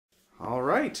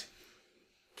right.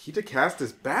 KitaCast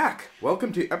is back.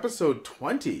 Welcome to episode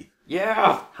 20.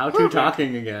 Yeah! How to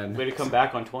talking again. Way to come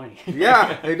back on 20.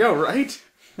 Yeah, I know, right?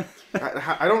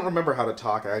 I don't remember how to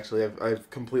talk, actually. I've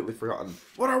completely forgotten.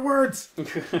 What are words?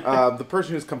 The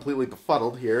person who's completely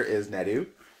befuddled here is Nedu.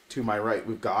 To my right,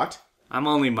 we've got... I'm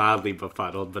only mildly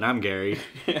befuddled, but I'm Gary.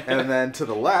 And then to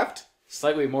the left...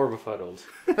 Slightly more befuddled.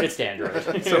 It's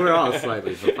Android. So we're all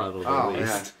slightly befuddled, at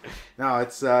least. Yeah. No,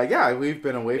 it's, we've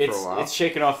been away for a while. It's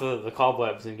shaking off the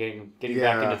cobwebs and getting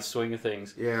back into the swing of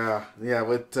things. Yeah.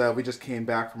 We just came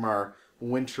back from our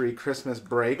wintry Christmas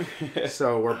break,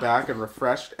 so we're back and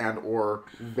refreshed and or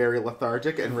very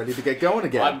lethargic and ready to get going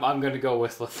again. I'm going to go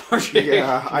with lethargic.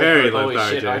 Yeah, very holy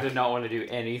lethargic. shit, I did not want to do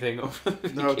anything over the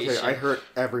vacation. Okay, I hurt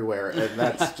everywhere, and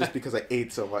that's just because I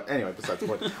ate so much. Anyway, besides the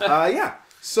point.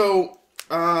 So,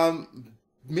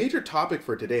 major topic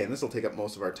for today, and this will take up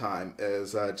most of our time,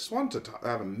 is just wanted to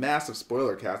have a massive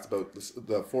spoiler cast about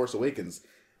the Force Awakens,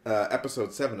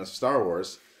 episode 7 of Star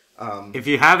Wars. If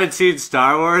you haven't seen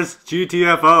Star Wars,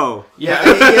 GTFO. Yeah,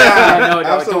 No,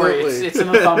 absolutely. don't worry. It's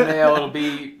in the thumbnail. It'll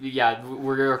be,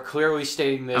 we're clearly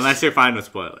stating this. Unless you're fine with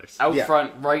spoilers. Out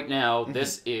front right now,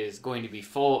 this is going to be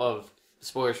full of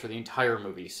spoilers for the entire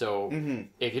movie. So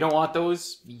if you don't want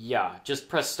those, just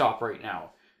press stop right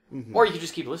now. Or you can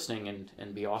just keep listening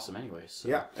and be awesome anyways. So.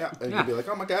 Yeah. And you'll be like,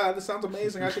 oh my god, this sounds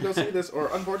amazing. I should go see this. Or,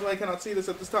 unfortunately, I cannot see this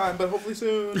at this time, but hopefully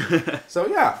soon. So,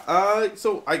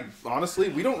 so I honestly,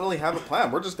 we don't really have a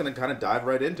plan. We're just going to kind of dive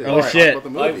right into it. Shit. Talk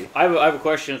about the movie. I have a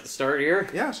question at the start here.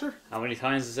 Yeah, sure. How many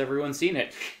times has everyone seen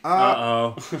it?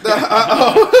 Uh-oh.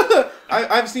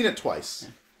 I've seen it twice.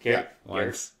 Okay. Yeah.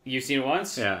 Once. You've seen it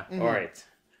once? Yeah. All right.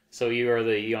 So you are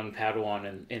the young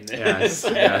Padawan in this.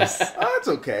 Yes. That's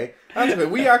okay.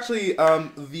 We actually,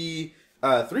 the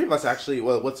three of us actually,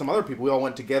 well, with some other people, we all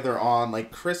went together on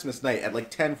like Christmas night at like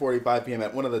 10:45 p.m.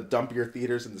 at one of the dumpier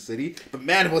theaters in the city. But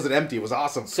man, it wasn't empty. It was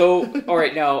awesome. So, all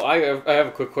right, now I have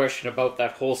a quick question about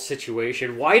that whole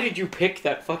situation. Why did you pick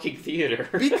that fucking theater?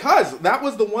 Because that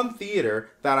was the one theater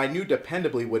that I knew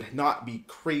dependably would not be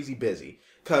crazy busy.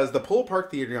 Because the Polo Park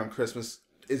Theater on Christmas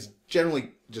is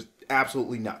generally just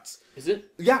absolutely nuts. Is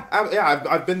it? Yeah,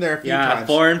 I've been there a few times.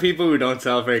 Foreign people who don't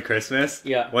celebrate Christmas,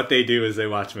 Yeah. what they do is they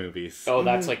watch movies. Oh,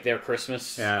 that's like their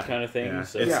Christmas kind of thing? Yeah.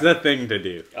 So. It's the thing to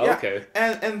do. Oh, Yeah. okay.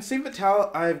 And St.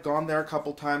 Vital, I've gone there a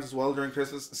couple times as well during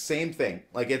Christmas. Same thing.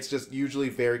 Like, it's just usually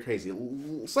very crazy.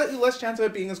 Slightly less chance of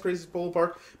it being as crazy as Polo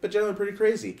Park, but generally pretty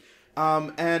crazy.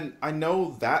 And I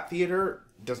know that theater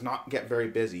does not get very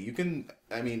busy.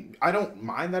 I don't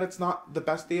mind that it's not the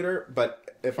best theater, but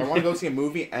if I want to go see a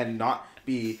movie and not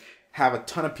have a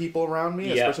ton of people around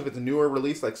me, especially if it's a newer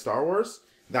release like Star Wars,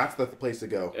 that's the place to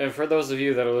go. And for those of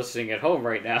you that are listening at home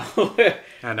right now,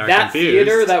 And are that confused.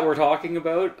 theater that we're talking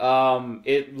about,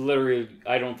 it literally,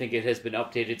 I don't think it has been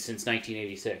updated since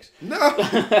 1986. No,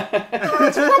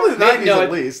 it's probably the 90s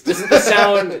at least.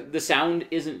 The sound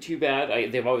isn't too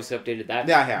bad. They've always updated that.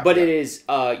 Yeah, I have. But it is,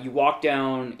 you walk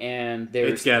down and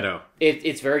there's... It's ghetto.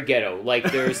 It's very ghetto.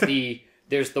 Like, there's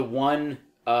the one...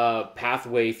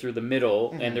 pathway through the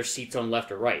middle, and there's seats on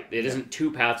left or right. It isn't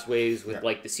two pathways with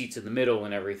like the seats in the middle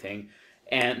and everything.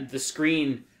 And the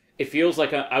screen, it feels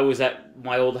like I was at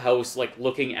my old house, like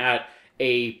looking at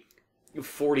a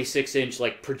 46-inch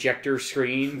like projector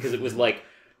screen, because it was like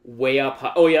way up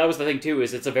high. Oh yeah, that was the thing too.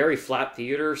 Is it's a very flat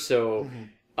theater, so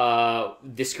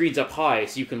the screen's up high,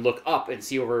 so you can look up and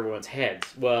see over everyone's heads.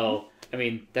 Well. I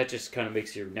mean, that just kind of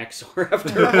makes your neck sore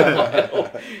after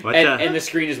a while. And the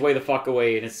screen is way the fuck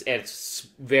away, and it's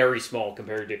very small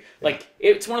compared to... Like,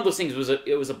 it's one of those things,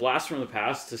 it was a blast from the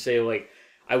past to say, like,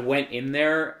 I went in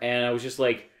there, and I was just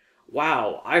like,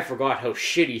 wow, I forgot how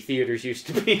shitty theaters used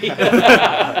to be.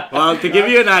 Well, to give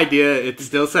you an idea, it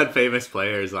still said famous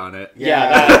players on it.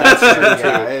 That's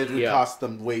true, too. It would cost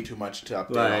them way too much to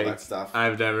update all that stuff. I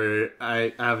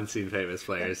haven't seen famous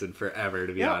players in forever,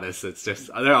 to be honest. It's just,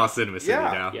 they're all Cinema City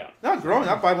now. Yeah. No, growing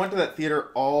up, I went to that theater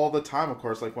all the time, of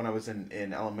course, like when I was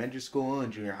in elementary school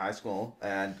and junior high school,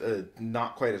 and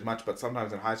not quite as much, but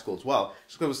sometimes in high school as well,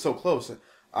 just because it was so close.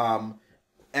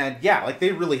 And yeah, like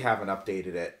they really haven't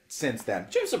updated it since then.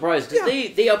 Which I'm surprised, because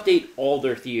they update all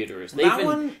their theaters.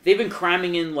 They've been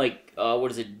cramming in like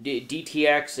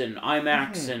DTX and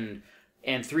IMAX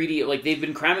and 3D. Like they've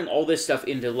been cramming all this stuff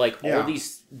into like all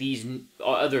these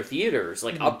other theaters,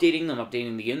 like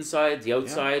updating the inside, the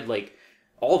outside, like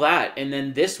all that. And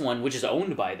then this one, which is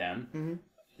owned by them,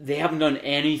 they haven't done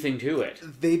anything to it.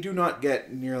 They do not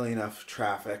get nearly enough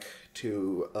traffic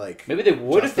to like. Maybe they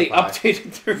would justify. if they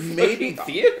updated their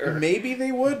theater. Maybe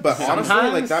they would, but Sometimes,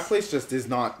 honestly, like that place just is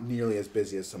not nearly as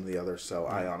busy as some of the others. So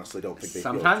I honestly don't think they.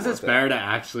 Sometimes it's better to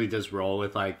actually just roll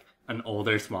with like an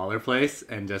older, smaller place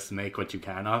and just make what you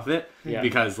can off it. Yeah.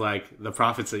 Because like the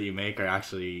profits that you make are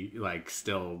actually like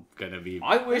still gonna be.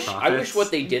 I wish profits.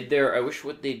 what they did there. I wish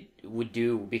what they would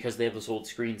do, because they have those old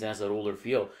screens and has that older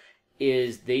feel,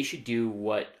 is they should do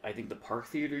what I think the Park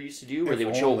Theater used to do, where they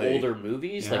would show older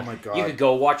movies. Yeah. Like, Oh my God. you could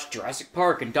go watch Jurassic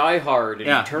Park and Die Hard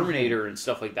and Terminator and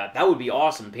stuff like that. That would be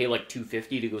awesome. Pay like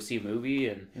 $250 to go see a movie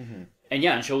and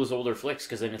yeah, and show those older flicks,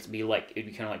 because then it'd be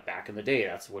kind of like back in the day.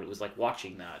 That's what it was like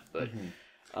watching that. But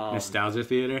Nostalgia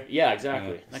theater. yeah,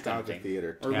 exactly. That kind of Nostalgia thing.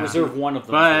 theater. Or Yeah. reserve one of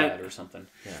them But- for that or something.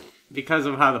 Yeah. Because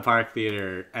of how the Park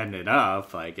Theater ended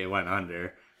up, like it went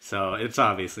under. So it's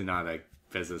obviously not a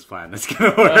business plan that's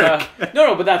gonna work.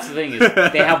 No, but that's the thing, is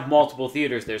they have multiple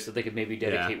theaters there, so they could maybe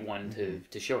dedicate one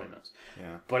to showing those.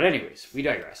 Yeah. But anyways, we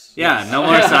digress. Yeah, no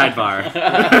more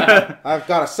sidebar. I've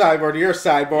got a sideboard to your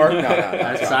sideboard. No,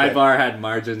 That it's not sidebar had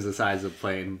margins the size of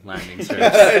plane landing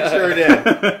strips. it sure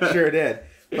did. Sure did.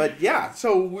 But yeah,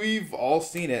 so we've all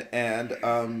seen it,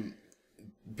 and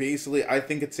basically, I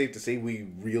think it's safe to say we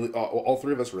really, all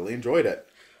three of us really enjoyed it.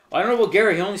 I don't know about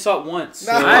Gary, he only saw it once.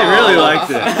 So. I really liked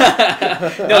it.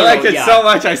 I liked it so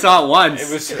much I saw it once.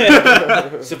 It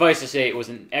was suffice to say, it was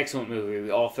an excellent movie.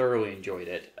 We all thoroughly enjoyed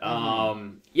it.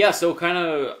 Yeah, so kind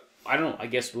of, I don't know, I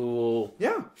guess we will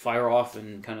fire off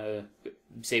and kind of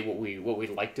say what we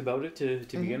liked about it to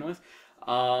begin with.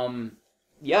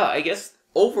 Yeah, I guess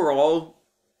overall,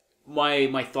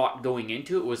 my thought going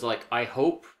into it was like, I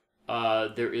hope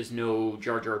there is no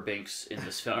Jar Jar Binks in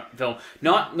this film.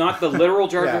 Not the literal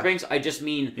Jar Jar Binks. I just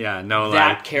mean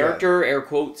that character, air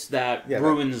quotes, that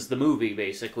ruins the movie,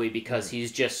 basically, because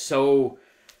he's just so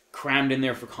crammed in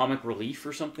there for comic relief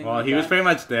or something. Well, like he that. was pretty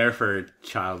much there for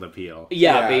child appeal.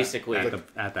 Yeah, basically.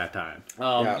 At that time.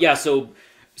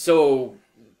 So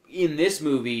in this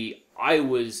movie, I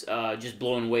was just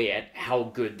blown away at how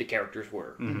good the characters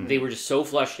were. Mm-hmm. They were just so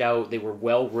fleshed out. They were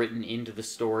well written into the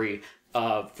story.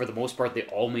 For the most part, they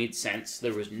all made sense.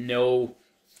 There was no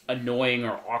annoying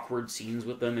or awkward scenes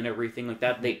with them and everything like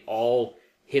that. They all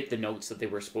hit the notes that they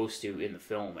were supposed to in the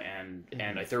film,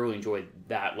 and I thoroughly enjoyed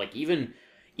that. Like even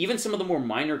some of the more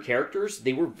minor characters,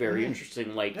 they were very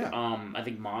interesting. Like I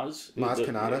think Maz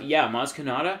Kanata. Maz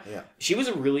Kanata. Yeah, she was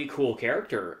a really cool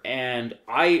character, and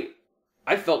I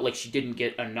felt like she didn't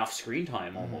get enough screen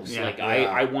time almost.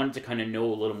 I wanted to kind of know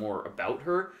a little more about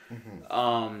her.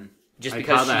 Just like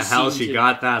because how the hell she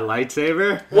got that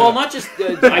lightsaber? Well, not just... I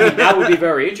mean, that would be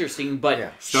very interesting,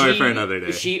 but... Story for another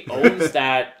day. She owns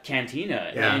that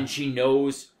cantina, and she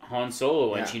knows Han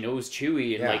Solo, and she knows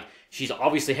Chewie, and, like, she's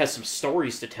obviously has some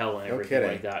stories to tell and everything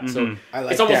like that. So,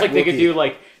 it's almost like they could do,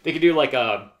 like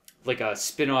a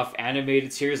spin-off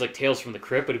animated series like Tales from the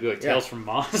Crypt, but it'd be like Tales from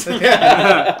Maz.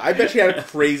 I bet she had a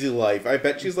crazy life. I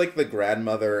bet she's like the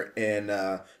grandmother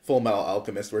in Full Metal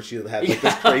Alchemist, where she had like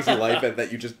this crazy life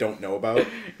that you just don't know about.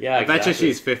 Yeah, I bet you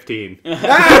she's 15.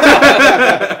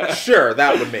 Sure,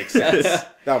 that would make sense.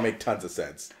 That would make tons of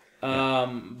sense.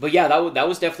 But yeah, that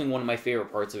was definitely one of my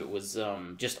favorite parts of it. Was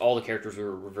just all the characters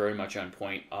were very much on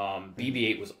point.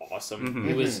 BB-8 was awesome.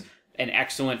 It was an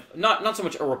excellent, not so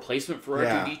much a replacement for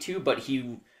R2-D2, but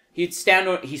he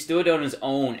stood on his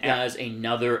own as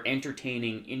another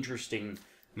entertaining, interesting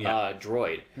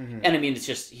droid. And I mean, it's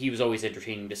just, he was always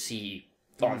entertaining to see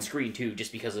on screen too,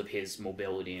 just because of his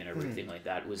mobility and everything like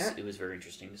that. It was very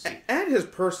interesting to see. And his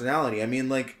personality. I mean,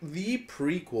 like, the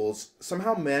prequels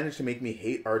somehow managed to make me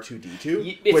hate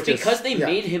R2-D2. It's because they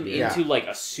made him into like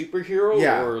a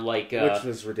superhero or like which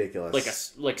was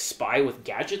ridiculous. Like spy with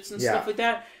gadgets and stuff like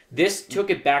that. This took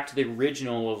it back to the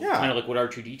original of kind of like what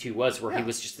R2-D2 was, where he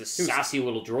was just this sassy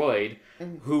little droid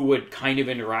who would kind of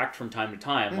interact from time to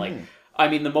time. Like, I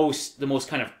mean, the most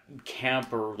kind of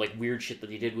camp or like weird shit that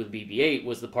he did with BB-8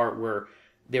 was the part where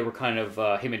they were kind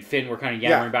of him and Finn were kind of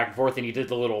yammering back and forth, and he did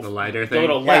the lighter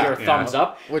thumbs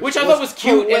up, which I thought was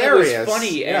cute hilarious. And it was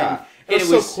funny, and it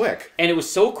was so quick, and it was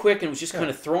so quick, and it was just kind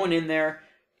of thrown in there.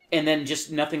 And then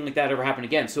just nothing like that ever happened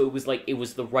again. So it was like, it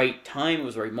was the right time, it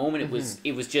was the right moment. It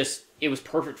was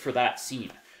perfect for that scene,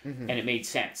 and it made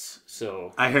sense.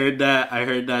 So I heard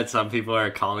that some people are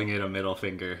calling it a middle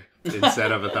finger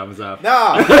instead of a thumbs up.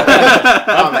 No,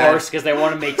 of course, because they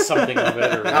want to make something of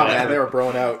it. Or man, they were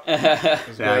blown out.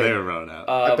 They were blown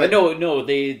out. But no,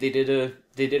 they did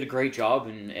a great job,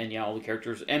 and all the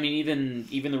characters. I mean,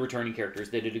 even the returning characters,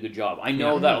 they did a good job. I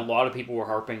know that a lot of people were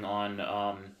harping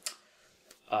on.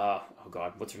 Oh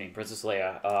God, what's her name? Princess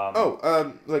Leia.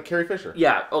 Like Carrie Fisher.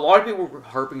 Yeah, a lot of people were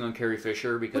harping on Carrie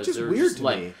Fisher because which is they're weird just to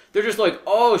like me. they're just like,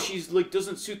 oh, she's like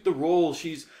doesn't suit the role.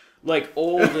 She's like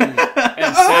old and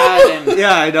sad and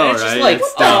yeah, I know, it's right? Just like,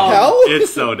 it's dumb. hell?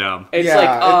 It's so dumb. It's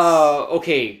like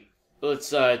okay,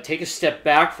 let's take a step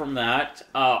back from that.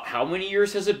 How many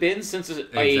years has it been since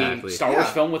a Star Wars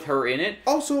film with her in it?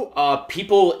 Also,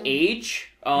 people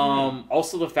age.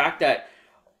 Also, the fact that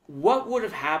what would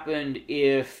have happened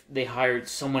if they hired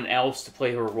someone else to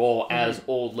play her role as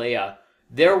old Leia?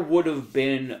 There would have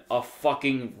been a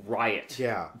fucking riot.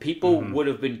 Yeah. People would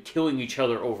have been killing each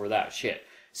other over that shit.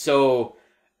 So,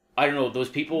 I don't know, those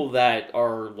people that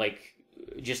are, like,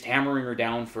 just hammering her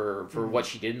down for what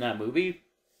she did in that movie,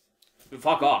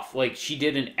 fuck off. Like, she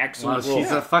did an excellent role.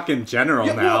 She's a fucking general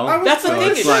now. Well, that's the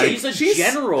thing, it's like, she's a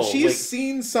general. She's like,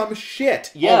 seen some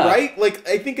shit, Yeah. all right? Like,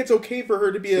 I think it's okay for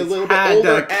her to be a little bit had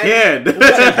older. a kid.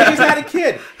 She's had a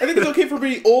kid. I think it's okay for her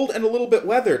to be old and a little bit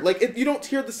weathered. Like, you don't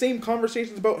hear the same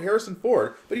conversations about Harrison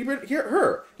Ford, but you hear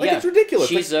her. Like, it's ridiculous.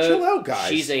 She's like, chill out, guys.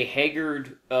 She's a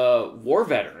haggard war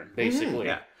veteran, basically.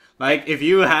 Yeah. Like, if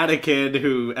you had a kid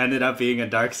who ended up being a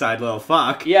dark side little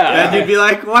fuck, Yeah. then you'd be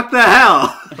like, what the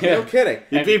hell? No kidding.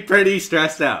 You'd be pretty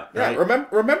stressed out, Yeah,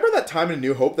 right? remember that time in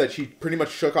New Hope that she pretty much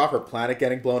shook off her planet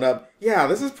getting blown up? Yeah,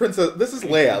 this is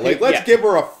Leia. Like, let's give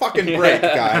her a fucking break,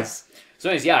 guys. So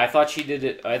anyways, I thought she did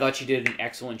it. I thought she did an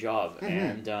excellent job,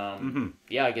 and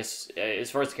I guess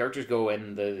as far as the characters go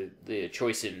and the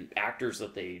choice in actors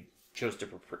that they chose to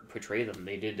portray them,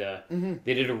 they did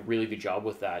a really good job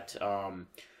with that.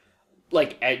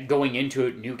 Going into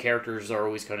it, new characters are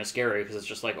always kind of scary because it's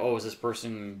just like, oh, is this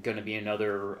person going to be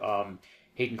another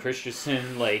Hayden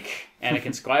Christensen, like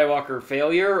Anakin Skywalker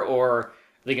failure, or are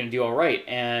they going to do all right?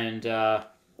 And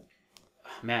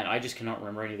man, I just cannot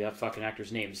remember any of that fucking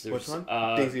actors' names. Which one?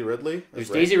 Daisy Ridley. There's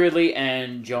Daisy Ridley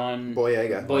and John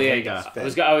Boyega.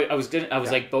 I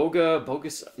was like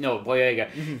Bogus. No, Boyega.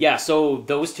 Yeah. So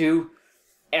those two,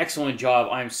 excellent job.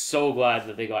 I'm so glad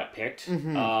that they got picked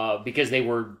because they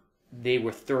were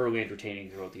thoroughly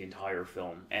entertaining throughout the entire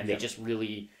film, and they just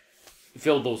really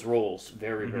filled those roles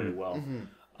very, very well.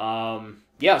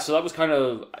 So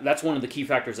that's one of the key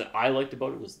factors that I liked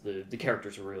about it was the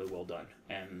characters were really well done,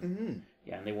 and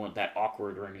and they weren't that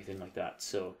awkward or anything like that.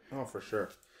 So for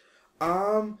sure.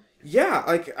 I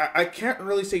can't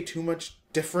really say too much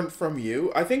different from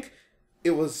you. I think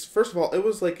it was, first of all, it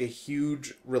was like a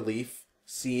huge relief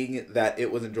seeing that it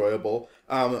was enjoyable.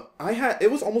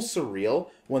 It was almost surreal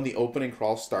when the opening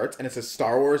crawl starts and it says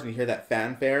Star Wars and you hear that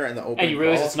fanfare and the opening and you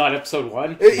realize it's not episode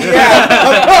 1.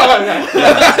 Yeah.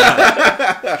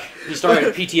 You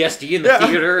started PTSD in the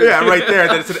theater. Yeah, right there.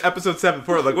 And then it's in episode 7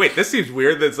 4. Like, wait, this seems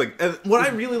weird. That's like, and what I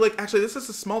really like, actually, this is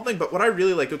a small thing, but what I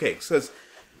really like, because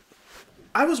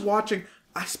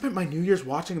I spent my New Year's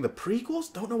watching the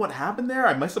prequels. Don't know what happened there.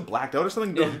 I must have blacked out or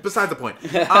something. No, besides the point.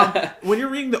 When you're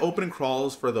reading the opening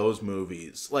crawls for those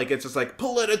movies, like, it's just like,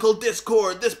 political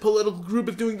discord, this political group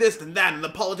is doing this and that, and the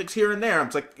politics here and there. I'm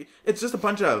just like, it's just a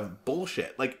bunch of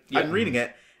bullshit. Like, I'm reading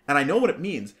it, and I know what it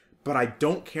means, but I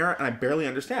don't care, and I barely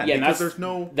understand. Yeah, because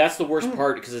that's the worst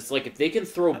part, because it's like, if they can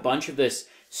throw a bunch of this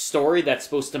story that's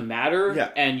supposed to matter,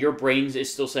 and your brain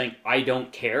is still saying, I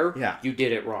don't care, you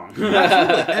did it wrong.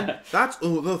 Absolutely. And that's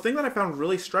the thing that I found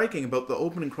really striking about the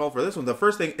opening crawl for this one. The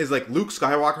first thing is, like, Luke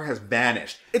Skywalker has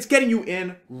vanished. It's getting you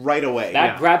in right away.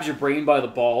 That grabs your brain by the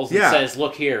balls and says,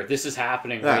 look here, this is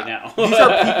happening right now. These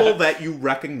are people that you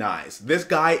recognize. This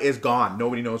guy is gone.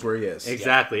 Nobody knows where he is.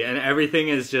 Exactly. And everything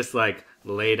is just, like,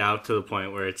 laid out to the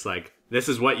point where it's like, this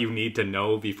is what you need to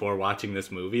know before watching this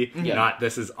movie. Not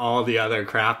this is all the other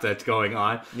crap that's going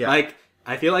on. Like,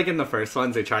 I feel like in the first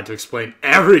ones, they tried to explain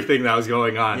everything that was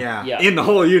going on in the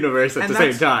whole universe at the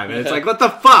same time. And it's like, what the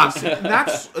fuck?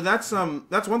 That's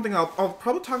one thing I'll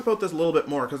probably talk about this a little bit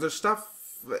more, because there's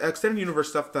extended universe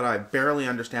stuff that I barely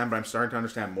understand, but I'm starting to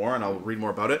understand more, and I'll read more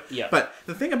about it. But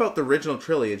the thing about the original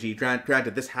trilogy,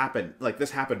 granted, this happened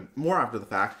more after the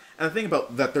fact, and the thing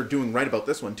about that they're doing right about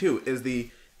this one too is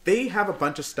they have a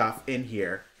bunch of stuff in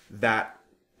here that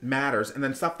matters, and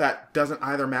then stuff that doesn't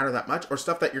either matter that much, or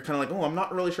stuff that you're kind of like, oh, I'm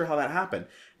not really sure how that happened.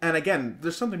 And again,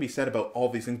 there's something to be said about all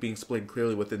these things being explained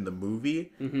clearly within the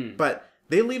movie, but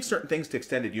they leave certain things to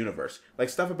extended universe, like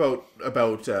stuff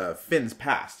about Finn's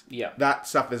past. That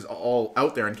stuff is all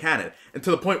out there in canon, and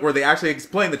to the point where they actually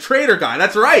explain the traitor guy.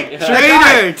 That's right,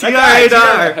 Traitor,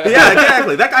 T-I-R. Yeah,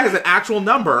 exactly. That guy has an actual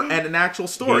number and an actual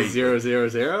story. He's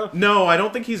 000? No, I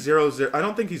don't think he's 0. I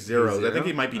don't think he's zeros. I think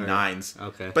he might be nines.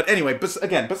 Okay. But anyway,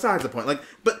 besides the point,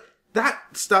 but that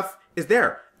stuff is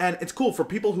there. And it's cool for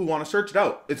people who want to search it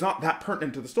out. It's not that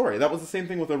pertinent to the story. That was the same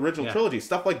thing with the original trilogy.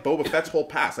 Stuff like Boba Fett's whole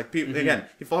past. Like, again,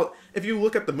 if you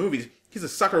look at the movies, he's a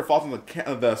sucker who falls in the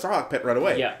Sarlacc pit right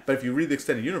away. But if you read the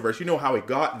extended universe, you know how he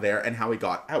got there and how he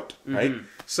got out, right?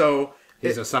 So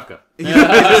he's a sucker. He's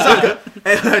a sucker.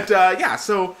 And,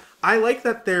 so I like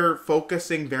that they're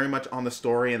focusing very much on the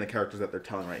story and the characters that they're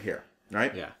telling right here.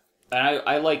 right? Yeah. And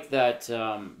I like that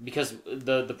because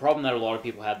the problem that a lot of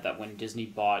people had that when Disney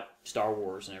bought Star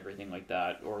Wars and everything like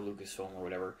that, or Lucasfilm or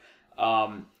whatever,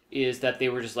 is that they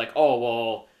were just like, oh,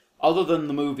 well, other than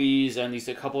the movies and these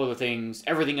a couple other things,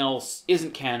 everything else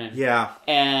isn't canon. Yeah.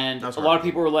 And a lot of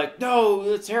people were like, no,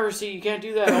 it's heresy, you can't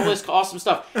do that, all this awesome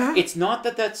stuff. It's not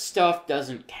that stuff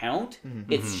doesn't count.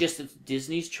 It's just it's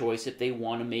Disney's choice if they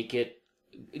want to make it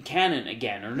canon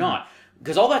again or not.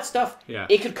 Because all that stuff,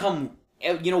 it could come...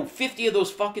 50 of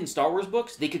those fucking Star Wars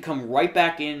books, they could come right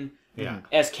back in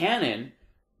as canon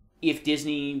if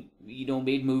Disney,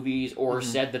 made movies or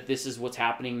said that this is what's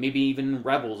happening, maybe even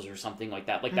Rebels or something like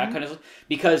that. Like that kind of stuff.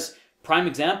 Because, prime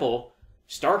example,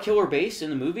 Starkiller Base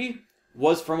in the movie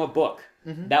was from a book.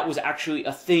 That was actually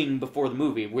a thing before the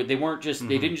movie, where they weren't just,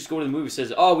 they didn't just go to the movie and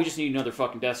says, oh, we just need another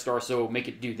fucking Death Star, so make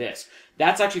it do this.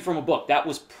 That's actually from a book. That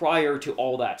was prior to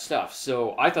all that stuff.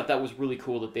 So I thought that was really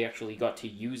cool that they actually got to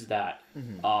use that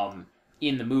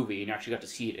in the movie and actually got to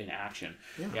see it in action.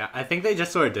 Yeah, I think they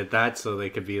just sort of did that so they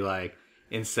could be like,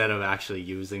 instead of actually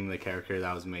using the character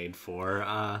that was made for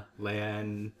Leia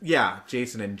and... Yeah,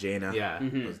 Jason and Jaina. Yeah,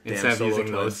 instead of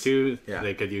using those two,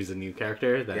 they could use a new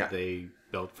character that they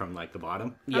built from like the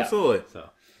bottom. Absolutely.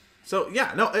 So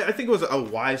yeah, no, I think it was a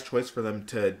wise choice for them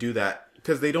to do that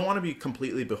because they don't want to be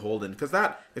completely beholden because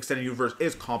that extended universe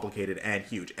is complicated and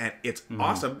huge and it's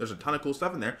awesome. There's a ton of cool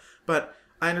stuff in there, but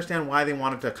I understand why they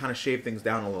wanted to kind of shave things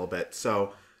down a little bit.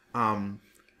 So,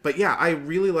 but yeah, I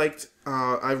really liked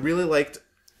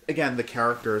again the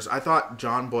characters. I thought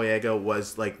John Boyega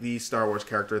was like the Star Wars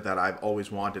character that I've always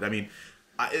wanted. I mean,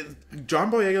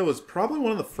 John Boyega was probably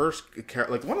one of the first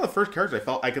characters I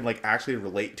felt I could like actually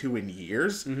relate to in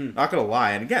years. Not gonna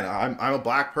lie, and again, I'm a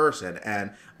black person,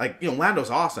 and like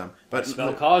Lando's awesome, but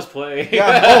spell cosplay.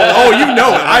 Yeah. Oh, you know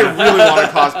it. I really want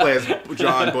to cosplay as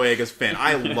John Boyega's Finn.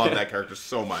 I love that character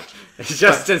so much. It's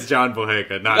just as John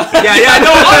Boyega, not Finn.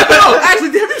 No.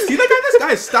 Actually, have you seen that guy? This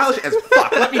guy is stylish as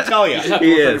fuck. Let me tell you,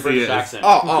 he is. Accent.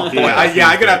 Oh boy, I'm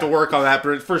gonna have to work on that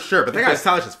for sure. But that guy's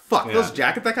stylish as fuck. Yeah. Those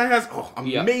jackets that guy has,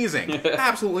 amazing,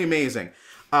 absolutely amazing.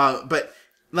 But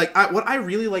like, what I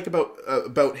really like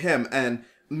about him, and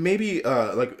maybe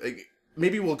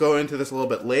maybe we'll go into this a little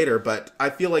bit later, but I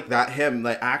feel like that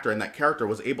actor and that character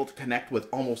was able to connect with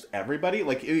almost everybody.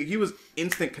 Like he was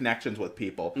instant connections with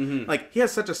people. Like he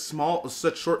has such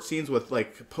short scenes with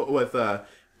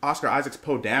Oscar Isaac's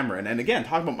Poe Dameron, and again,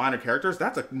 talking about minor characters,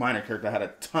 that's a minor character that had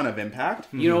a ton of impact.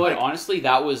 You know what? Honestly,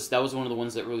 that was one of the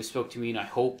ones that really spoke to me, and I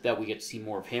hope that we get to see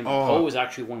more of him. Poe is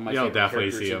actually one of my favorite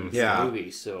characters in the movie.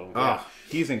 So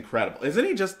he's incredible, isn't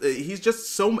he? He's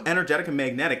just so energetic and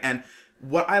magnetic, and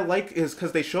what I like is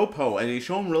because they show Poe and they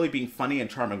show him really being funny and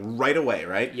charming right away,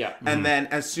 right? Yeah. And then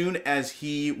as soon as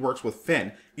he works with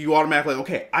Finn, you automatically,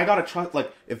 okay, I gotta trust,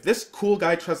 like, if this cool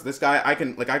guy trusts this guy, I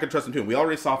can trust him too. And we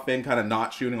already saw Finn kind of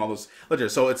not shooting all those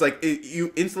legends. So it's like,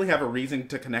 you instantly have a reason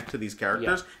to connect to these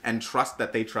characters and trust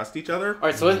that they trust each other. All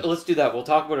right, so let's do that. We'll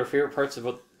talk about our favorite parts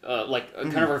about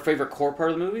kind of our favorite core part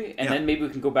of the movie, and then maybe we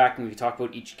can go back and we can talk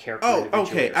about each character. Oh,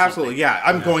 okay, absolutely, yeah.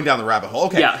 I'm going down the rabbit hole.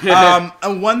 Okay,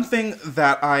 one thing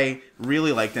that I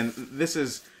really liked, and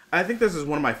I think this is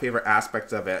one of my favorite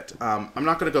aspects of it. I'm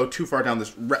not going to go too far down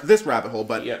this rabbit hole,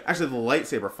 but actually the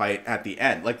lightsaber fight at the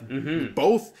end, like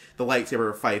both the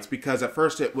lightsaber fights, because at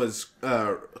first it was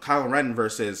Kylo Ren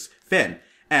versus Finn.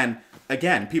 And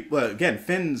again,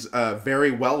 Finn's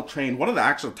very well trained, one of the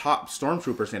actual top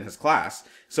stormtroopers in his class.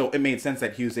 So it made sense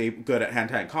that he was good at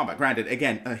hand-to-hand combat. Granted,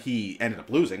 again, he ended up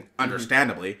losing,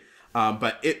 understandably,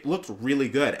 but it looked really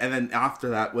good. And then after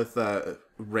that, with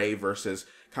Rey versus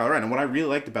Kylo Ren, and what I really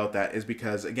liked about that is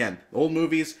because, again, the old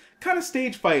movies kind of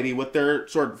stage fighty with their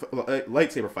sort of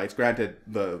lightsaber fights. Granted,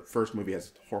 the first movie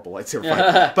has a horrible lightsaber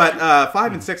fight, but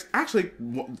 5 and 6, actually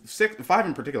 5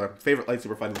 in particular, favorite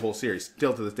lightsaber fight in the whole series,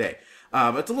 still to this day.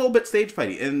 It's a little bit stage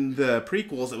fighty. In the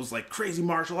prequels, it was like crazy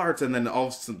martial arts, and then all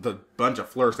of the bunch of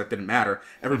flirts that didn't matter.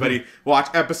 Everybody watch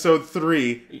Episode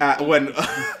 3 when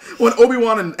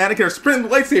Obi-Wan and Anakin are sprinting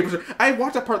the lightsabers. I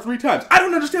watched that part 3 times. I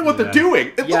don't understand what they're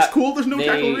doing. It looks cool. There's no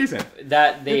technical reason.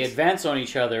 That they advance on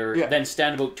each other, then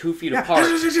stand about 2 feet apart,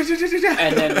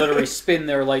 and then literally spin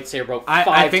their lightsaber about 5 times.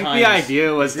 I think the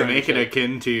idea was to make it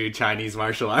akin to Chinese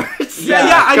martial arts.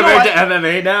 I know. Compared to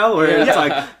MMA now, where it's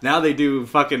like, now they do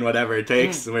fucking whatever it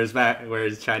takes, whereas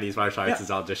Chinese martial arts is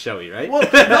all just showy, right? Well,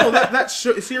 no, that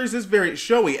series is very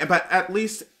showy, but at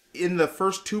least in the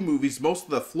first 2 movies, most of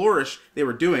the flourish they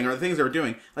were doing, or the things they were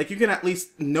doing, like, you can at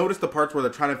least notice the parts where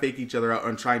they're trying to fake each other out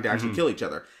and trying to actually kill each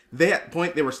other. At that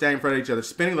point, they were standing in front of each other,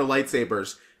 spinning their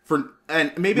lightsabers,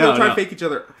 and maybe they'll try to fake each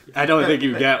other. I don't think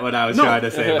you get what I was trying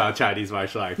to say about Chinese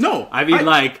martial arts. No. I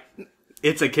mean,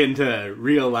 it's akin to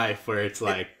real life where it's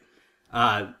like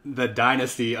the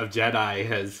dynasty of Jedi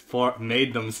has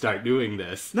made them start doing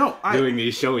this. Doing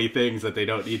these showy things that they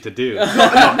don't need to do.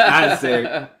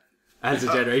 As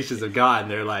the generations have gone,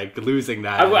 they're like losing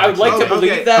that. I would like to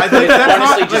believe that, but it's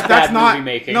honestly just bad movie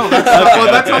making. No,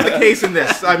 that's not the case in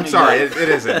this. I'm sorry, it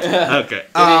isn't. Okay.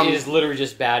 It is literally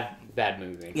just bad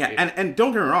movie making. Yeah, and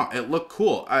don't get me wrong, it looked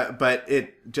cool, but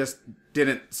it just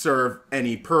didn't serve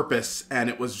any purpose, and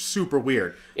it was super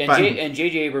weird. And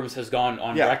J.J. Abrams has gone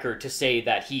on record to say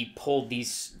that he pulled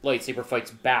these lightsaber fights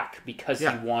back because he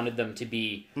wanted them to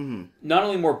be not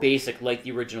only more basic like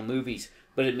the original movies,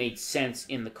 but it made sense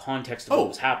in the context of what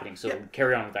was happening. So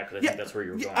carry on with that, because I think that's where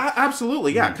you were going.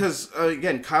 Absolutely, yeah. Because,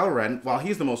 again, Kylo Ren, while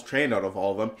he's the most trained out of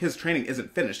all of them, his training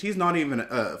isn't finished. He's not even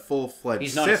a full-fledged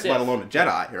Sith, let alone a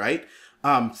Jedi, right?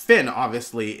 Finn,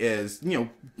 obviously, is,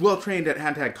 well-trained at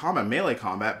hand-to-hand combat, melee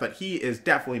combat, but he is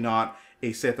definitely not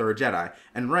a Sith or a Jedi.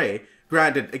 And Rey,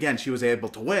 granted, again, she was able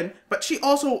to win, but she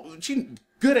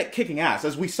good at kicking ass,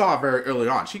 as we saw very early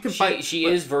on. She can fight. She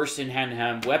is versed in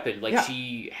hand-to-hand weapon.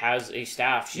 She has a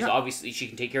staff. She's obviously, she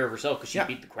can take care of herself because she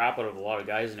beat the crap out of a lot of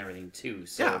guys and everything too.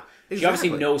 So she obviously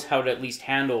knows how to at least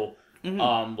handle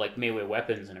like melee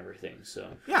weapons and everything. So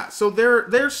so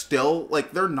they're still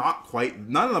they're not quite.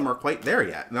 None of them are quite there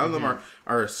yet. None of them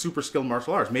are super skilled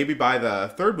martial arts. Maybe by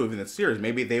the third movie in the series,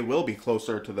 maybe they will be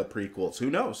closer to the prequels. Who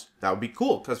knows? That would be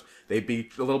cool because they'd be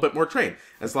a little bit more trained.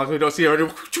 As long as we don't see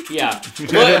everyone.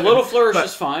 A little flourish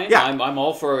is fine. Yeah. I'm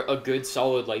all for a good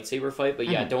solid lightsaber fight, but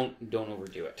don't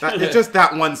overdo it. It's just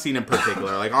that one scene in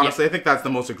particular. Honestly, I think that's the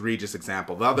most egregious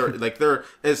example. The other, there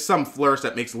is some flourish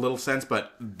that makes a little sense,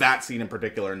 but that scene in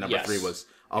particular in number 3 was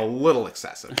a little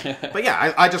excessive. But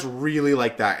I just really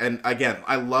like that. And again,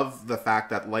 I love the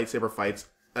fact that lightsaber fights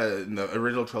in the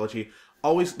original trilogy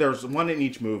there's one in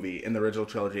each movie in the original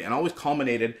trilogy, and always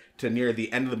culminated to near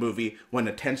the end of the movie when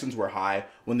the tensions were high,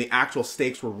 when the actual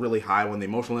stakes were really high, when the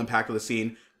emotional impact of the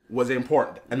scene was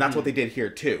important. And that's what they did here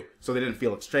too. So they didn't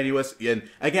feel extraneous. And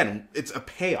again, it's a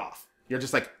payoff. You're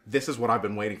just like, this is what I've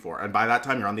been waiting for. And by that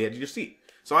time, you're on the edge of your seat.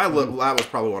 So that was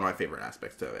probably one of my favorite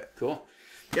aspects of it. Cool.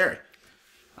 Gary?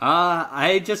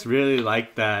 I just really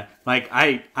like that.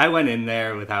 I went in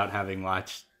there without having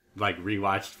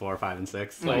rewatched 4, 5, and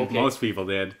 6. Most people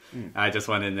did. I just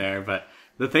went in there. But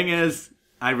the thing is,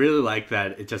 I really like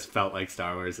that it just felt like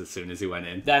Star Wars as soon as you went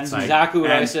in. That's exactly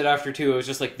what I said after 2. It was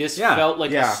just like, this felt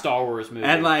like a Star Wars movie.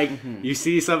 And you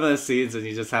see some of the scenes and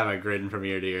you just have a grin from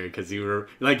ear to ear because you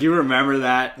remember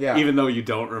that even though you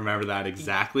don't remember that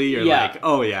exactly. You're like,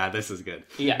 oh yeah, this is good.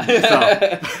 Yeah.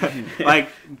 So,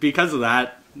 because of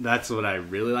that, that's what I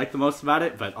really like the most about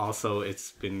it, but also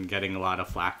it's been getting a lot of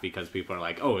flack because people are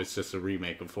like, oh, it's just a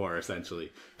remake of 4,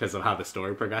 essentially, because of how the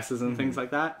story progresses and things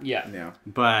like that. Yeah.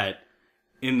 But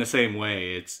in the same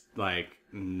way, it's,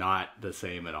 not the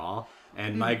same at all.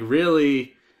 And,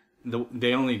 really,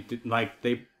 they only,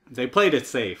 they played it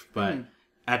safe, but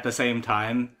at the same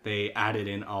time, they added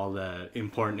in all the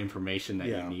important information that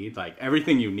you need,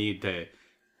 everything you need to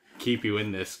keep you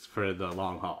in this for the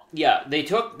long haul. Yeah, they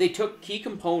took key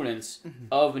components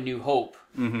of A New Hope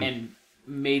and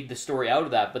made the story out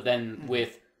of that, but then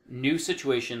with new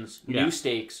situations, new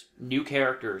stakes, new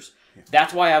characters.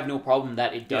 That's why I have no problem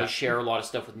that it does share a lot of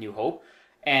stuff with New Hope.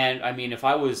 And I mean, if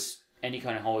I was any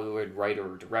kind of Hollywood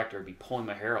writer or director, I'd be pulling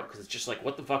my hair out because it's just like,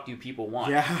 what the fuck do people want?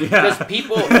 Because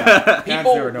people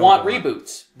want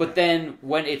reboots, but then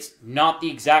when it's not the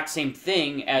exact same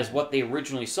thing as what they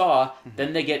originally saw,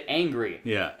 then they get angry.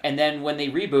 Yeah. And then when they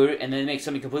reboot it and then make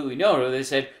something completely new, they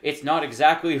said it's not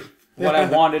exactly what I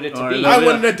wanted it to be. I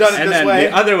wouldn't have done it this way.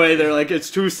 The other way, they're like, it's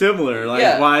too similar.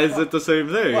 Why is it the same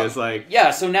thing? Well, it's like...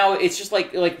 Yeah, so now it's just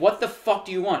like, what the fuck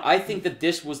do you want? I think that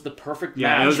this was the perfect match.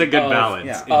 Yeah, it was a good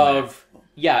balance.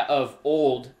 Of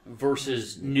old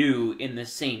versus new in the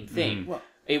same thing. Well,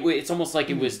 it's almost like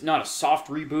it was not a soft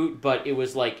reboot, but it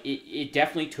was like, it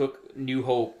definitely took New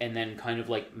Hope and then kind of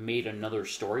made another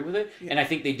story with it. And I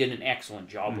think they did an excellent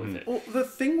job with it. Well, the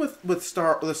thing with the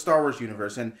Star Wars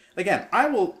universe, and again, I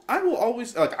will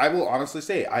always, I will honestly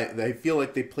say, I feel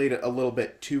like they played it a little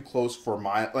bit too close for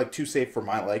my, too safe for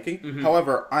my liking.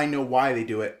 However, I know why they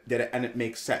did it, and it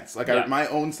makes sense. My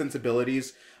own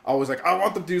sensibilities, always I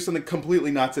want them to do something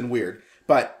completely nuts and weird.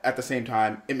 But at the same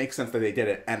time, it makes sense that they did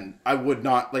it, and I would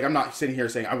not, I'm not sitting here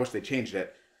saying, I wish they changed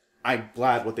it. I'm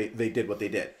glad they did what they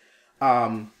did.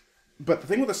 But the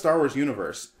thing with the Star Wars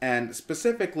universe, and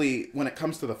specifically when it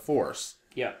comes to the Force,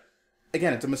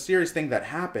 again, it's a mysterious thing that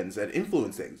happens that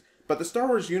influences things. But the Star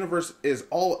Wars universe is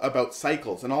all about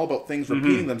cycles and all about things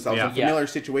repeating themselves and familiar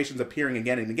situations appearing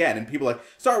again and again. And people are like,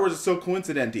 Star Wars is so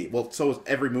coincidental. Well, so is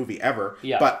every movie ever.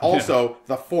 Yeah. But also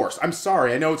the Force. I'm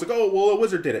sorry. I know it's like, oh, well, a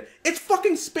wizard did it. It's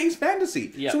fucking space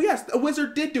fantasy. Yeah. So yes, a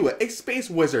wizard did do it. A space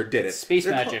wizard did it. Space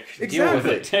magic. Exactly. Deal with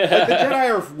it. Like the Jedi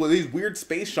are these weird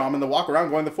space shaman that walk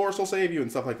around going, the Force will save you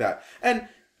and stuff like that. And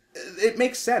it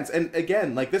makes sense. And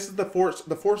again, like, this is the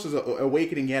Force is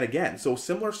awakening yet again. So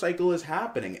similar cycle is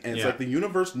happening. And it's like the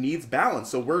universe needs balance.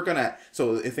 So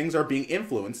if things are being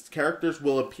influenced, characters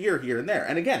will appear here and there.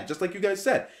 And again, just like you guys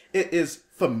said, it is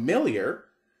familiar,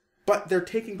 but they're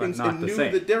taking things in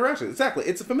new directions. Exactly.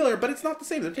 It's familiar, but it's not the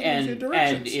same. They're taking things in new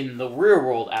directions. And in the real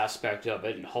world aspect of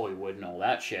it, in Hollywood and all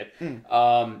that shit,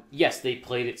 yes, they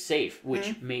played it safe,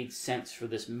 which made sense for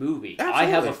this movie. Absolutely. I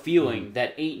have a feeling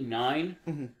that 8 and 9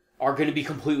 are going to be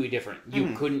completely different.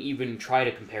 You couldn't even try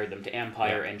to compare them to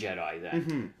Empire and Jedi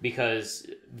then, because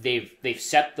they've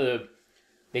set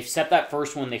that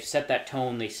first one, they've set that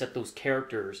tone, they set those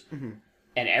characters,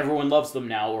 and everyone loves them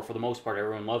now, or for the most part,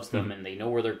 everyone loves them, and they know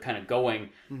where they're kind of going.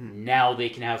 Now they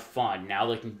can have fun. Now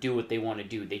they can do what they want to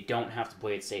do. They don't have to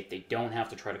play it safe. They don't have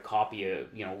to try to copy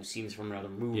scenes from another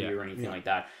movie or anything like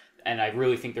that. And I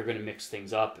really think they're going to mix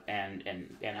things up and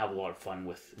have a lot of fun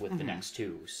with the next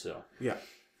two. So yeah.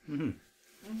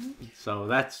 So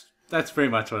that's pretty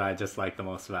much what I just liked the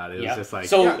most about it. It was just like,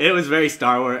 it was very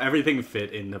Star Wars. Everything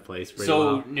fit into place pretty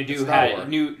well. So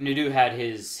Nadu had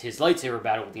his lightsaber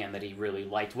battle at the end that he really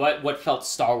liked. What felt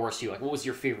Star Wars to you? Like, what was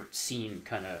your favorite scene,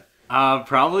 kind of?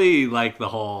 Probably like the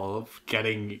whole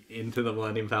getting into the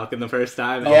Millennium Falcon the first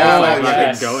time.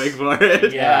 And going for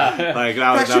it. Yeah. Like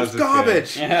that was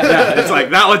garbage. Yeah, it's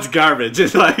like, that one's garbage.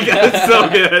 It's like, it's so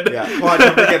good. Yeah.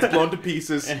 Quadjumper gets blown to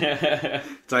pieces.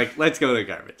 It's like, let's go to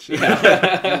garbage.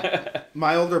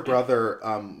 My older brother,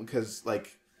 because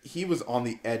like, he was on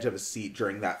the edge of his seat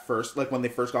during that first, like when they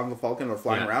first got on the Falcon and were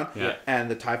flying around,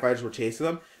 and the TIE fighters were chasing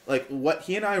them. Like, what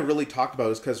he and I really talked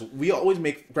about is, because we always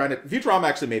granted, Futurama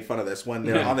actually made fun of this when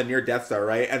they're on the near Death Star,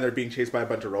 right? And they're being chased by a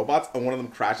bunch of robots, and one of them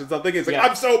crashes something. He's like,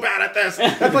 I'm so bad at this!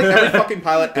 That's like every fucking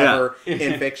pilot ever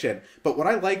in fiction. But what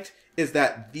I liked is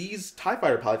that these TIE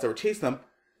fighter pilots that were chasing them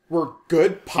were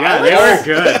good pilots. Yeah, they were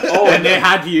good. And they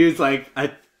had to use, like, a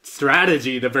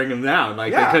strategy to bring them down.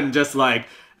 Like, they couldn't just, like,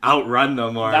 outrun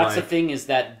them or That's the thing, is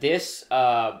that this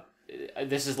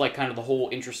is like kind of the whole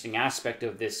interesting aspect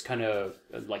of this kind of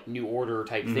like New Order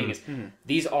type thing is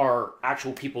these are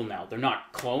actual people now. They're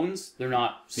not clones. They're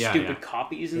not stupid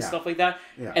copies and stuff like that.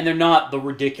 Yeah. And they're not the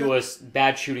ridiculous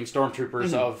bad shooting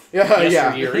stormtroopers of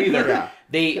yesteryear either.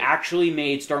 They actually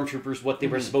made stormtroopers what they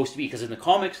were supposed to be, because in the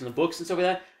comics and the books and stuff like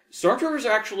that, stormtroopers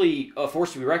are actually a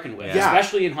force to be reckoned with,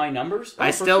 especially in high numbers.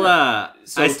 I still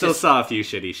saw a few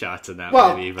shitty shots in that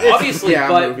movie. But obviously,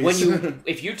 but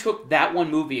if you took that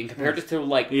one movie and compared it to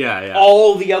like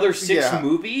all the other 6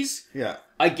 movies,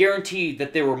 I guarantee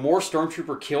that there were more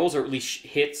stormtrooper kills, or at least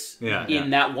hits, in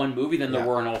that one movie than there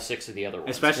were in all 6 of the other ones.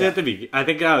 Especially at the beginning. I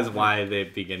think that was why the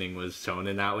beginning was shown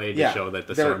in that way, to show that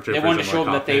the stormtroopers they wanted to show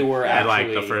that they were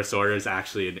actually, like, the First Order is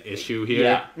actually an issue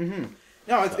here. Yeah.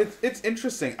 No, it's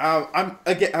interesting.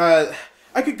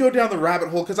 I could go down the rabbit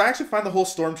hole, because I actually find the whole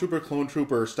Stormtrooper, Clone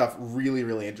Trooper stuff really,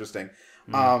 really interesting.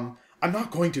 I'm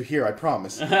not going to here, I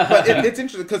promise. But it's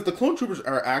interesting, because the Clone Troopers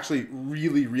are actually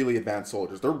really, really advanced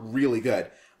soldiers. They're really good.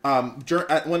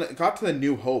 When it got to the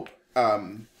New Hope,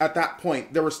 at that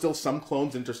point, there were still some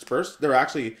clones interspersed. There were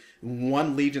actually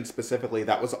one Legion specifically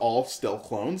that was all still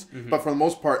clones. But for the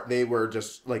most part, they were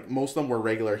just, like, most of them were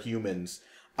regular humans.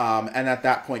 And at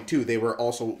that point, too, they were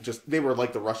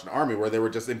like the Russian army, where they were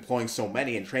just employing so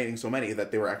many and training so many that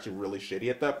they were actually really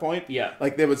shitty at that point. Yeah.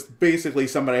 Like, there was basically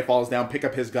somebody falls down, pick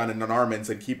up his gun and an armaments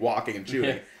and keep walking and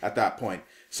shooting at that point.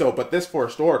 So, but this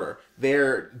First Order,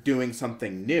 they're doing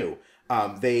something new.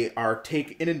 They are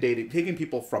taking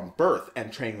people from birth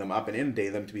and training them up and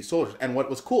inundating them to be soldiers. And what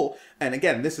was cool, and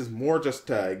again, this is more just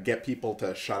to get people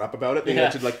to shut up about it. They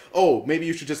mentioned, like, oh, maybe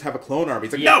you should just have a clone army.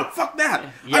 It's like, no, fuck that.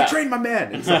 I trained my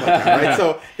men and stuff like that, right?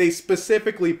 So they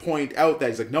specifically point out that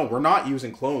he's like, no, we're not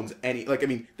using clones.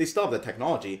 They still have the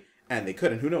technology. And they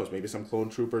could, and who knows, maybe some clone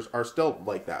troopers are still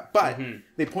like that. But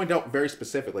they point out very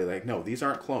specifically, like, no, these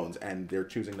aren't clones, and they're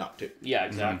choosing not to. Yeah,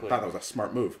 exactly. I thought that was a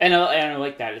smart move. And I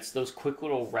like that. It's those quick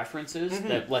little references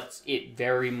that lets it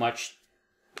very much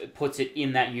puts it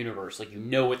in that universe. Like, you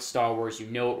know it's Star Wars, you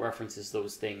know it references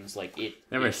those things. Like,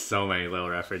 there were so many little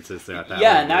references throughout that.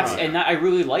 Yeah, and I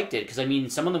really liked it, because I mean,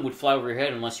 some of them would fly over your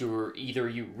head unless you were either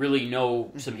you really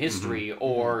know some history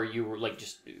or you were like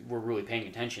were really paying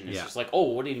attention. It's just like,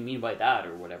 oh, what did he mean by that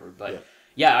or whatever. But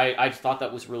I thought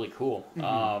that was really cool.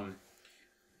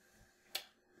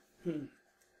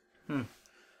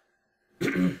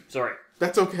 Sorry.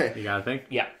 That's okay. You gotta think?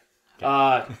 Yeah.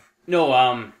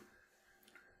 No,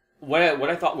 what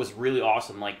I thought was really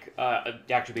awesome, like,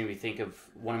 it actually made me think of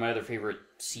one of my other favorite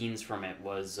scenes from it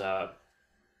was,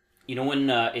 you know when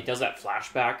it does that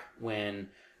flashback when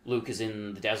Luke is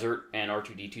in the desert and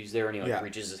R2-D2's there and he like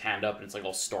reaches his hand up and it's like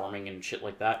all storming and shit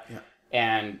like that. Yeah.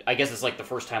 And I guess it's like the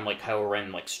first time like Kylo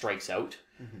Ren like strikes out,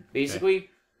 basically. Okay.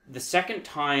 The second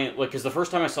time, like, because the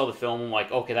first time I saw the film, I'm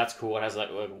like, okay, that's cool. It has like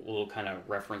a little kind of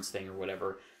reference thing or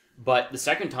whatever. But the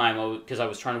second time, because I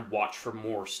was trying to watch for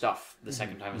more stuff the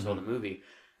second time I saw the movie,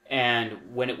 and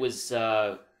when it was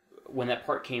when that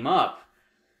part came up,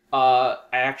 I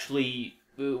actually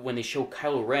when they show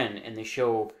Kylo Ren and they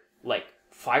show like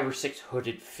 5 or 6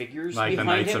 hooded figures like behind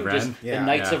the Knights him, of Ren. just the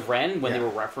Knights of Ren, when they were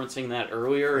referencing that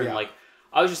earlier, and like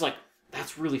I was just like,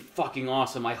 that's really fucking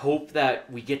awesome. I hope that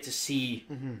we get to see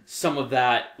some of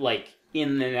that like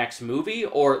in the next movie,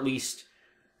 or at least,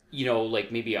 you know, like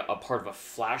maybe a part of a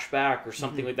flashback or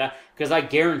something like that. Because I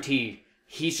guarantee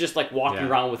he's just like walking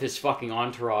around with his fucking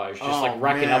entourage, just like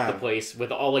wrecking up the place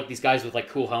with all like these guys with like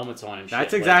cool helmets on and shit.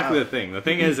 That's exactly the thing. The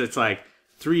thing is, it's like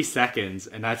 3 seconds,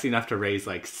 and that's enough to raise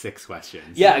like 6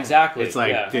 questions. Yeah, exactly. It's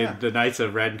like, did the Knights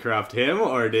of Ren corrupt him,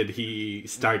 or did he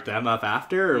start them up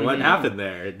after, or what happened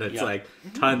there? That's like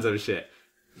tons of shit.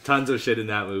 Tons of shit in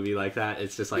that movie like that.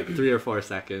 It's just like 3 or 4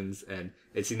 seconds, and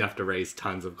it's enough to raise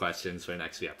tons of questions for the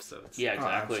next few episodes. Yeah,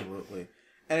 exactly. Oh, absolutely.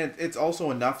 And it's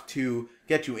also enough to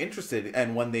get you interested,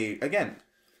 and when they, again,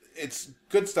 it's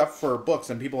good stuff for books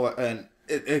and people, and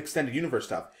extended universe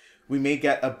stuff. We may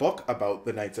get a book about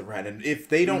the Knights of Ren, and if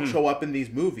they don't show up in these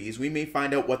movies, we may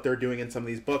find out what they're doing in some of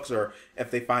these books, or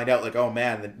if they find out, like, oh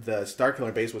man, the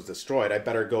Starkiller base was destroyed, I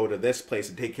better go to this place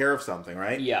and take care of something,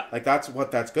 right? Yeah. Like, that's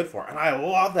what that's good for, and I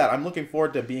love that. I'm looking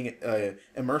forward to being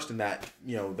immersed in that,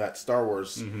 you know, that Star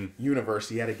Wars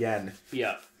universe yet again.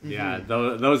 Yeah. Yeah,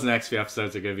 those next few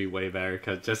episodes are going to be way better,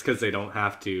 because they don't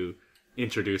have to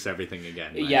introduce everything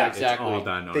again. Right? Yeah, exactly. It's all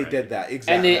done already. They did that,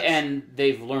 exactly. And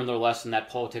they've learned their lesson that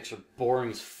politics are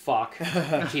boring as fuck.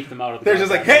 Keep them out of the They're just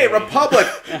like, hey, Republic!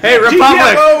 Hey,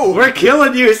 Republic! We're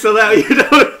killing you so that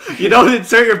you don't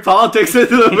insert your politics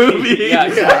into the movie. Yeah,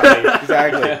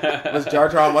 exactly. Was Jar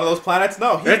Jar on one of those planets?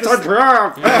 No. It's a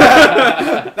trap!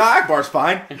 No, Akbar's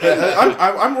fine.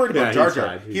 I'm worried about Jar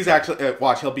Jar. He's actually...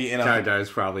 watch, he'll be in a... Jar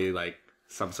Jar's probably like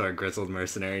some sort of grizzled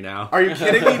mercenary now. Are you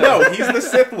kidding me? No, he's the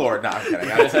Sith Lord. No, I'm kidding.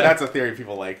 That's a theory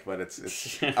people like, but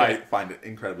it's I find it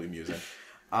incredibly amusing.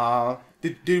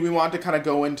 Did we want to kind of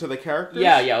go into the characters?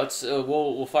 Yeah. Let's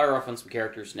we'll fire off on some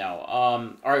characters now.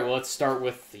 All right. Well, let's start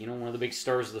with one of the big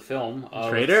stars of the film.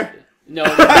 Traitor? No.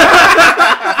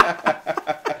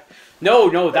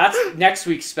 No. That's next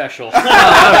week's special. He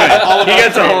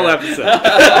gets a whole episode. All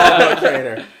about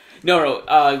Traitor.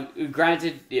 No.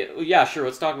 Granted, yeah, sure.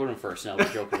 Let's talk about him first. Now we're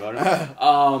joking about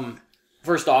him.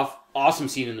 First off, awesome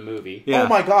scene in the movie. Yeah. Oh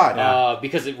my god!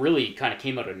 Because it really kind of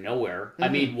came out of nowhere. I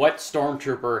mean, what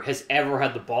stormtrooper has ever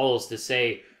had the balls to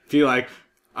say, "Feel like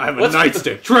I have a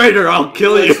nightstick, traitor! I'll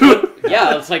kill you."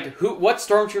 Yeah, it's like what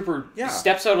stormtrooper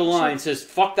steps out of line and says,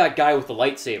 "Fuck that guy with the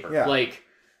lightsaber." Yeah. Like,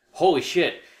 holy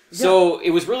shit! So it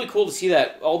was really cool to see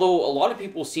that. Although a lot of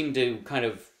people seem to kind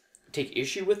of take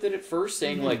issue with it at first,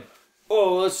 saying like,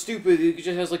 "Oh, that's stupid. It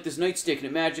just has like this nightstick and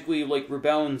it magically like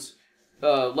rebounds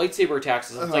lightsaber attacks."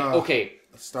 It's like, okay,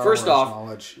 first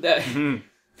off,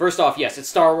 yes, it's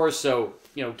Star Wars, so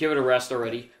give it a rest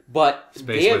already. But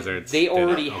they've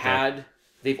already had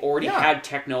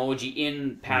technology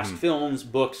in past films,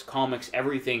 books, comics,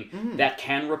 everything that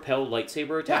can repel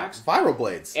lightsaber attacks. Yeah, viral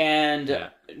blades. And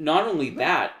not only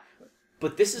that,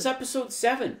 but this is episode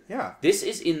 7. Yeah. This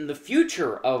is in the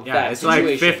future of that it's situation.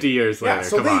 Like 50 years later.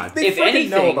 So Come on. They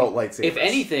know about lightsabers. If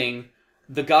anything,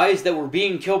 the guys that were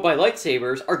being killed by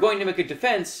lightsabers are going to make a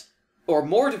defense, or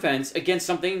more defense, against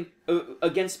something,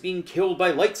 against being killed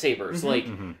by lightsabers.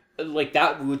 Like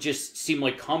that would just seem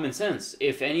like common sense.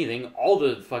 If anything, all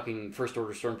the fucking First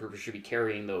Order Stormtroopers should be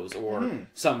carrying those, or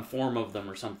some form of them,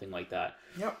 or something like that.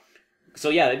 Yep. So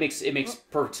yeah, it makes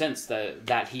perfect sense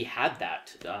that he had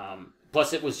that.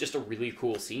 Plus, it was just a really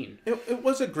cool scene. It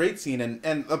was a great scene, and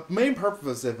the main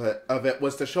purpose of it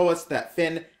was to show us that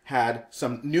Finn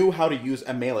knew how to use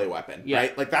a melee weapon,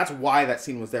 right? Like, that's why that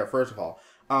scene was there, first of all.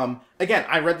 Again,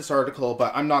 I read this article,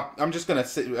 but I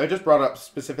just brought it up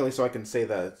specifically so I can say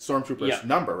the Stormtrooper's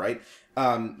number, right?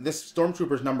 This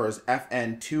Stormtrooper's number is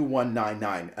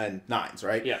FN2199 and 9s,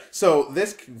 right? Yeah. So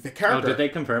the character... Oh, did they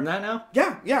confirm that now?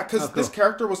 Yeah, because this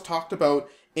character was talked about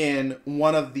in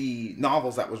one of the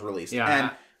novels that was released.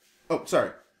 Yeah. And,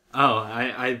 sorry. Oh,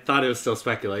 I thought it was still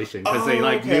speculation because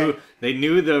okay. they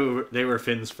knew they were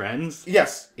Finn's friends.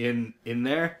 Yes. In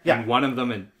there. Yeah. And one of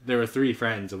them, there were 3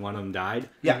 friends, and one of them died.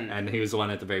 Yeah. And he was the one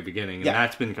at the very beginning, and Yeah.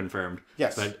 that's been confirmed.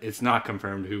 Yes. But it's not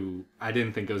confirmed who. I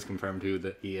didn't think it was confirmed who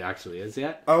that he actually is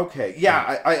yet. Okay.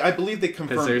 Yeah, I believe they confirmed.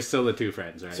 Because there's still the 2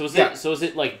 friends, right? So is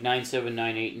it like 97,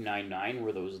 98, and 99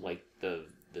 were those like the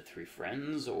 3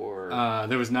 friends, or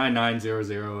there was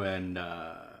 9900 and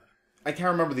I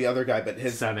can't remember the other guy, but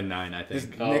his 79, I his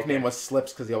think. nickname was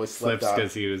Slips because he always slipped Slips up.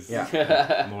 because he was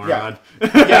Yeah. moron.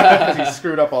 Yeah, because he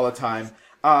screwed up all the time.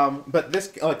 But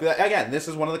this, again, this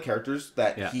is one of the characters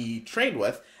that he trained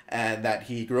with and that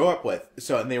he grew up with.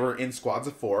 So, and they were in squads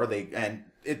of 4.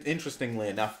 Interestingly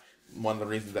enough, one of the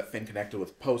reasons that Finn connected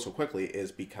with Poe so quickly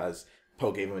is because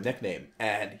Poe gave him a nickname,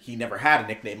 and he never had a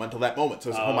nickname until that moment.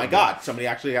 So it's, oh my god, somebody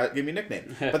actually gave me a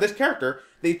nickname. But this character,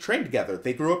 they trained together,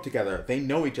 they grew up together, they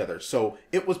know each other, so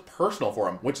it was personal for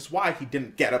him, which is why he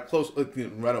didn't get up close,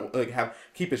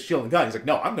 keep his shield and gun. He's like,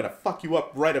 no, I'm gonna fuck you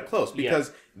up right up close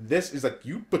because this is like,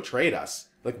 you betrayed us.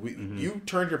 Like, you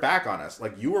turned your back on us.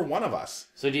 Like, you were one of us.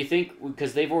 So do you think,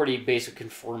 because they've already basically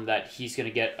confirmed that he's going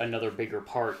to get another bigger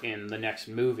part in the next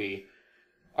movie,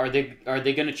 are they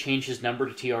going to change his number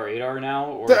to TR-8R now?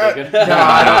 Or are they gonna...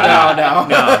 No.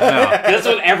 That's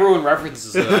what everyone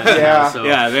references it as.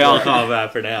 Yeah, they all call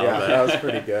that for now. Yeah, that was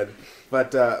pretty good.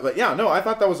 But yeah, no, I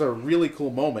thought that was a really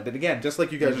cool moment. And again, just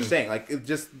like you guys were saying, like, it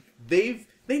just, they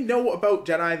know about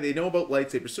Jedi, they know about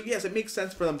lightsabers. So yes, it makes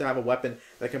sense for them to have a weapon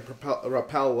that can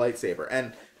repel a lightsaber.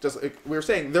 And just like we were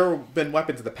saying, there have been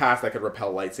weapons in the past that could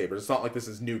repel lightsabers. It's not like this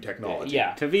is new technology.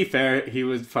 Yeah. To be fair, he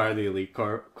was part of the elite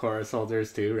corps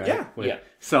soldiers too, right? Yeah.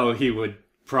 So he would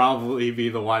probably be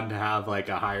the one to have like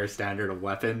a higher standard of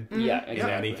weapon. Yeah, exactly. In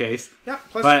any case. Yeah.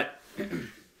 Plus,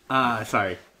 but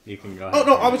sorry. You can go ahead. Oh,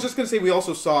 no, I was just going to say, we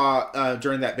also saw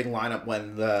during that big lineup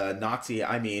when the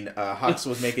Hux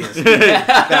was making his speech,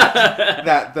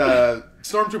 that the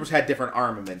stormtroopers had different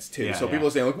armaments, too. Yeah, so people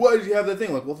are saying, like, why did you have that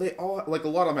thing? Like, well, they all, like, a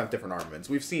lot of them have different armaments.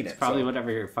 We've seen it. Probably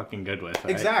whatever you're fucking good with, right?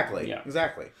 Exactly. Yeah.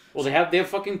 Exactly. Well, they have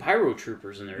fucking pyro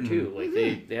troopers in there, too. Like,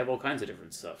 they have all kinds of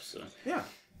different stuff, so... Yeah.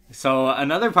 So,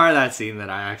 another part of that scene that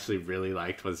I actually really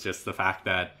liked was just the fact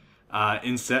that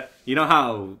instead, you know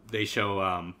how they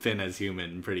show Finn as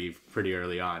human pretty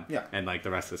early on, and like the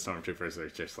rest of the stormtroopers are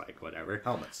just like whatever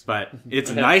helmets. But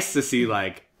it's nice to see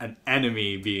like an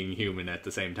enemy being human at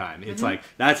the same time. It's like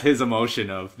that's his emotion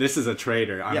of this is a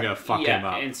traitor. I'm gonna fuck him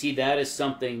up. And see, that is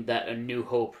something that A New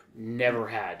Hope never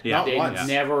had. Yeah, they once.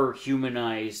 never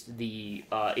humanized the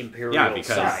Imperial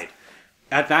side.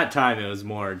 At that time, it was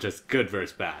more just good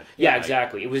versus bad. Yeah, like,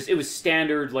 exactly. It was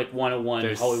standard like 101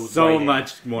 there's Hollywood. so writing.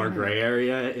 much more gray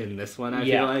area in this one. I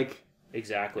feel like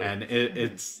exactly, and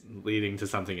it's leading to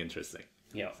something interesting.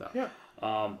 Yeah. So. Yeah.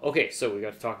 Okay, so we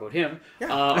got to talk about him.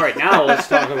 Yeah. All right, now let's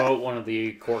talk about one of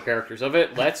the core characters of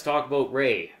it. Let's talk about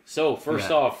Rey. So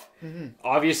first off,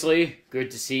 obviously,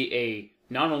 good to see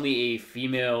not only a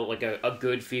female, like a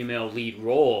good female lead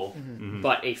role,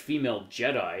 but a female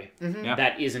Jedi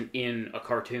that isn't in a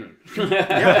cartoon.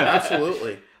 Yeah,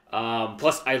 absolutely.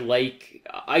 Plus,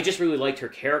 I just really liked her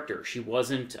character. She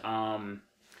wasn't,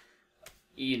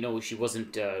 she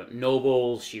wasn't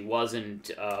noble. She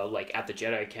wasn't like at the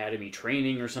Jedi Academy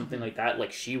training or something like that.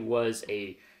 Like, she was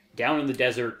a down in the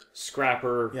desert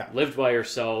scrapper, lived by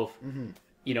herself.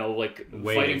 Like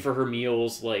fighting for her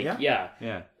meals. Like,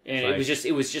 yeah. And like,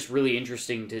 it was just really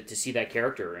interesting to see that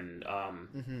character, and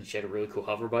she had a really cool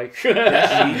hover bike.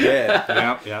 Yeah, she did.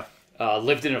 Yeah.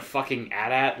 Lived in a fucking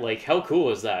AT-AT. Like, how cool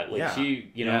is that? Like,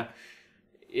 she,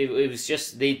 it was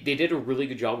just they did a really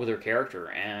good job with her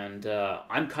character, and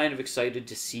I'm kind of excited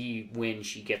to see when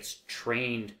she gets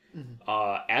trained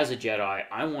as a Jedi.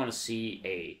 I want to see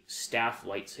a staff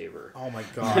lightsaber. Oh my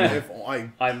god!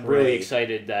 I'm really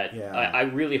excited that I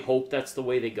really hope that's the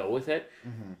way they go with it.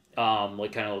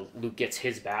 Like, kind of Luke gets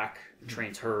his back,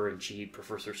 trains her, and she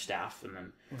prefers her staff, and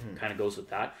then kind of goes with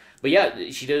that. But yeah,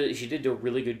 she did a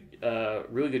really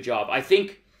good job. I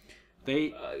think.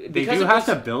 They do have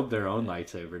to build their own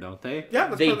lightsaber, don't they? Yeah,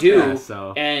 they do. Yeah,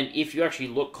 so. And if you actually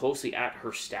look closely at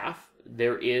her staff,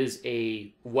 there is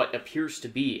what appears to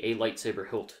be a lightsaber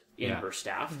hilt in her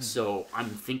staff. So I'm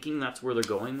thinking that's where they're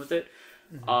going with it.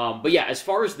 But yeah, as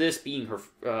far as this being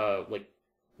her like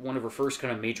one of her first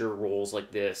kind of major roles like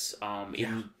this,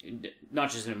 in not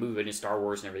just in a movie but in Star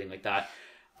Wars and everything like that,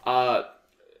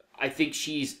 I think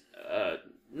she's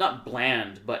not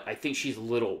bland, but I think she's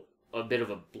a bit of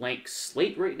a blank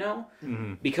slate right now,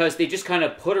 because they just kind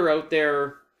of put her out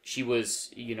there. She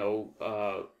was,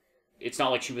 it's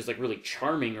not like she was like really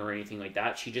charming or anything like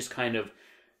that. She just kind of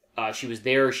she was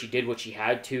there. She did what she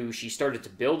had to. She started to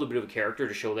build a bit of a character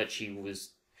to show that she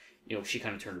was, she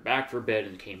kind of turned her back for a bit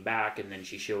and came back, and then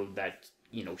she showed that,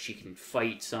 she can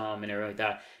fight some and everything like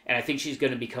that. And I think she's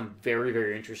going to become very,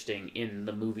 very interesting in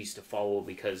the movies to follow,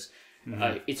 because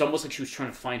it's almost like she was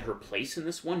trying to find her place in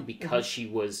this one, because she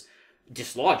was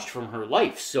dislodged from her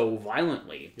life so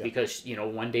violently. Because,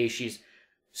 one day she's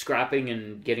scrapping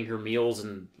and getting her meals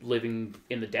and living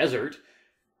in the desert,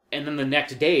 and then the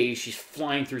next day she's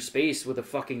flying through space with a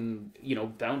fucking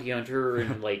bounty hunter,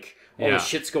 and like all this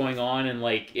shit's going on, and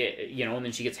like and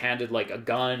then she gets handed like a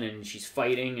gun, and she's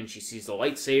fighting, and she sees the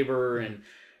lightsaber, and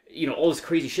all this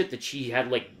crazy shit that she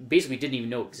had like basically didn't even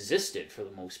know existed for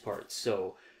the most part.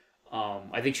 So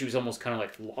I think she was almost kind of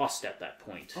like lost at that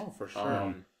point. Oh, for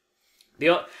sure.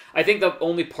 I think the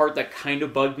only part that kind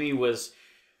of bugged me was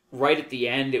right at the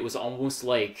end. It was almost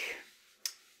like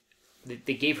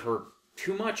they gave her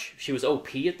too much. She was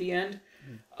OP at the end.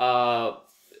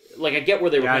 Like, I get where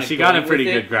they were. Yeah, she got a pretty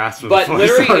good grasp of the Force. But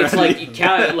literally, it's like you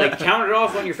count it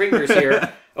off on your fingers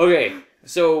here. Okay,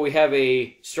 so we have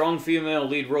a strong female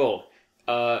lead role.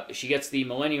 She gets the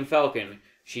Millennium Falcon.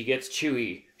 She gets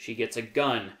Chewie. She gets a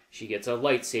gun. She gets a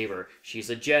lightsaber. She's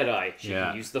a Jedi. She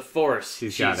can use the Force.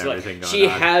 She's got everything going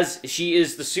on. She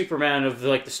is the Superman of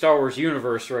the Star Wars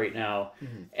universe right now.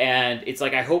 And it's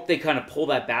like, I hope they kind of pull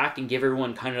that back and give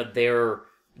everyone kind of their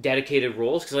dedicated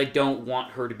roles, because I don't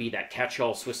want her to be that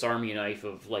catch-all Swiss Army knife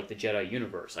of like the Jedi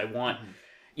universe. I want,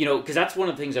 because that's one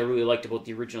of the things I really liked about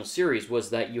the original series, was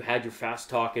that you had your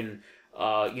fast-talking,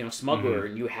 smuggler,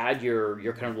 and you had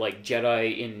your kind of like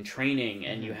Jedi in training,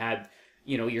 and you had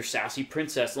your sassy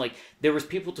princess. Like, there was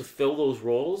people to fill those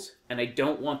roles, and I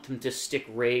don't want them to stick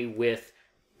Rey with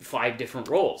 5 different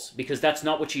roles, because that's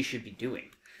not what she should be doing.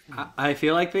 I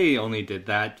feel like they only did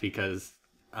that because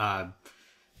I'm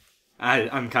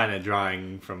kind of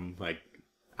drawing from like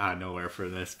out of nowhere for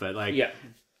this, but like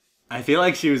I feel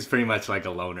like she was pretty much like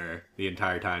a loner the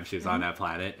entire time she was on that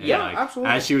planet. And, like,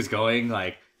 absolutely. As she was going,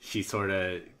 like, she sort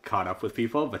of caught up with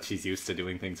people, but she's used to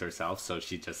doing things herself, so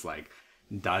she just like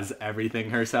does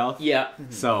everything herself.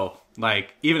 So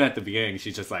like, even at the beginning,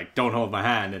 she's just like, don't hold my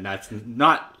hand, and that's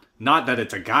not that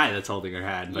it's a guy that's holding her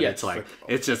hand, but it's like,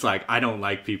 it's just like, I don't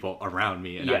like people around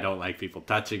me, and I don't like people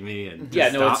touching me, and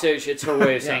it's her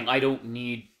way of saying I don't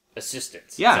need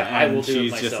assistance. Yeah, like, and I will do she's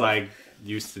it myself. just like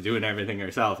used to doing everything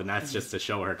herself, and that's just to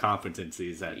show her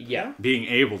competencies, that being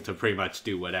able to pretty much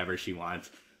do whatever she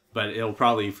wants. But it'll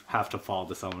probably have to fall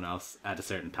to someone else at a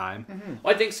certain time.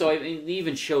 Well, I think so. I mean, they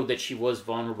even showed that she was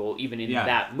vulnerable even in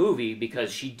that movie,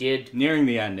 because she did... Nearing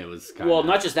the end, it was kind of... Well,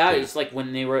 not just that. It's like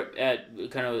when they were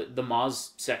at kind of the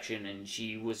Maz section, and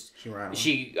she was... She ran away.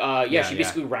 She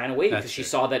basically ran away because she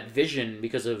saw that vision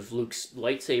because of Luke's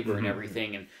lightsaber and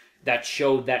everything, and that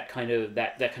showed that kind of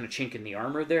chink in the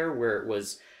armor there, where it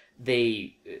was...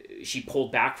 She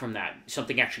pulled back from that.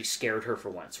 Something actually scared her for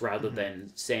once, rather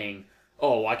than saying...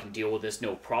 oh, I can deal with this,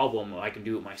 no problem, I can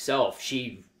do it myself.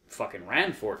 She fucking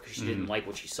ran for it because she didn't like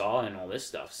what she saw and all this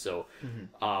stuff. So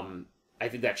I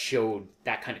think that showed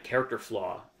that kind of character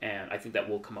flaw, and I think that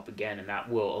will come up again, and that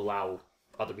will allow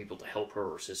other people to help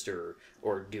her or sister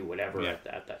or do whatever at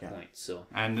that point. So,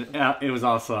 and it was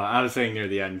also, I was saying near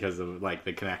the end because of like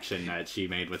the connection that she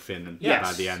made with Finn and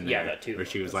by the end there, that too, where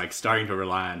she was like starting to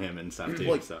rely on him and stuff too.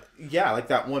 Like, so like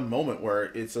that one moment where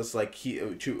it's just like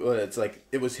it's like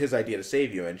it was his idea to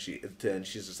save you, and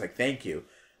she's just like, thank you.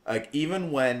 Like,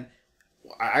 even when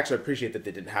I actually appreciate that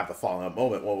they didn't have the falling out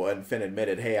moment when Finn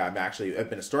admitted, "Hey, I've been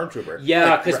a stormtrooper."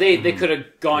 Yeah, because they could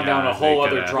have gone down a whole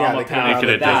other drama path. They could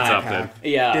have done something.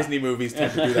 Yeah, Disney movies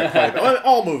tend to do that quite a bit. Well,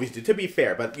 all movies do, to be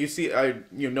fair. But you see,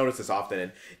 you notice this often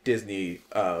in Disney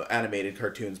animated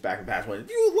cartoons back in the past, when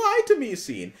 "you lied to me"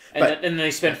 scene, and then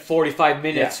they spent 45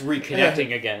 minutes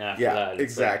reconnecting again after that. It's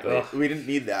exactly. Like, we didn't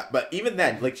need that. But even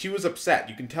then, like, she was upset.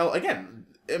 You can tell again.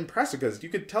 Impressive, because you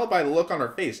could tell by the look on her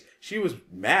face she was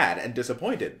mad and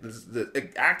disappointed,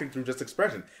 acting through just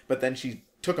expression. But then she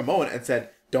took a moment and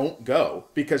said, don't go,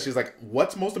 because she's like,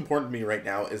 what's most important to me right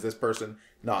now is this person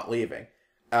not leaving.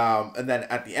 And then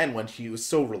at the end, when she was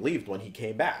so relieved when he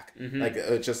came back, like,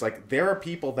 it's just like, there are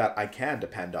people that I can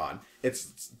depend on.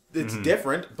 It's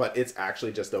different, but it's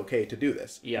actually just okay to do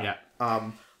this.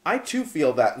 I too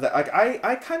feel that like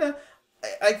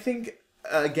I think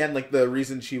again, like, the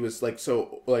reason she was like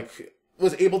so like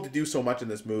was able to do so much in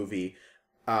this movie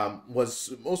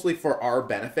was mostly for our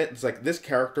benefit. It's like, this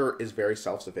character is very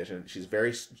self-sufficient. She's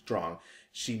very strong.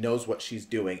 She knows what she's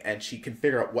doing, and she can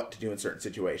figure out what to do in certain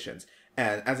situations.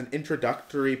 And as an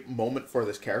introductory moment for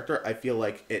this character, I feel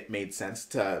like it made sense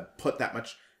to put that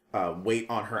much weight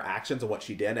on her actions and what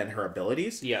she did and her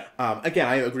abilities. Yeah. Again,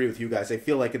 I agree with you guys. I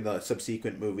feel like in the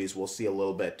subsequent movies, we'll see a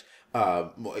little bit,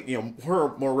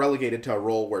 her more relegated to a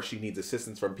role where she needs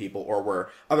assistance from people or where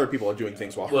other people are doing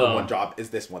things while her one job is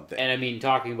this one thing. And I mean,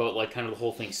 talking about like kind of the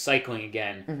whole thing cycling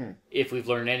again, if we've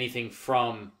learned anything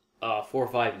from 4,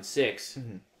 5, and 6,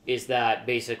 is that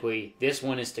basically this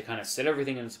one is to kind of set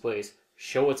everything in its place,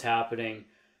 show what's happening.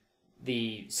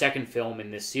 The second film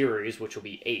in this series, which will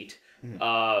be 8,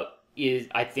 is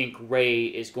I think Rey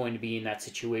is going to be in that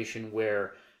situation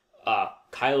where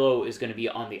Kylo is going to be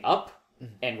on the up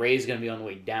and Rey is going to be on the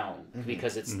way down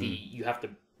because it's you have to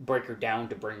break her down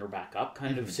to bring her back up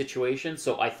kind of situation.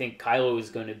 So I think Kylo is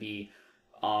going to be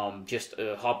just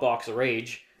a hot box of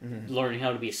rage, learning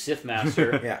how to be a Sith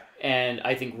master. And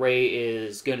I think Rey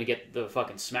is going to get the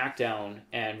fucking smackdown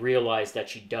and realize that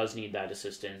she does need that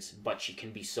assistance, but she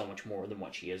can be so much more than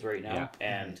what she is right now.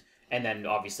 And then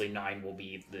obviously 9 will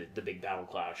be the big battle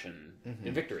clash and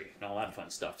victory and all that fun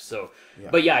stuff. So,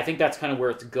 but yeah, I think that's kind of where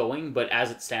it's going. But as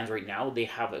it stands right now, they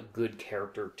have a good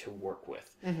character to work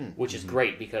with, which is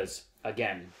great because,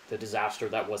 again, the disaster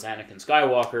that was Anakin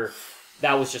Skywalker,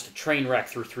 that was just a train wreck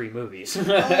through 3 movies.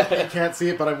 I can't see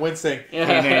it, but I'm wincing.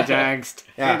 Teenage angst.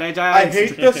 Teenage angst. I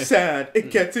hate the sand.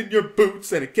 It gets in your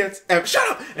boots and it gets...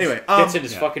 shut up! Anyway. Gets in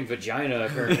his fucking vagina,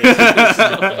 apparently.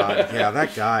 Yeah,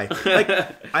 that guy.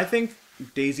 Like, I think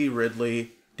Daisy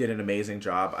Ridley did an amazing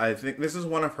job. I think this is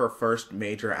one of her first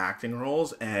major acting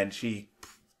roles, and she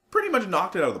pretty much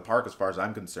knocked it out of the park as far as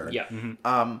I'm concerned. Yeah.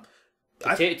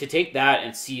 To take that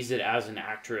and seize it as an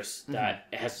actress that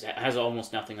has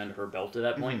almost nothing under her belt at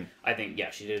that point, I think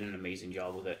she did an amazing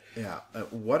job with it. Yeah,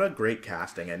 what a great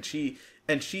casting, and she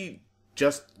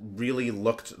just really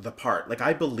looked the part. Like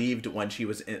I believed when she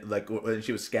was when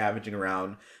she was scavenging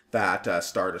around that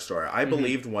Star Destroyer. I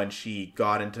believed when she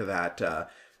got into that.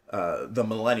 The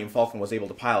Millennium Falcon was able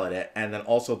to pilot it, and then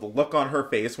also the look on her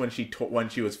face when she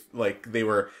was like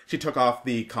she took off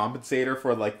the compensator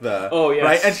for like the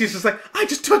right, and she's just like I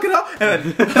just took it off, and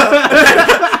then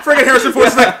friggin' Harrison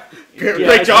Ford's like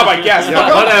great job, I guess.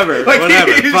 Yeah, whatever. Like,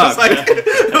 whatever. He's just like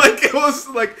it was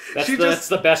like that's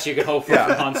the best you could hope for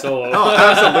from Han Solo. Oh,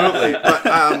 absolutely. But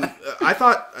I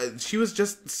thought she was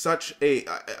just such a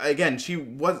again she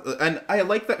was, and I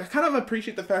like that. I kind of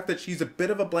appreciate the fact that she's a bit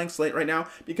of a blank slate right now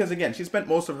because again she spent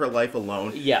most of her life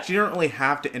alone. Yeah, she didn't really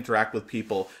have to interact with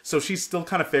people, so she's still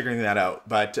kind of figuring that out.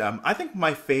 But I think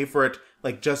my favorite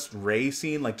just Rey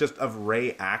scene, just of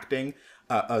Rey acting.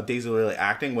 Daisy Ridley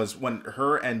acting was when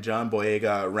her and John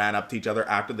Boyega ran up to each other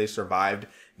after they survived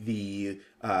the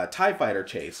TIE fighter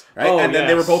chase, right? And then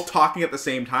they were both talking at the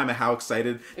same time and how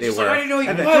excited they were. I didn't know you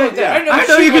could pilot that. I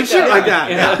know you can shoot like that.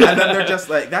 Yeah. And then they're just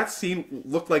like, that scene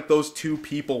looked like those two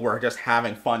people were just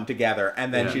having fun together.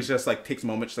 And then she's just like, takes a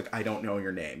moment, she's like, I don't know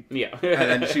your name. Yeah.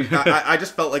 And then I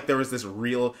just felt like there was this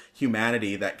real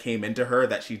humanity that came into her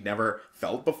that she'd never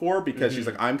felt before because she's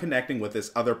like, I'm connecting with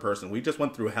this other person. We just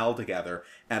went through hell together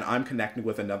and I'm connecting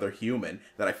with another human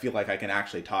that I feel like I can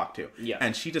actually talk to. Yeah.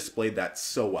 And she displayed that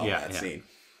so well in that scene.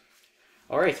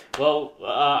 All right. Well,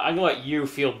 I'm going to let you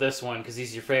field this one because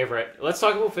he's your favorite. Let's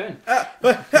talk about Finn.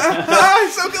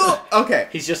 So cool. Okay.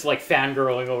 He's just like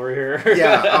fangirling over here.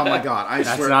 Yeah. Oh my God.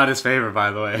 That's not his favorite,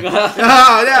 by the way.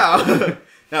 Oh, no.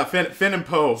 No, Finn and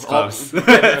Poe.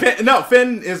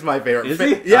 Finn is my favorite. Is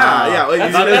Finn, he? Yeah.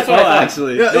 Like, that's what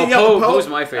actually. Poe's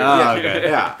my favorite.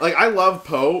 Yeah. Like I love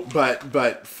Poe,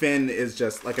 but Finn is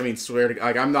just like swear to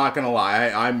like I'm not gonna lie,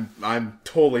 I'm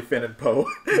totally Finn and Poe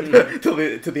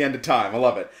to the end of time. I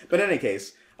love it. But in any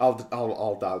case, I'll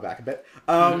dial back a bit.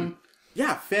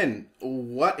 Yeah, Finn,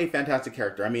 what a fantastic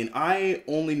character. I mean, I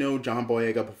only know John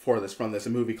Boyega before this from a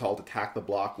movie called Attack the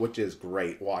Block, which is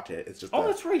great. Watch it. It's just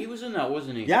that's right. He was in that,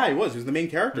 wasn't he? Yeah, he was. He was the main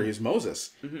character. He was Moses.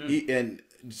 And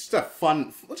just a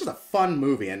fun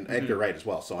movie, and Edgar Wright as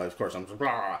well. So of course I'm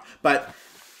but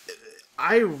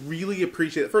I really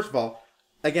appreciate it. First of all,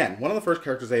 again, one of the first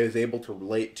characters I was able to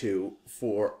relate to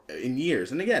in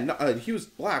years, and again, he was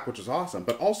black, which was awesome.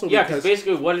 But also because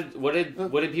basically, what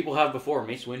did people have before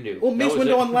Mace Windu? Well, Mace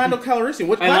Windu and Lando Calrissian.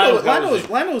 Which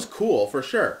Lando was cool for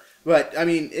sure. But I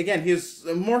mean, again, he's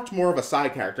much more of a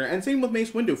side character, and same with Mace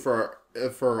Windu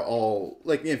for all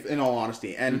in all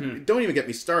honesty. And don't even get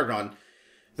me started on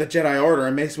the Jedi Order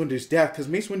and Mace Windu's death, because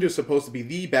Mace Windu is supposed to be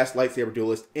the best lightsaber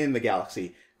duelist in the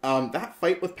galaxy. That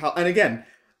fight with and again.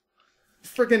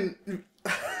 Freaking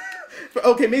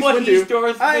okay, Mace Windu. He's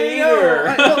Darth Vader.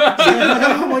 I know.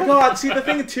 Oh my God! See, the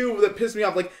thing too that pissed me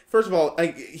off. Like, first of all,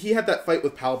 he had that fight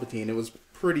with Palpatine. It was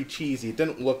pretty cheesy. It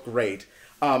didn't look great.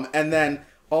 And then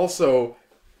also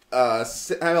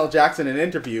Samuel Jackson in an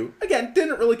interview again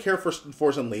didn't really care for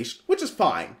Force Unleashed, which is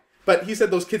fine. but he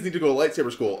said those kids need to go to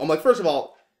lightsaber school. I'm like, first of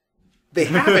all, they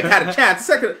haven't had a chance.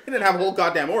 Second, they didn't have a whole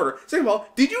goddamn order. Second of all,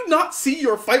 did you not see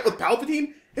your fight with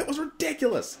Palpatine? It was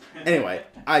ridiculous. Anyway,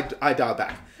 I dialed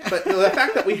back. But the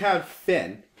fact that we have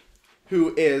Finn,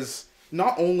 who is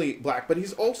not only black, but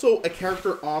he's also a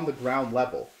character on the ground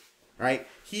level, right?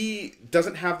 He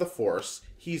doesn't have the Force.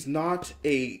 He's not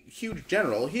a huge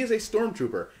general. He is a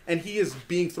stormtrooper, and he is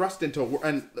being thrust into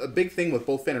and a big thing with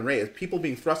both Finn and Rey is people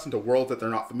being thrust into worlds that they're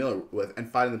not familiar with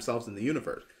and finding themselves in the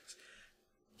universe.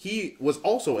 He was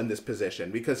also in this position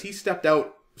because he stepped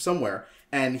out somewhere,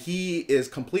 and he is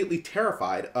completely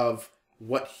terrified of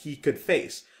what he could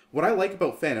face. What I like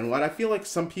about Finn, and what I feel like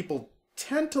some people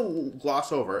tend to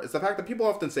gloss over, is the fact that people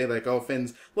often say, like, oh,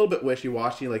 Finn's a little bit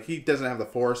wishy-washy, like, he doesn't have the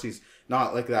Force, he's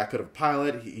not, like, that good of a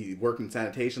pilot, he worked in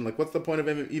sanitation, like, what's the point of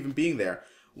him even being there?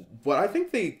 What I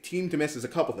think they seem to miss is a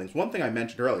couple things. One thing I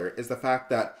mentioned earlier is the fact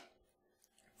that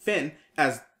Finn,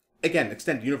 as, again,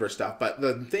 extended universe stuff, but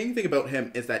the thing about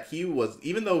him is that he was,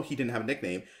 even though he didn't have a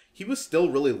nickname, he was still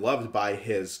really loved by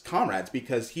his comrades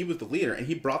because he was the leader and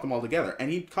he brought them all together and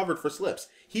he covered for slips.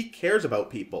 He cares about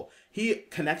people. He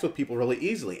connects with people really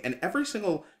easily. And every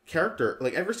single character,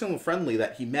 like every single friendly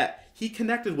that he met, he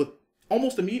connected with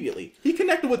almost immediately. He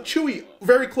connected with Chewie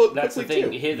very quickly That's the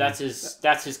thing. too. That's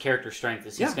his character strength.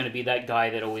 Is he's going to be that guy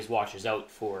that always watches out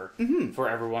for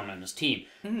everyone on his team.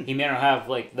 He may not have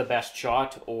like the best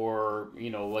shot or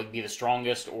like be the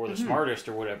strongest or the smartest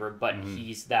or whatever, but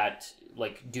he's that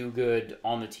like do good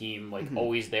on the team, like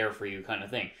always there for you kind of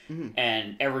thing.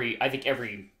 And I think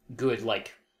every good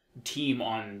like team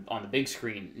on the big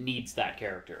screen needs that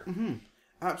character.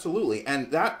 Absolutely,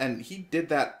 and he did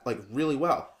that like really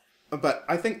well. But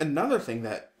I think another thing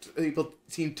that people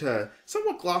seem to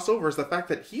somewhat gloss over is the fact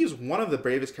that he's one of the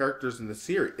bravest characters in the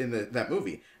series, that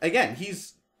movie. Again,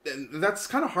 that's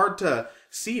kind of hard to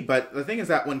see, but the thing is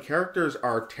that when characters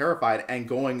are terrified and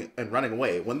going and running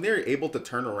away, when they're able to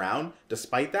turn around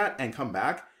despite that and come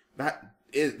back,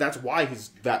 that's why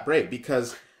he's that brave.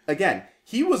 Because again,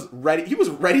 he was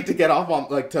ready to get off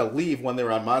on to leave when they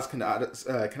were on Maz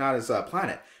Kanata's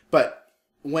planet, but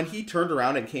when he turned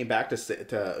around and came back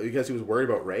to because he was worried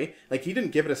about Rey, like he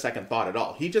didn't give it a second thought at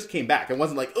all. He just came back. It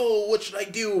wasn't like, oh, what should I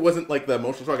do? It wasn't like the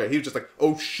emotional struggle. He was just like,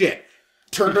 oh shit,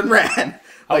 turned and ran.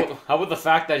 How about the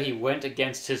fact that he went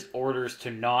against his orders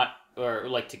to not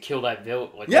to kill that the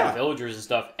villagers and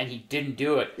stuff, and he didn't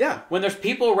do it. Yeah. When there's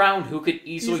people around who could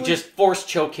easily just force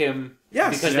choke him.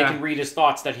 Yes. Because they can read his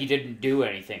thoughts that he didn't do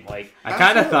anything. Like I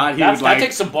kind of thought he would that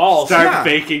takes some balls. Start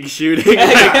faking shooting. Pew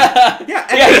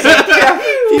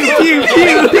pew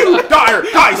pew.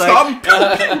 Die scum.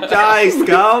 Die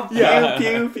scum. Yeah.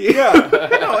 Pew pew pew. Yeah.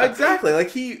 No, exactly. Like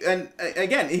he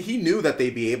knew that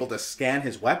they'd be able to scan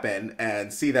his weapon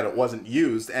and see that it wasn't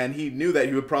used, and he knew that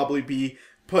he would probably be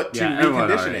put to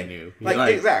reconditioning.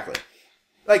 Exactly.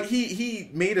 Like he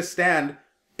made a stand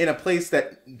in a place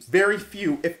that very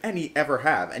few, if any, ever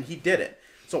have, and he did it.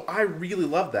 So I really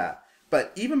love that.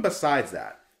 But even besides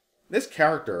that, this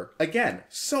character, again,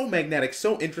 so magnetic,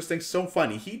 so interesting, so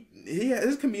funny.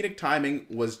 His comedic timing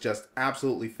was just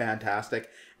absolutely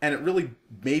fantastic, and it really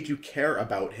made you care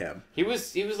about him. He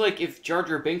was like if Jar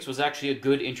Jar Binks was actually a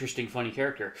good, interesting, funny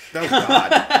character. Oh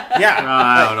God, yeah.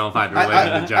 I don't know if I'd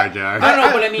relate to Jar Jar.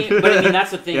 No, but I mean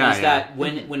that's the thing that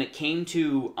when it came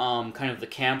to kind of the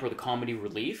camp or the comedy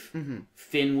relief,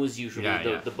 Finn was usually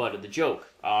the butt of the joke.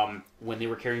 When they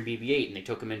were carrying BB-8 and they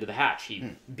took him into the hatch,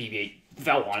 BB-8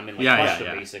 fell on him and crushed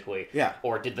him basically. Yeah.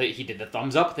 Or he did the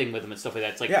thumbs up thing with him and stuff like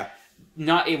that. It's like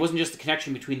it wasn't just the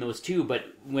connection between those two, but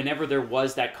whenever there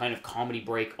was that kind of comedy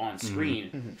break on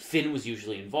screen, Finn was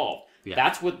usually involved. Yeah.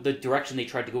 That's what the direction they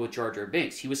tried to go with Jar Jar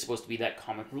Binks. He was supposed to be that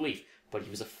comic relief, but he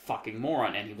was a fucking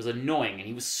moron, and he was annoying, and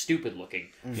he was stupid looking.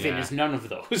 Finn is none of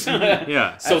those. So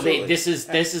absolutely. This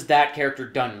is that character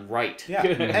done right. Yeah,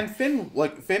 and Finn,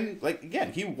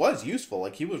 again, he was useful.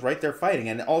 Like he was right there fighting,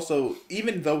 and also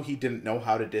even though he didn't know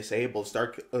how to disable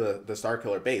the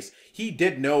Starkiller base, he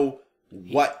did know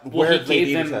where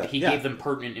he gave them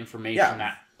pertinent information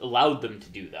that allowed them to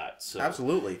do that. So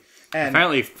absolutely. And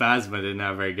apparently Phasma didn't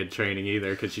have very good training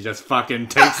either, because she just fucking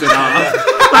takes it off.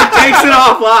 Takes it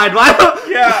offline. Why don't...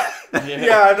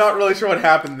 Yeah, I'm not really sure what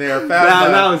happened there. Phasma,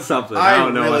 that was something. I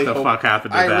don't know what the fuck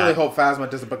happened to that. I really hope Phasma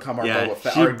doesn't become our Boba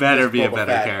Fett. She better be a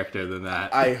better character than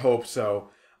that. I hope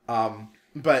so.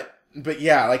 But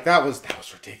yeah, like that was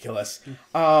ridiculous.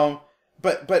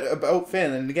 But about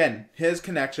Finn, and again, his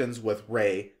connections with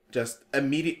Rey, just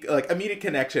immediate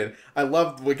connection. I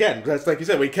loved, again, just like you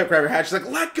said, when he kept grabbing her hand, she's like,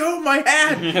 let go of my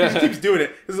hand! She keeps doing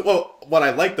it. Well, what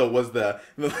I liked, though, was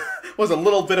was a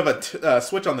little bit of a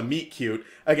switch on the meet cute.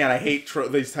 Again, I hate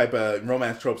these type of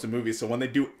romance tropes in movies, so when they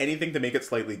do anything to make it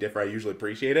slightly different, I usually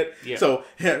appreciate it. Yeah. So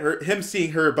him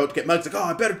seeing her about to get mugged, he's like, oh,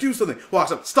 I better do something.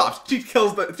 Walks up, stops, she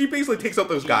basically takes out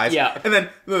those guys. Yeah. And then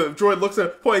the droid looks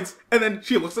at points, and then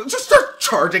she looks at just starts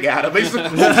charging at him. And he's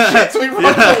like, oh shit, so he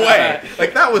runs away.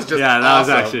 Like, that was just awesome. Was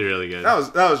actually really good.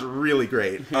 That was really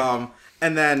great.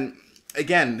 And then,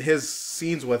 again, his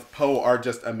scenes with Poe are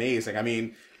just amazing. I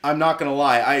mean, I'm not gonna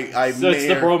lie. It's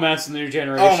the bromance in the new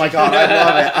generation. Oh my god, I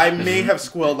love it. I may have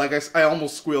squealed. Like, I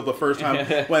almost squealed the first time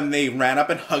when they ran up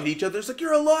and hugged each other. It's like,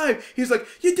 you're alive. He's like,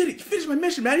 you did it. You finished my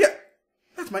mission, man. Yeah,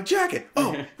 that's my jacket.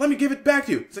 Oh, let me give it back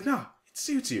to you. It's like, no, it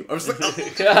suits you. I was like,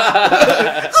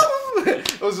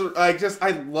 I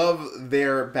love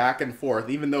their back and forth,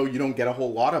 even though you don't get a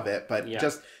whole lot of it, but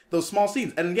just those small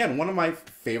scenes. And again, one of my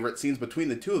favorite scenes between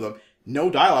the two of them,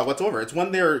 no dialogue whatsoever. It's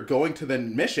when they're going to the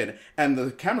mission and the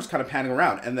camera's kind of panning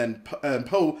around, and then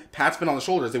Poe pats Finn on the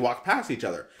shoulder as they walk past each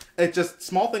other. It's just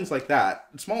small things like that,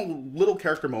 small little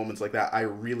character moments like that I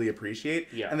really appreciate,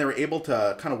 and they were able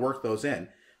to kind of work those in.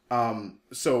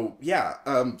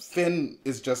 Finn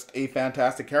is just a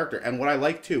fantastic character, and what I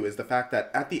like too is the fact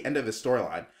that at the end of his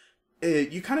storyline,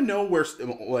 you kind of know where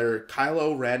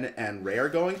Kylo Ren and Rey are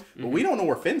going, but we don't know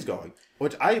where Finn's going,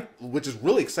 which is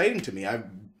really exciting to me.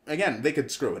 Again, they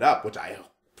could screw it up, which I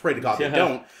pray to God they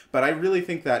don't, but I really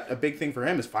think that a big thing for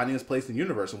him is finding his place in the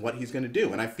universe and what he's going to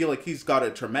do, and I feel like he's got a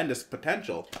tremendous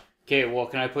potential. Okay, well,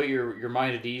 can I put your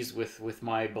mind at ease with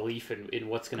my belief in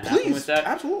what's going to happen with that?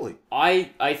 Absolutely.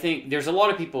 I think there's a lot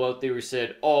of people out there who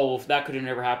said, oh, well, that could have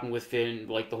never happened with Finn,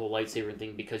 like the whole lightsaber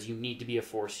thing, because you need to be a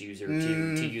Force user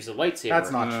to use a lightsaber.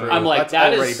 That's not true. I'm like,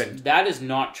 that is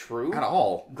not true. At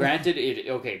all. Granted, it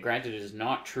is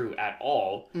not true at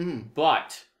all,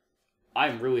 but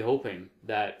I'm really hoping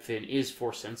that Finn is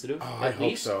Force sensitive. Oh, I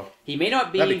hope so. He may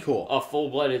not be cool. a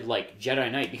full-blooded, like, Jedi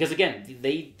Knight, because again,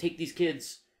 they take these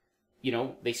kids... You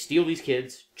know, they steal these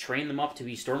kids, train them up to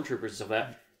be stormtroopers and stuff like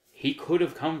that. He could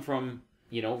have come from,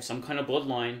 some kind of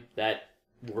bloodline that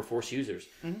were Force users.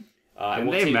 Didn't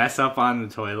they mess up on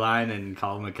the toy line and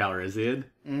call him a Calrissian?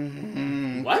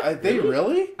 What? Are they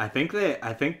really? I think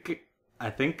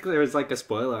there was like a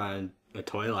spoiler on a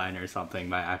toy line or something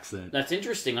by accident. That's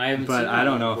interesting. I haven't seen But that I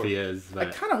don't know before. if he is. But...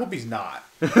 I kind of hope he's not.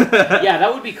 Yeah,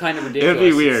 that would be kind of ridiculous. It would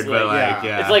be weird, it's but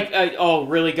It's like, oh,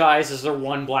 really, guys? Is there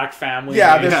one black family?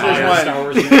 Yeah, there's one. Star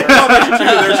Wars there's two.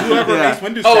 There's whoever Mace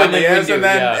Windu's family is, and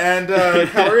then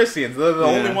Calrissians. They're the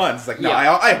only ones. It's like, no,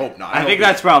 I hope not. I think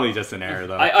that's probably just an error,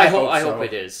 though. I hope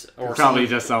it is. Or probably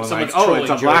just someone like, oh,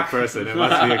 it's a black person. It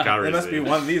must be a Calrissian. It must be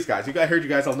one of these guys. I heard you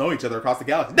guys all know each other across the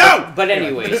galaxy. No! But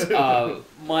anyways,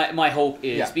 my hope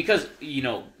is, because,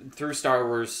 through Star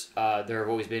Wars, there have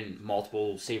always been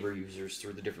multiple saber users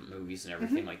through the different movies and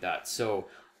everything like that. So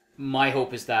my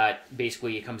hope is that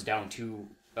basically it comes down to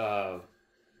the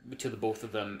both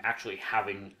of them actually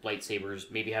having lightsabers,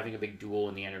 maybe having a big duel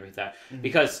in the end or like that.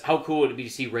 Because how cool would it be to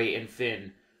see Rey and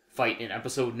Finn fight in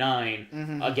Episode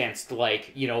 9 against,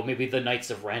 maybe the Knights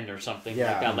of Ren or something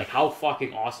like that. Like, how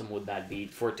fucking awesome would that be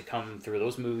for it to come through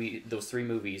those three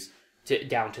movies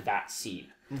down to that scene?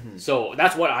 So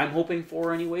that's what I'm hoping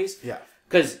for, anyways. Yeah.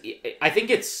 Because I think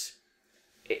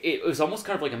it was almost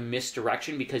kind of like a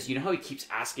misdirection, because you know how he keeps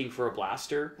asking for a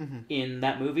blaster in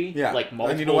that movie? Yeah. Like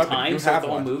multiple times throughout the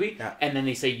whole movie. Yeah. And then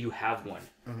they say, you have one.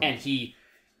 And he,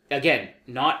 again,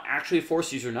 not actually a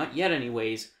Force user, not yet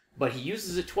anyways, but he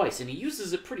uses it twice, and he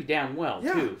uses it pretty damn well,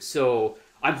 too. So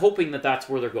I'm hoping that that's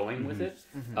where they're going with it,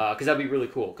 because that'd be really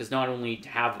cool. Because not only to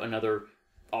have another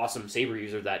awesome saber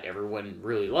user that everyone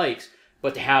really likes,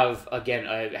 but to have, again,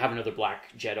 have another black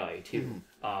Jedi, too.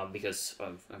 Because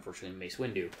of, unfortunately, Mace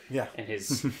Windu. Yeah. And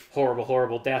his horrible,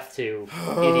 horrible death to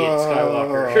idiot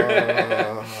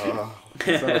Skywalker.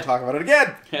 Let's never talk about it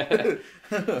again!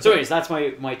 So anyways, that's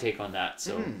my take on that.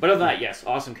 So, But other than that, yes,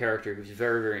 awesome character. He was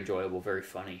very, very enjoyable, very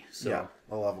funny. So, yeah,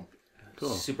 I love him. Cool.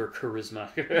 Super charisma.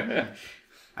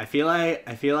 I feel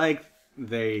like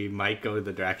they might go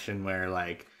the direction where,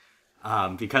 like,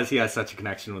 because he has such a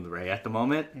connection with Rey at the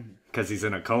moment, because he's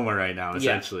in a coma right now,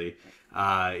 essentially,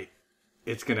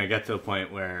 it's going to get to the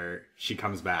point where she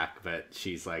comes back, but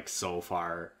she's, like, so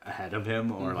far ahead of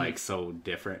him, or, like, so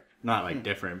different. Not, like,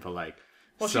 different, but, like,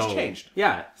 well, she's changed.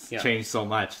 Yeah, changed so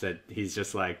much that he's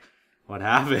just, like, what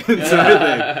happened? Sort of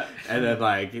thing. And then,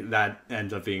 like, that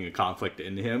ends up being a conflict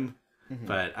in him.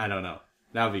 But I don't know.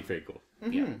 That would be pretty cool.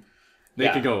 Yeah. They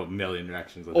could go a million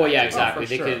directions with that. Oh, yeah, exactly.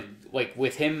 They sure. could, like,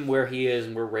 with him where he is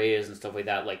and where Rey is and stuff like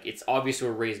that, like, it's obvious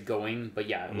where Rey's going, but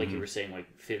yeah, like you were saying,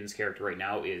 like, Finn's character right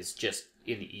now is just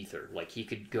in the ether. Like, he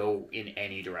could go in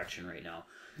any direction right now.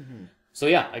 So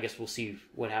yeah, I guess we'll see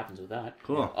what happens with that.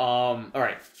 Cool. All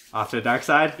right. Off to the dark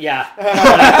side? Yeah.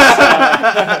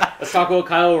 Let's talk about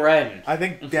Kylo Ren. I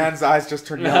think Dan's eyes just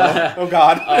turned yellow. Oh,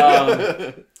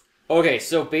 God. Okay,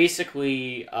 so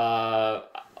basically,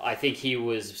 I think he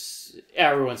was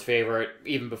everyone's favorite,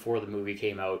 even before the movie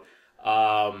came out,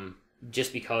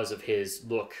 just because of his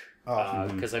look.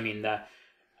 Because,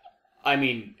 I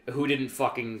mean, who didn't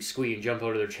fucking squeal and jump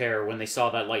out of their chair when they saw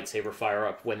that lightsaber fire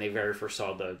up when they very first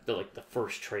saw the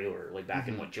first trailer, like back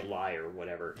in July or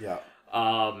whatever. Yeah.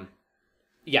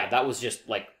 Yeah, that was just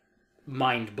like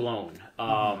mind blown.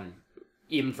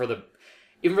 Even for the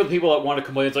people that want to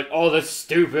complain, it's like, oh, that's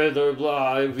stupid, or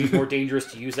blah, it'd be more dangerous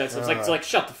to use that. So it's like,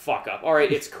 shut the fuck up. All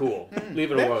right, it's cool.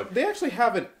 Leave it alone. They actually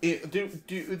haven't.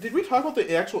 Did we talk about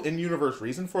the actual in-universe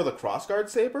reason for the crossguard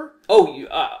saber? Oh,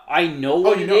 I know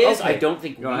what it is. Okay. I don't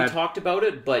think we talked about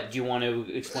it, but do you want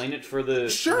to explain it for the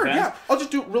Sure, fans? yeah. I'll just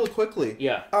do it really quickly.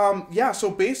 Yeah. Yeah, so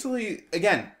basically,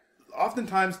 again,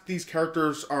 oftentimes these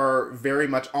characters are very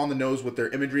much on the nose with their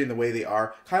imagery and the way they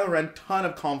are. Kylo Ren, ton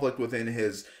of conflict within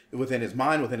his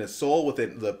mind, within his soul,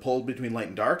 within the pull between light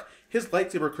and dark. His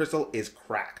lightsaber crystal is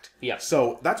cracked. Yeah.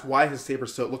 So that's why his saber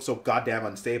looks so goddamn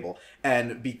unstable.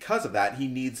 And because of that, he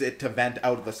needs it to vent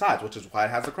out of the sides, which is why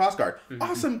it has the crossguard.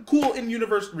 Awesome, cool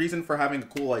in-universe reason for having a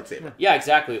cool lightsaber. Yeah,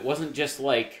 exactly. It wasn't just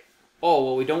like, oh,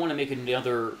 well, we don't want to make a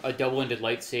double-ended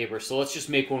lightsaber, so let's just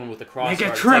make one with a crossguard. Make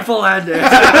a triple-ended!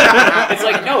 It's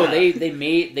like, no, they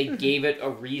gave it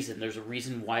a reason. There's a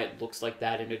reason why it looks like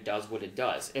that, and it does what it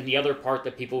does. And the other part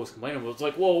that people was complaining about was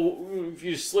like, well, if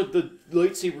you slid the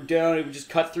lightsaber down, it would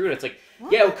just cut through it. It's like,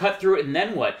 yeah, it would cut through it, and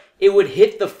then what? It would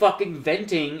hit the fucking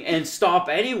venting and stop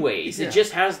anyways. Yeah. It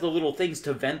just has the little things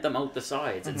to vent them out the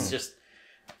sides. It's just...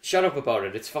 Shut up about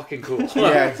it. It's fucking cool.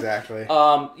 Yeah, exactly.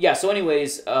 Yeah, so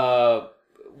anyways,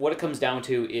 what it comes down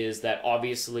to is that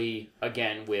obviously,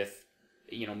 again, with,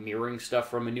 mirroring stuff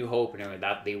from A New Hope and everything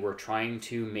like that, they were trying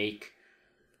to make,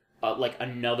 like,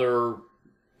 another,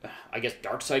 I guess,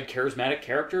 dark side charismatic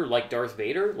character like Darth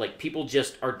Vader. Like, people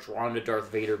just are drawn to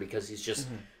Darth Vader because he's just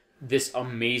this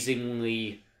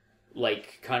amazingly,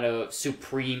 like, kind of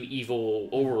supreme evil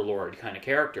overlord kind of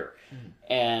character.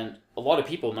 And a lot of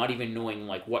people, not even knowing,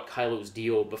 like, what Kylo's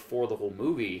deal before the whole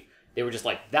movie, they were just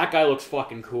like, that guy looks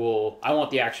fucking cool. I want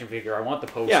the action figure. I want the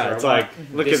poster. Yeah, it's like,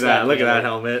 look at that. Look at that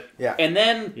helmet. Yeah. And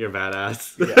then... You're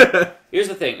badass. Yeah. Here's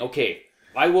the thing. Okay,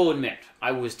 I will admit,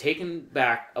 I was taken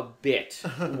back a bit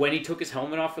when he took his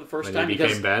helmet off for the first time. When he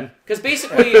became Ben? Because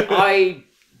basically, I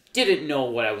didn't know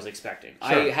what I was expecting.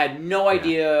 Sure. I had no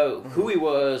idea who he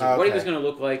was, or what he was going to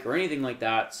look like, or anything like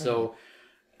that. So...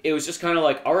 It was just kind of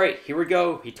like, all right, here we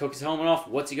go. He took his helmet off.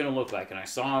 What's he going to look like? And I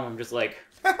saw him. I'm just like,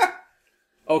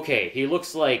 okay, he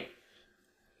looks like...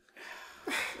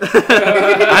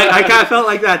 I kind of felt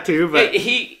like that too, but...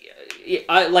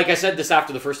 like I said this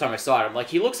after the first time I saw it. I'm like,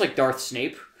 he looks like Darth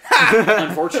Snape,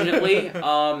 unfortunately.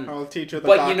 I'll teach you the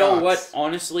But you know what?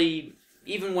 Honestly,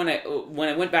 even when I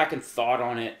went back and thought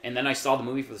on it, and then I saw the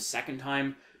movie for the second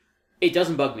time, it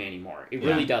doesn't bug me anymore. It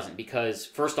really doesn't. Because,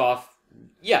 first off,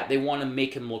 yeah, they want to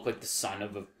make him look like the son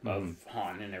of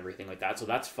Han and everything like that, so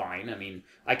that's fine. I mean,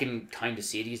 I can kind of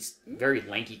see it. He's very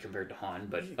lanky compared to Han,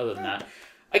 but other than that,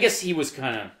 I guess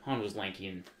Han was lanky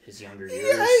in his younger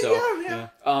years.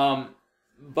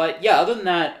 But yeah, other than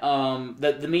that,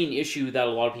 the main issue that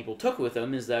a lot of people took with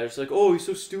him is that it's like, oh, he's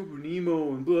so stupid and emo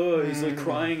and blah, he's like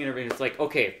crying and everything. It's like,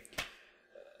 okay,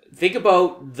 think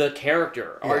about the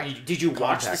character. Did you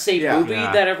watch the same movie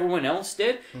that everyone else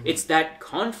did? It's that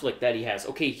conflict that he has.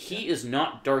 Okay, he is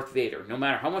not Darth Vader. No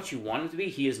matter how much you want him to be,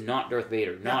 he is not Darth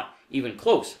Vader. Not even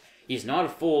close. He's not a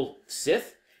full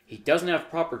Sith. He doesn't have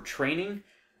proper training.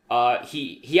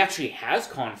 He actually has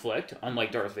conflict,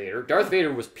 unlike Darth Vader. Darth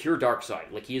Vader was pure dark side.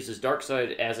 Like, he is as dark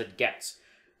side as it gets.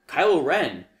 Kylo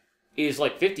Ren is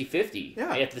like 50-50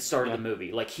 at the start of the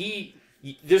movie. Like,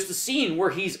 there's the scene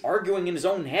where he's arguing in his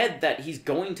own head that he's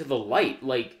going to the light.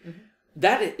 Like,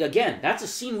 that, again, that's a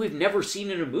scene we've never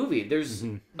seen in a movie. There's,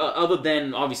 other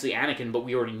than, obviously, Anakin, but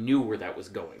we already knew where that was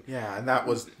going. Yeah, and that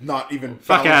was not even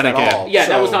Fuck balanced Anakin. at all. Yeah,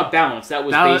 that was not balanced. That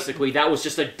was that was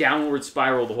just a downward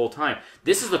spiral the whole time.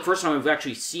 This is the first time we've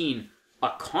actually seen a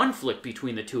conflict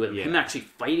between the two of them. Him actually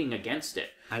fighting against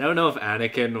it. I don't know if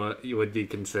Anakin would be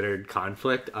considered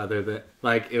conflict, other than,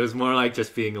 like, it was more like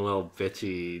just being a little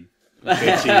bitchy,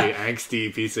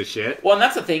 angsty piece of shit. Well, and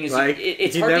that's the thing is, like,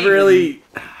 it's he hard never to really.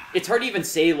 it's hard to even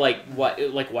say like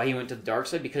why he went to the dark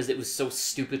side, because it was so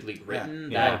stupidly written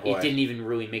that it didn't even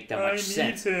really make that much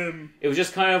sense. It was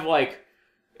just kind of like,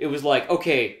 it was like,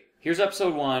 okay, here's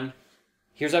episode 1,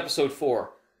 here's episode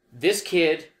 4. This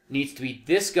kid needs to be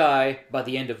this guy by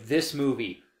the end of this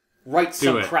movie. Write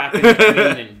some crap in between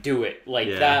and do it. Like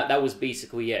that was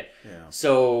basically it. Yeah.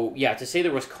 So to say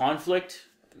there was conflict,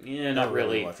 not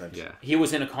really. Yeah. He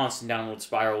was in a constant downward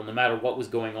spiral. No matter what was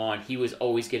going on, he was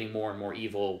always getting more and more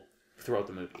evil throughout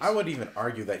the movies. I would even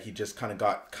argue that he just kind of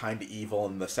got kind of evil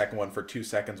in the second one for 2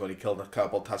 seconds when he killed a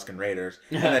couple Tusken Raiders,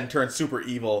 and then turned super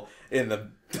evil in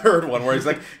the third one where he's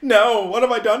like, "No, what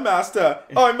have I done, Master?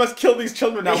 Oh, I must kill these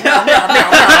children now."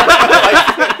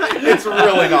 It's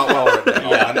really not well written.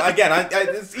 And again,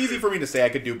 it's easy for me to say I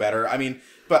could do better.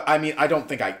 But I don't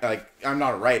think I'm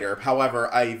not a writer.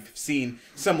 However, I've seen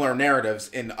similar narratives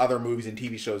in other movies and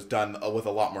TV shows done with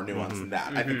a lot more nuance than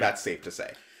that. I think that's safe to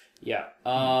say. Yeah.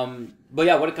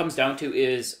 But what it comes down to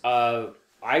is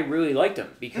I really liked him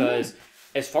because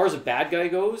as far as a bad guy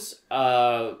goes,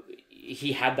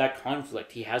 he had that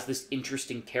conflict. He has this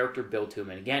interesting character build to him.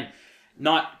 And again,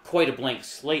 not quite a blank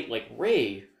slate like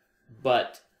Rey,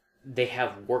 but they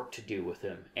have work to do with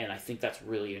him. And I think that's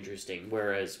really interesting.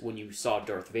 Whereas when you saw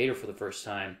Darth Vader for the first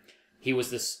time, he was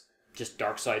this just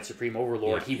dark side supreme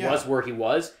overlord. He was where he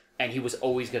was. And he was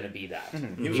always going to be that.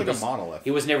 He was like a monolith. He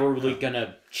was never really going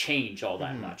to change all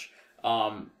that much.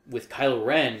 With Kylo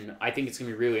Ren, I think it's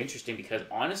going to be really interesting because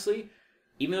honestly,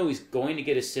 even though he's going to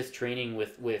get his Sith training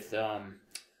with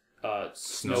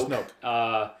Snoke,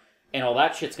 and all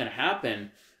that shit's going to happen,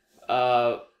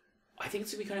 I think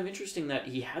it's going to be kind of interesting that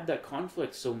he had that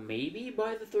conflict. So maybe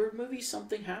by the third movie,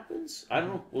 something happens. I don't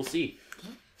know. We'll see.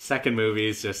 Second movie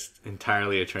is just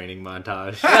entirely a training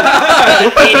montage.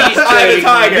 I'm a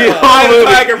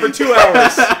tiger for 2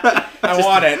 hours. I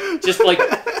want it. Just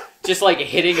like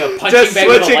hitting a punching bag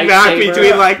with a lightsaber. Switching back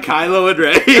between like Kylo and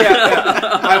Rey.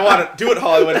 I want it. Do it,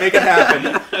 Hollywood. Make it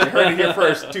happen. You heard it here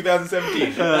first. 2017.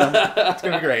 It's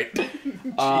gonna be great.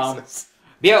 Jesus.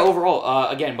 Overall,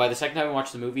 again, by the second time I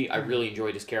watched the movie, I really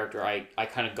enjoyed his character. I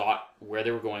kind of got where they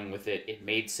were going with it. It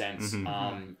made sense.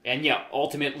 And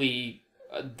ultimately,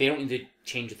 they don't need to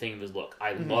change a thing of his look.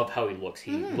 I love how he looks.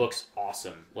 He looks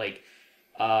awesome. Like,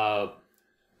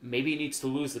 maybe he needs to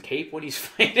lose the cape when he's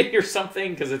fighting or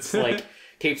something, because it's like,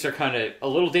 capes are kind of a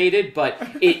little dated, but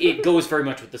it goes very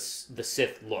much with the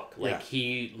Sith look. Like,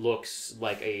 he looks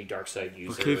like a dark side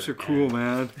user. The capes are cool,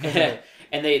 man.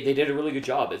 And they did a really good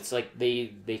job. It's like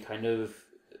they kind of...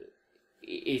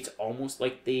 It's almost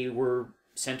like they were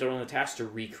sent out on the task to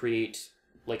recreate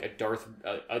like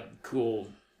a cool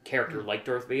character like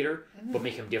Darth Vader, but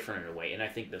make him different in a way. And I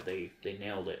think that they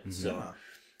nailed it. So,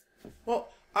 well,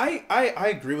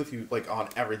 I agree with you like on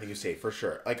everything you say for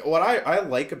sure. Like what I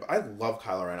love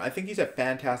Kylo Ren. I think he's a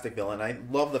fantastic villain. I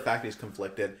love the fact that he's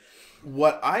conflicted.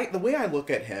 The way I look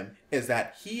at him is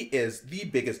that he is the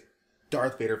biggest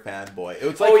Darth Vader fanboy.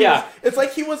 It's like it's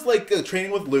like he was like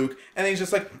training with Luke, and then he's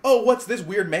just like, "Oh, what's this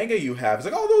weird manga you have?" It's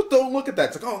like, "Oh, don't look at that."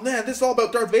 It's like, "Oh man, this is all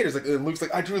about Darth Vader." It's like, and Luke's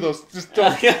like, "I drew those. Just do you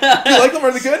like them?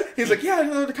 Are they good?" He's like, "Yeah,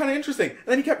 they're kind of interesting." And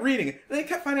then he kept reading, and then he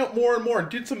kept finding out more and more, and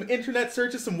did some internet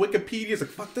searches, some Wikipedia. He's like,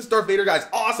 "Fuck, this Darth Vader guy's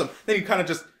awesome." Then he kind of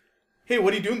just, "Hey,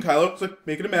 what are you doing, Kylo?" It's like,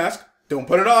 "Making a mask. Don't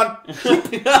put it on." My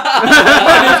name's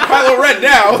Kylo Ren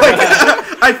now.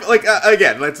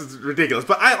 Again, that's ridiculous.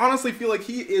 But I honestly feel like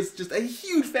he is just a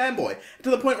huge fanboy to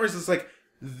the point where it's just like,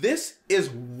 this is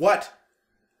what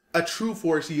a true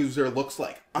Force user looks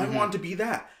like. I want to be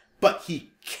that. But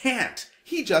he can't.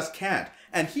 He just can't.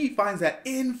 And he finds that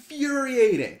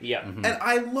infuriating. Yeah. And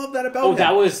I love that about him.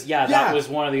 That was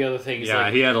one of the other things. Yeah,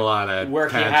 like, he had a lot of where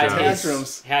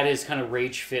tantrums. He had his kind of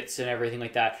rage fits and everything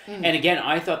like that. And again,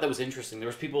 I thought that was interesting. There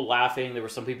was people laughing. There were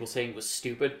some people saying it was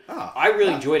stupid. I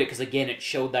really enjoyed it because, again, it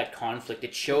showed that conflict.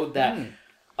 It showed that,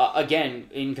 again,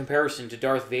 in comparison to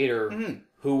Darth Vader,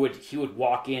 he would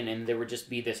walk in and there would just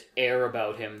be this air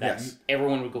about him that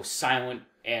everyone would go silent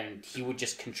and he would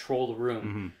just control the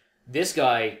room. This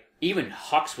guy... Even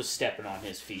Hux was stepping on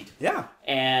his feet. Yeah.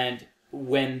 And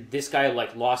when this guy,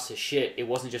 like, lost his shit, it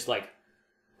wasn't just like,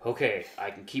 okay,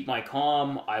 I can keep my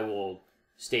calm, I will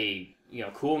stay,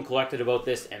 cool and collected about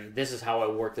this, and this is how I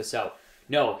work this out.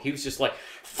 No, he was just like,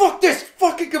 fuck this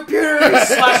fucking computer! And he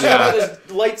slashed it with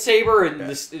his lightsaber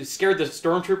and scared the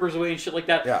stormtroopers away and shit like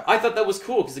that. Yeah. I thought that was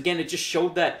cool, because, again, it just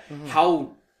showed that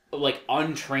how... like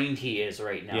untrained he is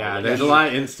right now. Yeah, like, there's a lot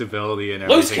of instability in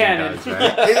everything loose cannon. he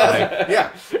does,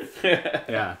 right?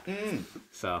 Yeah.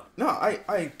 So no,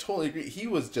 I totally agree. He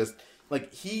was just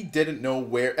like, he didn't know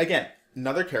where. Again,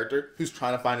 another character who's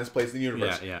trying to find his place in the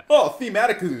universe. Yeah. Oh,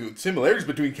 thematic similarities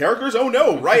between characters? Oh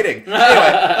no, writing. Anyway,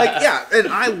 like, yeah, and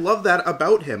I love that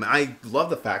about him. I love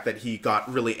the fact that he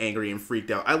got really angry and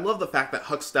freaked out. I love the fact that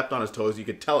Huck stepped on his toes. You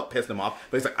could tell it pissed him off,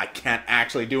 but he's like, I can't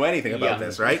actually do anything about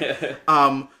this, right?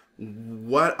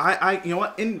 What you know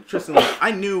what? Interestingly,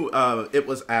 I knew it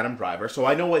was Adam Driver, so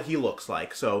I know what he looks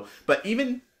like. So, but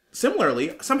even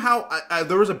similarly, somehow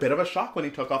there was a bit of a shock when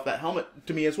he took off that helmet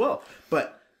to me as well.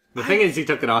 But the thing is, he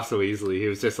took it off so easily. He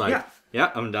was just like, "Yeah,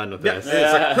 I'm done with this."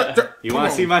 Like, you want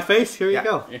to see my face? Here you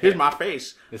go. Here's my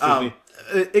face. This is me.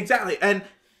 Exactly, and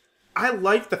I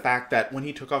liked the fact that when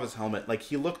he took off his helmet, like,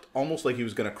 he looked almost like he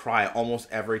was gonna cry almost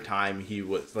every time he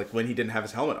was, like, when he didn't have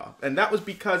his helmet off. And that was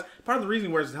because part of the reason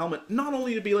he wears his helmet, not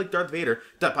only to be like Darth Vader,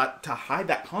 but to hide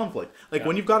that conflict. Like,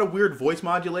 when you've got a weird voice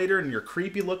modulator and you're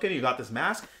creepy looking, you got this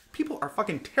mask, people are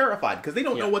fucking terrified because they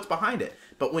don't know what's behind it.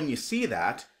 But when you see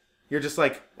that, you're just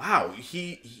like, wow,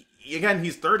 he again,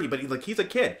 he's 30, but he's a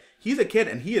kid. He's a kid,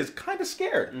 and he is kind of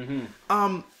scared.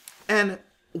 And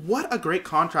what a great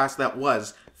contrast that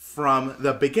was from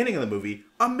the beginning of the movie.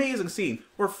 Amazing scene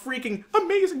where freaking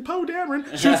amazing Poe Dameron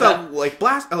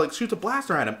shoots shoots a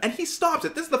blaster at him, and he stops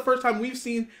it. This is the first time we've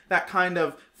seen that kind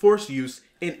of force use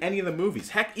in any of the movies.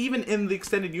 Heck, even in the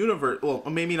extended universe. Well,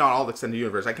 maybe not all the extended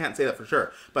universe. I can't say that for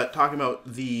sure. But talking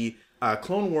about the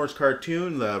Clone Wars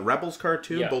cartoon, the Rebels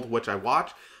cartoon, both of which I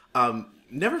watch,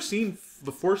 never seen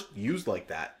the force used like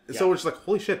that. So it's like,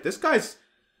 holy shit, this guy's,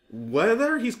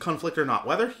 whether he's conflict or not,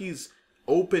 whether he's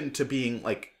open to being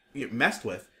like messed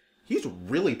with, he's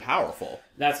really powerful.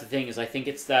 That's the thing, is I think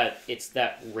it's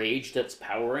that rage that's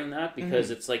powering that, because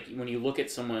it's like when you look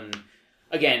at someone,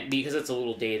 again, because it's a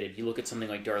little dated, you look at something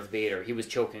like Darth Vader, he was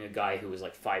choking a guy who was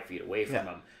like 5 feet away from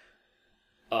him.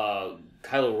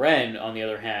 Kylo Ren, on the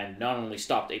other hand, not only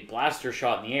stopped a blaster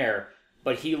shot in the air,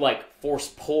 but he like force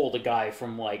pulled a guy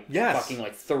from like fucking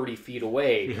like 30 feet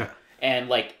away.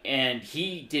 And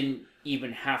he didn't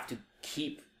even have to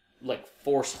keep like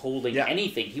force holding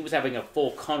anything. He was having a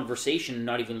full conversation,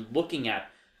 not even looking at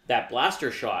that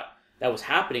blaster shot that was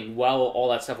happening while all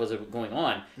that stuff was going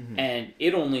on. And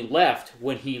it only left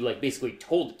when he like basically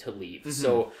told it to leave.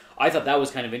 So I thought that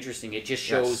was kind of interesting. It just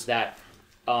shows that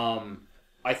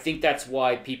I think that's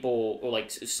why people like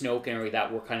Snoke and everything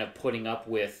that were kind of putting up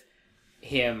with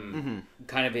him,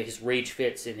 kind of his rage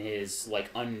fits and his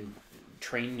like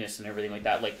untrainedness and everything like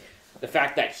that. Like the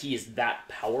fact that he is that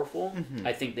powerful,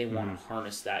 I think they want to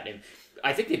harness that. And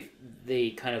I think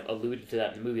they kind of alluded to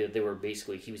that in the movie, that they were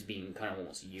basically, he was being kind of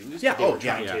almost used. Yeah, they were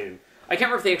trying to. I can't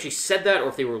remember if they actually said that or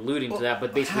if they were alluding to that,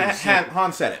 but basically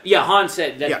Han said it. Yeah, Han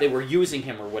said that they were using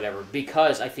him or whatever,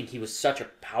 because I think he was such a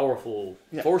powerful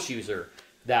force user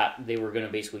that they were going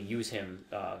to basically use him,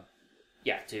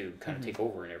 to kind of take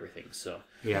over and everything. So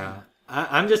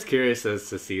I'm just curious as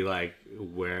to see like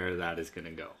where that is going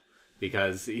to go,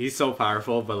 because he's so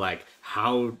powerful, but like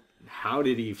how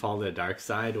did he fall to the dark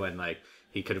side when like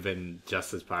he could have been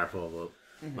just as powerful?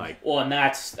 Like, well, and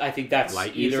I think that's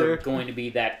either user? going to be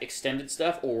that extended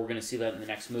stuff, or we're going to see that in the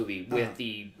next movie with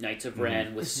the Knights of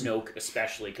Ren, with Snoke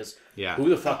especially, because who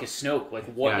the fuck is Snoke? Like,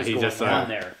 what is going on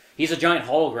there? He's a giant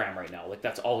hologram right now. Like,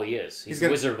 that's all he is. He's the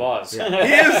Wizard of Oz. Yeah.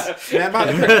 He is! Man,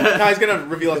 now he's going to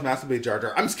reveal his master to be Jar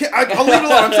Jar. I'm just kidding. I'll leave it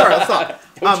alone. I'm sorry. I'll stop.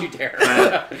 Don't you dare.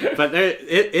 But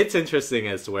it's interesting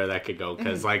as to where that could go,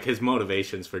 because like his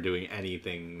motivations for doing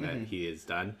anything that he has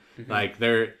done, like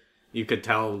you could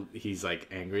tell he's like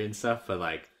angry and stuff, but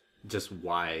like just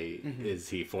why is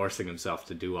he forcing himself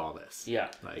to do all this? Yeah.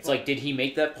 Like, it's like, did he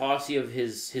make that posse of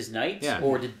his knights,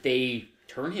 or did they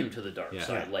turn him to the dark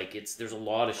side? Like, there's a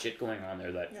lot of shit going on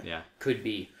there that could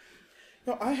be.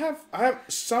 No, I have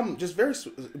some just very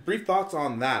brief thoughts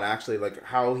on that, actually, like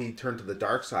how he turned to the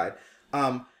dark side.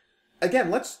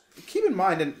 Again, let's keep in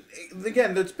mind, and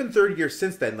again, it's been 30 years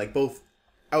since then, like both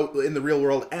out in the real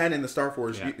world and in the Star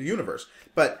Wars universe.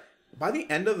 But by the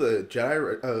end of the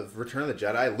Return of the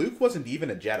Jedi, Luke wasn't even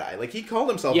a Jedi. Like, he called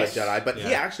himself a Jedi, but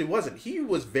he actually wasn't. He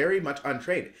was very much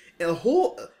untrained. And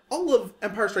all of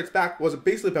Empire Strikes Back was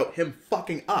basically about him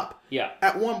fucking up. Yeah.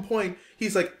 At one point,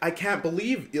 he's like, I can't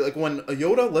believe, like, when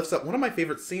Yoda lifts up, one of my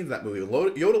favorite scenes in that movie,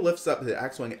 Yoda lifts up the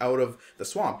X-Wing out of the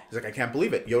swamp. He's like, I can't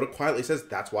believe it. Yoda quietly says,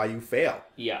 that's why you fail.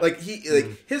 Yeah. Like,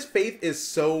 his faith is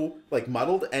so, like,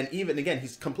 muddled, and even, again,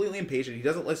 he's completely impatient. He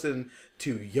doesn't listen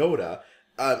to Yoda.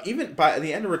 Even by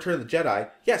the end of Return of the Jedi,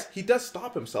 yes, he does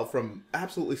stop himself from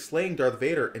absolutely slaying Darth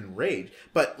Vader in rage.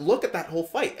 But look at that whole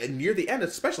fight. And near the end,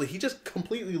 especially, he just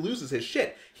completely loses his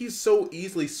shit. He's so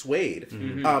easily swayed.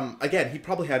 Again, he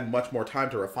probably had much more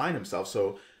time to refine himself.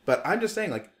 But I'm just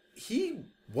saying, like, he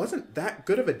wasn't that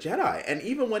good of a Jedi. And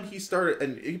even when he started,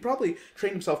 and he probably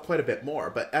trained himself quite a bit more,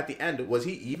 but at the end, was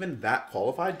he even that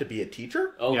qualified to be a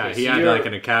teacher? Okay, yeah, so he had like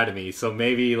an academy, so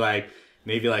maybe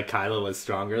Kylo was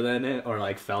stronger than it, or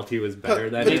like felt he was better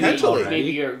than it. Potentially.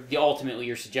 Maybe ultimately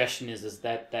your suggestion is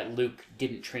that Luke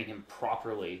didn't train him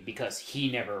properly because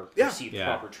he never received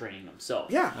proper training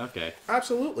himself. Yeah. Okay.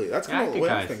 Absolutely. That's kind of the way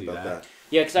I think about that.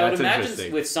 Yeah, because I would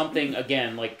imagine with something,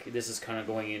 again, like this is kind of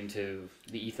going into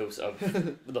the ethos of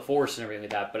the Force and everything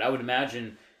like that, but I would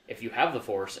imagine if you have the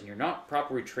Force and you're not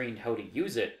properly trained how to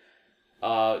use it,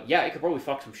 it could probably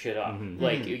fuck some shit up. Mm-hmm.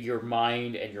 Like your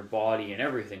mind and your body and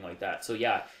everything like that. So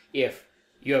yeah, if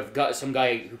you have got some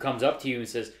guy who comes up to you and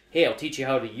says, hey, I'll teach you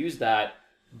how to use that,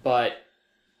 but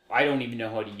I don't even know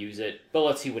how to use it, but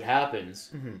let's see what happens.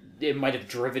 Mm-hmm. It might have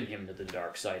driven him to the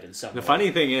dark side in some way. The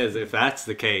funny thing is, if that's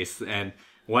the case, and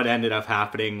what ended up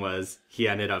happening was he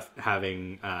ended up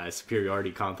having a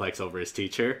superiority complex over his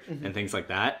teacher and things like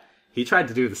that, he tried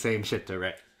to do the same shit to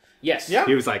Rey. Yes. Yeah.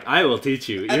 He was like, I will teach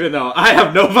you, even though I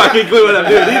have no fucking clue what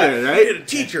I'm doing either, right? A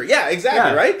teacher, yeah,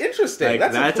 exactly, right? Interesting.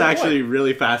 Like, that's cool actually point.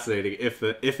 really fascinating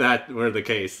if that were the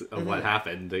case of what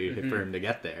happened for him to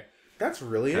get there. That's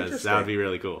really interesting. That would be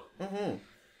really cool.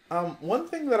 One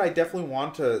thing that I definitely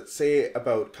want to say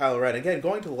about Kylo Ren, again,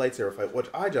 going to the lightsaber fight, which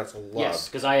I just love. Yes,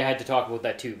 because I had to talk about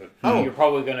that too, but you're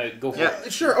probably going to go for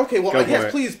it. Sure, okay, well,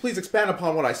 yes, please expand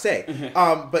upon what I say.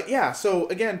 But yeah, so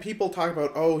again, people talk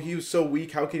about, oh, he was so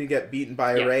weak, how can he get beaten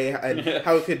by Rey, and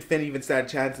how could Finn even stand a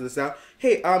chance of this now?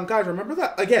 Hey, guys, remember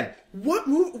that? Again, what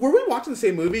movie? Were we watching the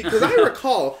same movie? Because I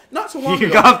recall, not so long ago.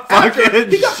 You got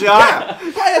fucking shot.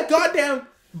 Yeah, by a goddamn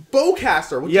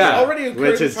bowcaster, which is already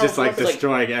which is just like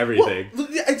destroying everything. Well,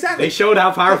 exactly. They showed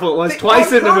how powerful it was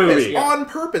twice in the movie. On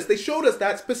purpose. They showed us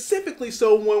that specifically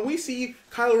so when we see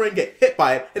Kylo Ren get hit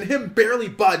by it and him barely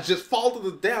budge, just fall to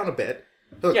the down a bit.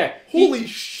 Holy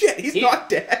shit, he's not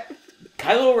dead.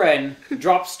 Kylo Ren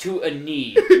drops to a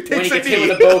knee when he gets hit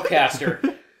with a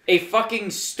bowcaster. A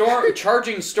fucking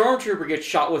charging stormtrooper gets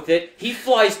shot with it. He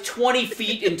flies 20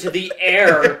 feet into the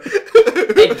air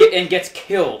and gets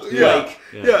killed.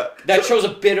 That shows a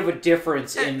bit of a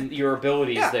difference in your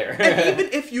abilities there. And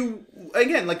even if you,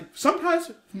 again, like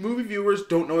sometimes movie viewers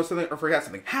don't notice something or forget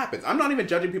something happens. I'm not even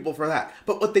judging people for that.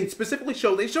 But what they specifically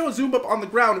show, they show a zoom up on the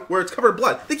ground where it's covered in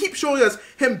blood. They keep showing us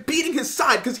him beating his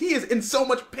side because he is in so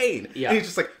much pain. Yeah. And he's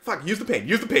just like, fuck, use the pain,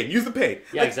 use the pain, use the pain.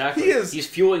 Yeah, exactly. He's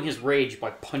fueling his rage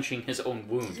by punching his own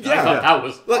wound. Yeah. I thought that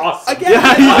was awesome. Again,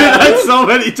 he did that so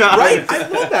many times. Right? I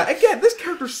love that. Again, this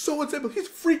character's so unstable. He's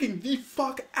freaking the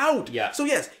fuck out. Yeah. So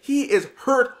yes, he is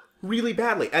hurt really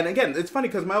badly. And again, it's funny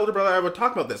because my older brother and I would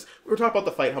talk about this. We were talking about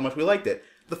the fight, how much we liked it.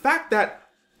 The fact that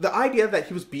the idea that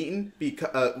he was beaten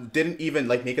didn't even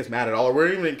like make us mad at all, or we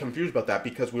we're even confused about that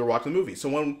because we were watching the movie. So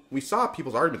when we saw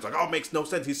people's arguments, like, oh, it makes no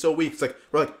sense, he's so weak. It's like,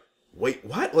 we're like, wait,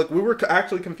 what? Like, we were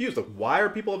actually confused. Like, why are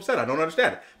people upset? I don't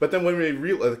understand. But then when we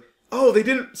realized, oh,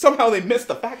 somehow they missed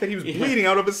the fact that he was bleeding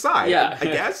out of his side. Yeah. I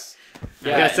guess. I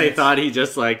guess they thought he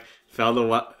just like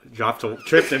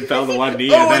tripped and fell to one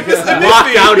knee and then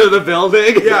walked out of the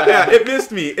building. Yeah, it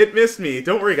missed me.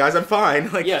 Don't worry, guys, I'm fine.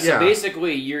 Like, so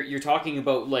basically, you're talking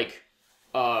about like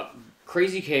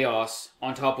crazy chaos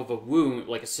on top of a wound,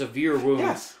 like a severe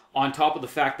wound, on top of the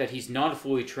fact that he's not a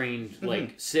fully trained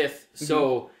like Sith.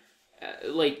 So,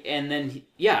 and then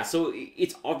so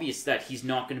it's obvious that he's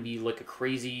not going to be like a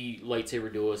crazy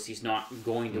lightsaber duelist. He's not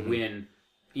going to win,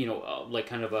 like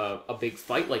kind of a big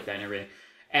fight like that and everything.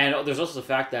 And there's also the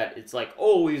fact that it's like,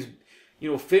 oh,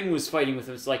 Finn was fighting with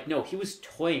him. It's like, no, he was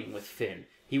toying with Finn.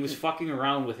 He was fucking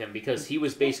around with him because he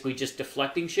was basically just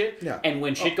deflecting shit. Yeah. And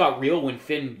when shit got real, when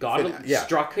Finn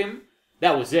struck him,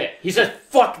 that was it. He said,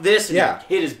 fuck this, and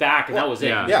hit his back, and that was it.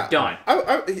 He was done.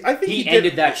 I think he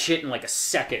ended that shit in like a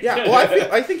second. Yeah,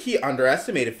 well, I think he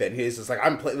underestimated Finn. He's just like,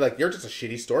 you're just a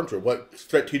shitty stormtrooper. What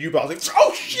threat to you? But I was like,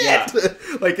 oh shit! Yeah.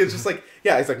 Like, it's just like,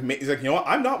 he's like, you know what?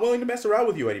 I'm not willing to mess around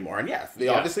with you anymore. And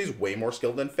obviously he's way more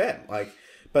skilled than Finn. Like,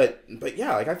 but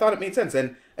yeah, like I thought it made sense.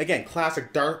 And again,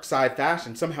 classic dark side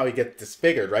fashion. Somehow he gets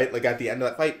disfigured, right? Like at the end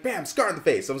of that fight, bam, scar in the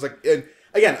face. I was like.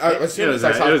 Again, as soon as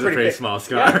I saw it was a pretty small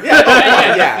scar.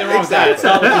 Yeah, exactly. It's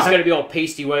not like he's gonna be all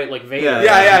pasty white like Vader.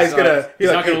 He's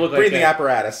not gonna look like breathing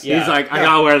apparatus. Yeah. He's like, I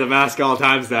gotta wear the mask all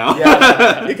times now.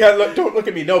 You can't don't look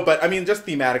at me. No, but I mean, just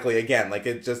thematically, again, like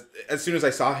it just as soon as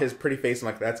I saw his pretty face, I'm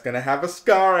like, that's gonna have a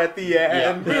scar at the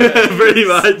end. Pretty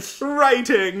much.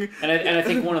 Writing. And I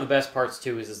think one of the best parts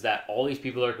too is that all these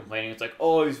people are complaining. It's like,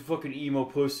 oh, he's a fucking emo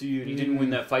pussy and he didn't win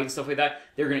that fight and stuff like that.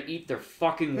 They're gonna eat their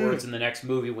fucking words in the next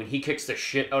movie when he kicks the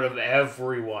shit out of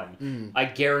everyone. I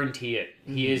guarantee it.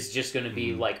 He is just going to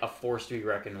be like a force to be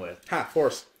reckoned with.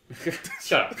 Force.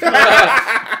 Shut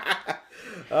up.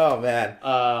 Oh man.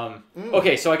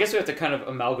 Okay, so I guess we have to kind of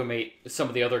amalgamate some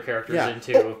of the other characters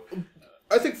into.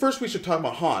 I think first we should talk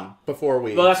about Han before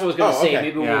we. Well, that's what I was going to say.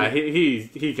 Okay. Maybe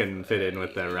he can fit in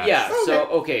with the rest. Yeah.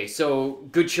 So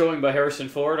good showing by Harrison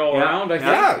Ford all around. I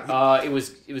think. It was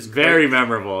very great.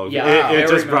 memorable. Yeah, it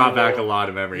just brought memorable. back a lot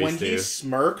of memories when too. he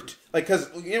smirked, like, because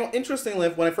interestingly,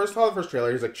 when I first saw the first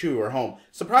trailer, he's like, "Chewie, we're home."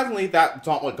 Surprisingly, that's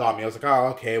not what got me. I was like, "Oh,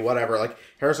 okay, whatever." Like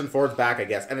Harrison Ford's back, I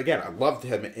guess. And again, I loved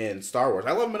him in Star Wars.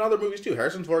 I love him in other movies too.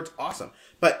 Harrison Ford's awesome,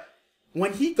 but.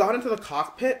 When he got into the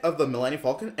cockpit of the Millennium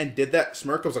Falcon and did that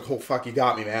smirk, I was like, "Oh fuck, you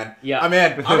got me, man! Yeah, I'm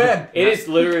in." It is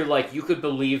literally like you could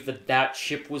believe that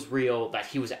ship was real, that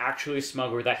he was actually a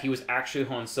smuggler, that he was actually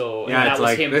Han Solo. Yeah, and that it's was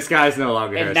like him, this guy's no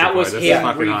longer. and Harrison that was Ford. him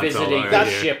fucking Han Solo revisiting right that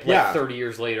here. ship like 30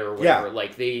 years later or whatever.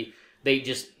 Like they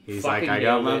just He's fucking like, I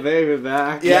got nailed my it. baby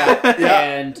back.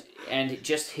 Yeah. and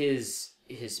just his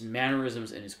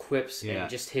mannerisms and his quips Yeah. and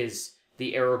just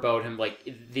the air about him, like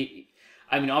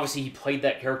I mean, obviously he played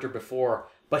that character before.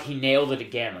 But he nailed it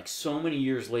again. Like so many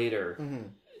years later,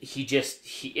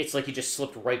 it's like he just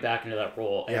slipped right back into that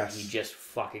role, and he just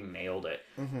fucking nailed it.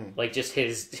 Like just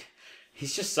he's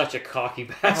just such a cocky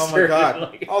bastard. Oh my god!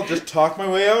 Like, I'll just talk my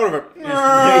way out of it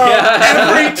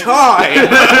Yeah. every time.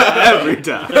 Every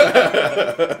time.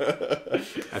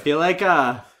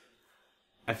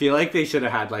 I feel like they should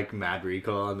have had like mad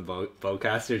recoil on the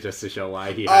bowcaster just to show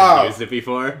why he hadn't used it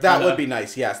before. That would be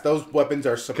nice. Yes, those weapons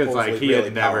are supposedly Because like he really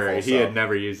had never powerful, had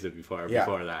never used it before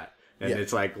that, and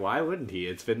it's like, why wouldn't he?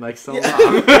 It's been like so long.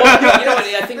 Well, you know what?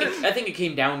 I think it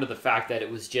came down to the fact that it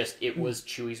was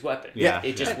Chewie's weapon. Yeah.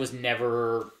 It just was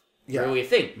never really a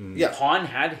thing. Yeah. Han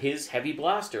had his heavy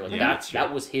blaster. Like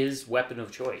that was his weapon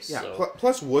of choice. Yeah. So.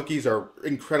 Plus, Wookiees are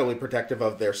incredibly protective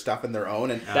of their stuff and their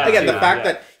own, and That again, too, the fact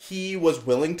that he was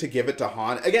willing to give it to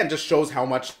Han again just shows how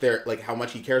much how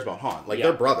much he cares about Han. Like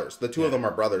they're brothers. The two of them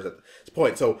are brothers at this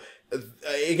point. So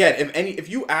again, if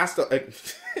you asked a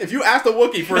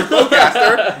Wookiee for his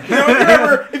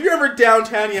bowcaster, if you're ever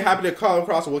downtown and you happen to come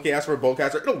across a Wookiee ask for a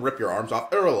bowcaster, it'll rip your arms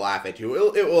off. It'll laugh at you.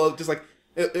 It will just like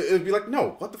it'll be like,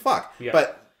 no, what the fuck? Yeah.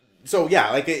 But so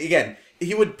yeah, like again,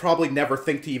 he would probably never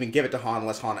think to even give it to Han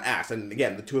unless Han asked. And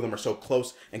again, the two of them are so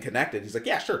close and connected. He's like,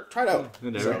 yeah, sure, try it out.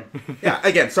 So, yeah,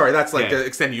 again, sorry, that's like the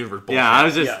extended universe bullshit. Yeah, I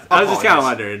was just kind of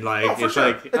wondering, like, for it's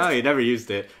sure. like, you never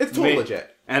used it. It's totally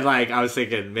legit. And like, I was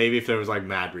thinking maybe if there was like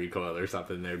mad recoil or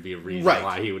something, there'd be a reason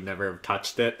why he would never have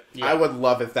touched it. Yeah. I would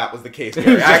love if that was the case. I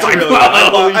actually really would.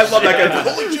 I love that guy.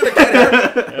 Holy shit, I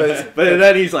can't hear it. But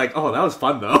then he's like, oh, that was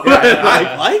fun though.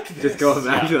 I like this. Just going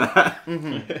back to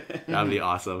that. That'd be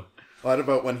awesome. What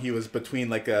about when he was between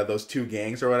like those two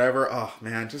gangs or whatever? Oh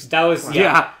man, that was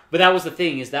But that was the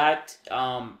thing is that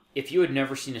if you had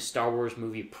never seen a Star Wars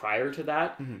movie prior to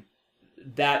that,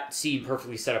 that scene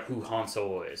perfectly set up who Han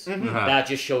Solo is. That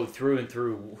just showed through and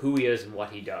through who he is and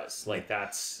what he does. Like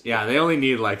that's they only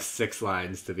need like 6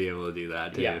 lines to be able to do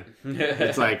that too. Yeah.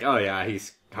 It's like, oh yeah,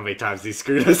 how many times he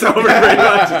screwed us over pretty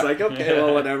much. It's like, okay,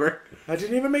 well, whatever. I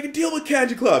didn't even make a deal with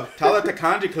Kanji Club. Tell that to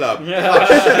Kanji Club.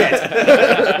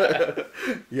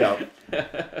 Yeah.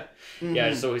 Yeah,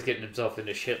 just always getting himself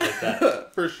into shit like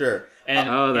that. For sure. And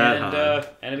Han.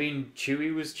 and I mean,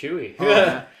 Chewie was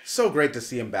Chewie. So great to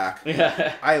see him back.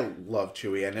 I love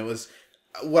Chewie, and it was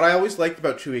what I always liked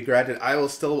about Chewie. Granted, I will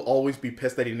still always be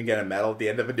pissed that he didn't get a medal at the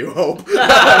end of A New Hope,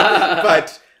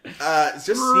 but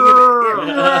just seeing him,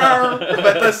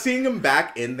 but seeing him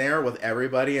back in there with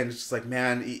everybody, and it's just like,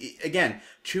 man, again,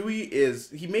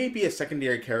 Chewie he may be a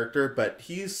secondary character, but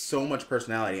he's so much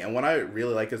personality, and what I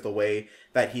really like is the way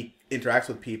that he interacts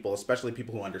with people, especially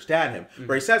people who understand him,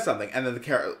 where he says something, and then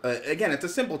again, it's a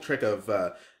simple trick of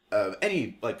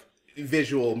any like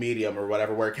visual medium or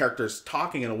whatever, where a character's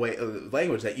talking in a way,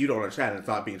 language that you don't understand and it's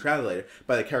not being translated,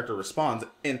 but the character responds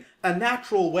in a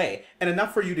natural way and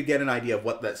enough for you to get an idea of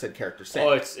what that said character said.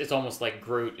 Oh, it's almost like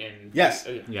Groot in Guardians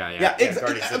of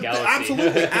the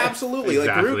Galaxy. Absolutely.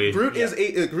 Exactly.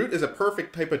 Like Groot is a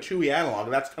perfect type of Chewie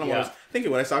analog. That's kind of what I was thinking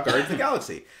when I saw Guardians of the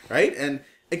Galaxy, right? And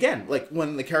again, like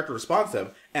when the character responds to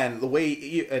him and the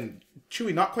way and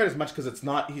Chewie not quite as much because it's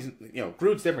not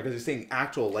Groot's different because he's saying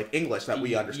actual like English that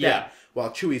we understand, while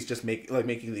Chewie's just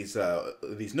making these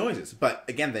noises. But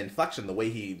again, the inflection, the way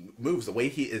he moves, the way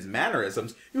his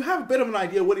mannerisms, you have a bit of an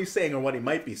idea what he's saying or what he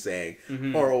might be saying,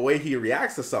 or a way he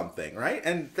reacts to something, right?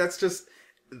 And that's just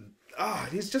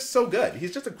he's just so good.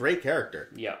 He's just a great character.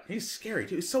 Yeah, he's scary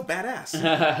too. He's so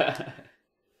badass.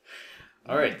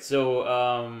 All right,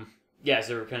 so is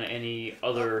there kind of any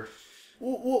other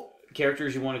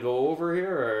characters you want to go over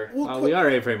here, or we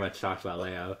already pretty much talked about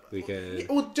Leia. We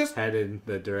could just head in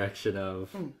the direction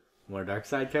of more dark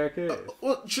side character?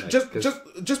 Well,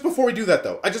 just before we do that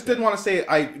though, I just didn't want to say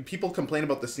people complain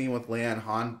about the scene with Leia and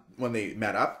Han when they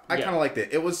met up. I kind of liked it.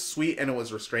 It was sweet and it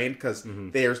was restrained because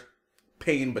there's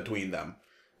pain between them.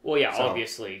 Well, yeah,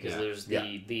 obviously, because there's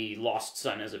the lost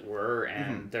son, as it were,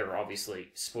 and they're obviously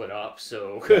split up.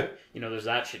 So there's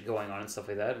that shit going on and stuff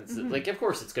like that. It's like, of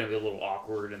course, it's going to be a little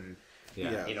awkward, and they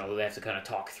have to kind of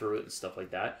talk through it and stuff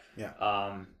like that.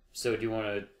 Yeah. So do you want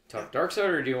to talk dark side,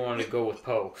 or do you want to go with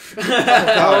Poe?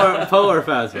 Poe or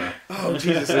Phasma? Oh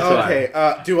Jesus!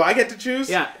 Okay. Do I get to choose?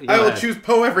 Yeah. I will choose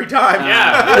Poe every time.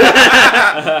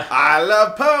 Yeah. I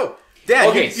love Poe. Dan,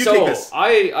 okay, you so take this.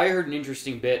 I heard an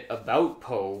interesting bit about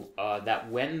Poe that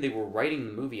when they were writing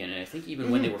the movie, and I think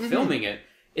even when they were filming it,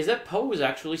 is that Poe was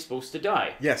actually supposed to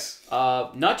die. Yes.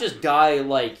 Not just die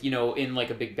like, in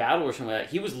like a big battle or something like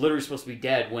that. He was literally supposed to be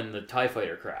dead when the TIE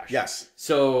fighter crashed. Yes.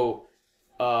 So,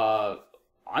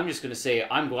 I'm just going to say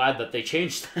I'm glad that they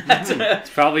changed that. It's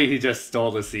probably he just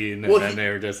stole the scene and then they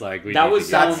were just like, that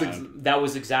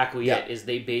was exactly it. Is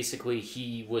they basically,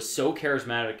 he was so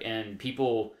charismatic and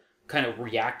people kind of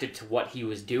reacted to what he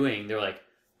was doing. They're like,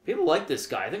 people like this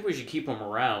guy. I think we should keep him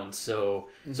around. So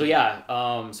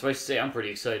yeah. So I say I'm pretty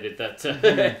excited that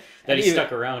that he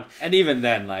stuck around. And even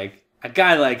then, like a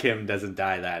guy like him doesn't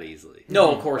die that easily.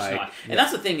 No, of course not. And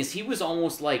that's the thing is he's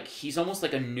almost like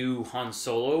a new Han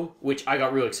Solo, which I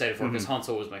got really excited for because Han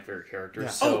Solo was my favorite character. Yeah.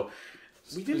 So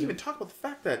we didn't even talk about the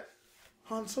fact that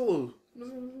Han Solo.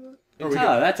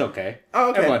 That's okay. Oh,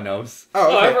 okay. Everyone knows.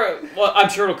 Oh, okay. Well, I'm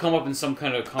sure it'll come up in some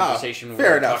kind of conversation when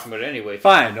we're talking about it anyway.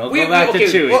 Fine, we'll go back to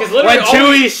Chewie. When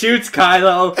Chewie shoots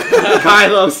Kylo,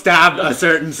 Kylo stabbed a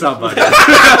certain somebody.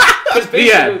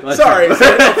 Sorry,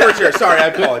 for sure. Sorry, I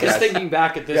apologize. Because thinking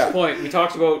back at this point, we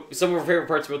talked about some of our favorite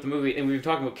parts about the movie, and we've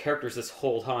been talking about characters this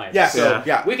whole time. Yeah,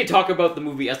 so we could talk about the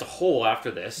movie as a whole after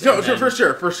this. No, for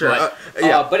sure.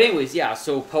 But anyways,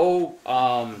 so Poe,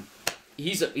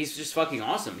 he's just fucking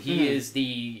awesome. He's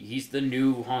the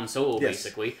new Han Solo,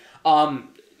 basically.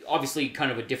 Obviously,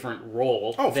 kind of a different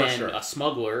role than a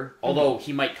smuggler, although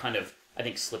he might kind of, I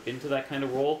think, slip into that kind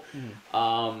of role.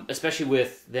 Especially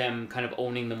with them kind of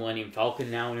owning the Millennium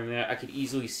Falcon now and everything. I could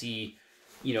easily see,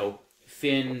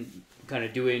 Finn kind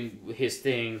of doing his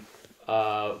thing,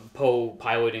 Poe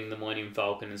piloting the Millennium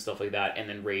Falcon and stuff like that, and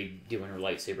then Rey doing her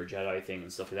lightsaber Jedi thing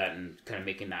and stuff like that, and kind of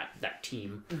making that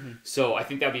team. So I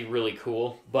think that'd be really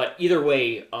cool. But either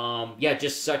way,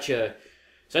 just such a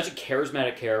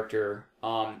charismatic character.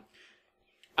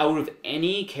 Out of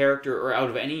any character or out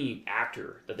of any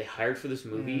actor that they hired for this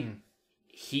movie,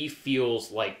 he feels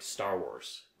like Star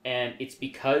Wars, and it's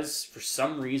because for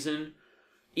some reason,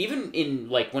 even in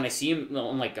like when I see him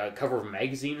on like a cover of a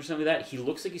magazine or something like that, he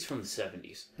looks like he's from the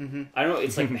 70s. I don't know.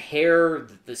 It's like the hair,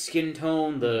 the skin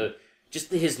tone,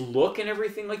 his look and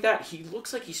everything like that. He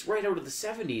looks like he's right out of the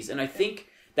 70s, and I think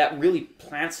that really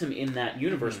plants him in that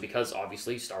universe because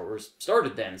obviously Star Wars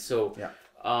started then. So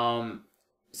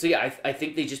I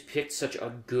think they just picked such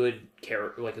a good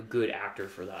character, like a good actor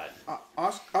for that.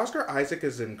 Oscar Isaac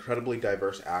is an incredibly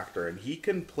diverse actor, and he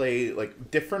can play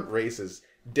like different races,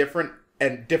 different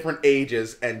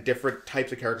ages, and different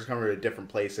types of characters coming to different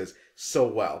places so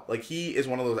well. Like he is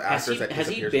one of those actors that has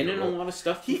he been in a lot of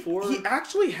stuff before? He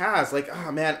actually has. Like,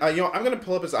 oh man, I'm gonna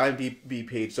pull up his IMDb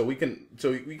page so we can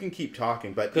keep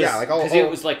talking. But because it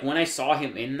was like when I saw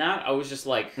him in that, I was just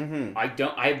like, I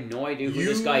have no idea who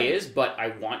this guy is, but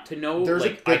I want to know.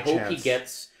 I hope he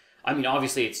gets. I mean,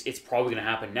 obviously, it's probably gonna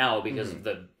happen now because of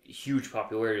the huge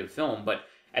popularity of the film. But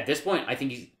at this point, I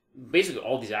think basically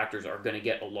all these actors are going to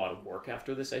get a lot of work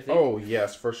after this, I think. Oh,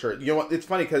 yes, for sure. You know what? It's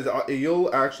funny because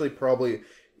you'll actually probably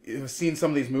have seen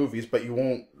some of these movies, but you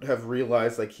won't have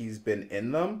realized, like, he's been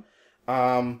in them.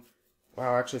 Wow,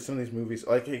 actually, some of these movies...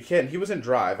 Like, again, he was in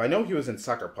Drive. I know he was in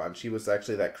Sucker Punch. He was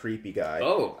actually that creepy guy.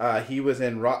 Oh. He was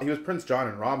Prince John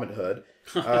in Robin Hood.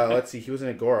 Let's see. He was in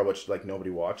Agora, which, like, nobody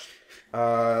watched.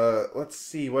 Let's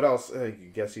see. What else? I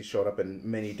guess he showed up in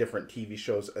many different TV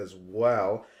shows as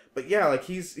well. But yeah, like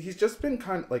he's just been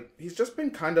kind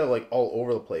of like all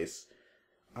over the place.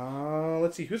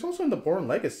 Let's see, who's also in The Bourne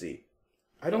Legacy?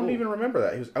 I don't even remember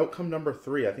that. He was Outcome Number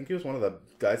 3. I think he was one of the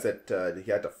guys that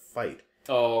he had to fight.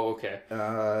 Oh, okay.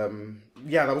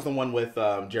 Yeah, that was the one with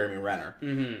Jeremy Renner.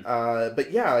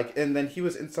 But yeah, like, and then he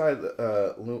was inside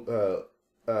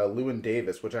Llewyn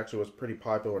Davis, which actually was pretty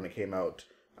popular when it came out.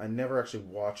 I never actually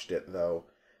watched it though.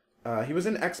 He was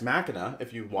in Ex Machina,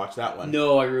 if you watch that one.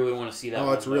 No, I really want to see that one.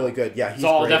 Oh, it's really good. Yeah, he's so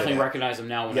I'll definitely recognize him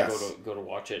now when I go to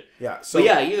watch it. Yeah. So, but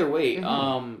yeah, either way,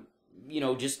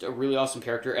 just a really awesome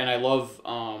character. And I love,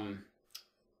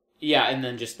 Yeah, and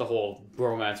then just the whole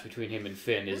bromance between him and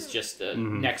Finn is just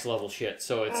next level shit.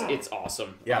 So it's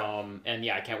awesome. Yeah. And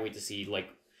yeah, I can't wait to see like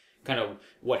kind of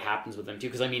what happens with them too.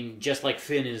 Because I mean, just like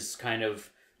Finn is kind of,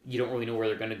 you don't really know where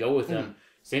they're going to go with him.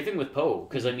 Same thing with Poe.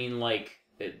 Because I mean, like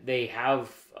they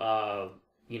have,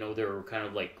 they're kind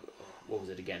of like, what was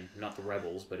it again? Not the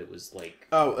rebels, but it was like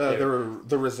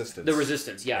the resistance. The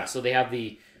resistance, yeah. So they have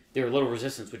their little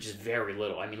resistance, which is very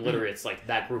little. I mean, literally, it's like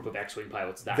that group of X-wing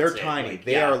pilots. They're tiny. Like,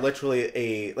 they are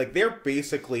literally they're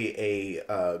basically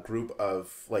a group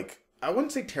of like, I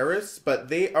wouldn't say terrorists, but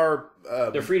they are.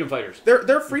 They're freedom fighters.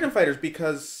 They're freedom fighters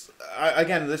because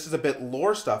again, this is a bit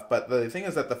lore stuff. But the thing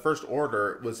is that the First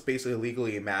Order was basically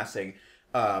illegally amassing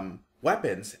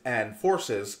weapons and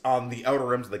forces on the outer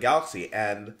rims of the galaxy,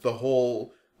 and the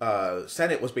whole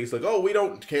Senate was basically like, oh, we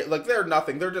don't care. Like, they're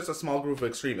nothing. They're just a small group of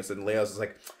extremists. And Leia's is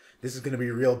like, this is going to be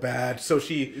real bad. So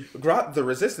she brought the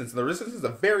Resistance, and the Resistance is a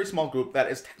very small group that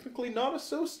is technically not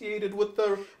associated with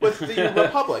the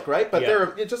Republic, right? But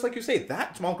they're, just like you say,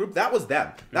 that small group, that was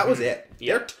them. That was it.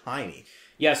 Yeah. They're tiny.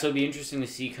 Yeah, so it'd be interesting to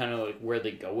see kind of like where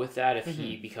they go with that, if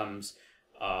he becomes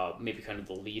maybe kind of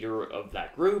the leader of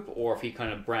that group, or if he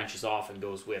kind of branches off and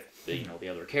goes with the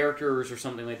other characters or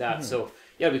something like that. So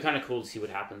yeah, it'd be kind of cool to see what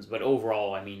happens. But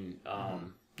overall, I mean,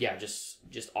 yeah, just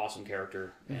awesome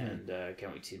character, and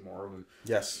can't wait to see more of him.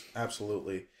 Yes,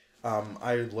 absolutely.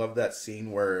 I love that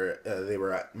scene where they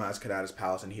were at Maz Kanata's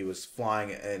palace and he was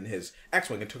flying in his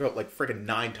X-Wing and took out like freaking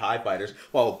 9 TIE fighters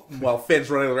while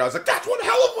Finn's running around. I was like, that's one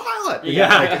hell of a pilot!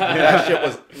 Yeah. Like, that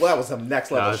shit that was some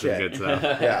next level shit. Good stuff.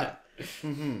 Yeah.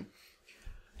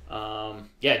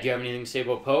 Yeah, do you have anything to say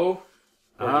about Poe?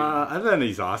 I think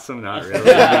he's awesome. Not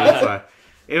really.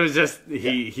 It was just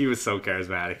he was so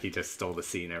charismatic. He just stole the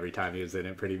scene every time he was in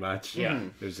it. Pretty much. Yeah.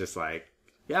 It was just like,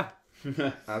 yeah,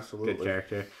 absolutely good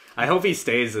character. I hope he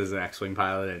stays as an X-wing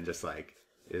pilot and just like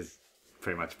is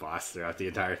pretty much boss throughout the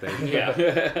entire thing.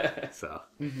 Yeah. So.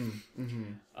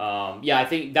 Yeah, I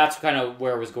think that's kind of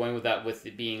where I was going with that. With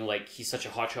it being like he's such a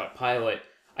hotshot pilot.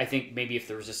 I think maybe if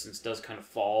the Resistance does kind of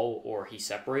fall or he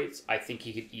separates, I think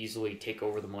he could easily take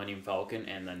over the Millennium Falcon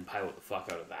and then pilot the fuck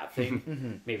out of that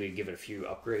thing. Maybe give it a few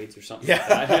upgrades or something like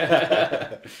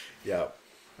that. Yeah,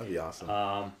 that'd be awesome.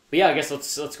 But yeah, I guess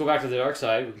let's go back to the dark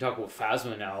side. We can talk about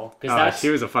Phasma now. She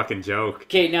was a fucking joke.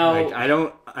 Okay, now... Like, I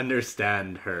don't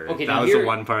understand her. Okay, that was the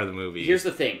one part of the movie. Here's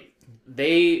the thing.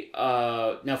 They...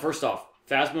 now, first off,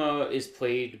 Phasma is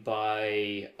played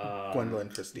by... Gwendolyn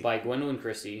Christie. By Gwendolyn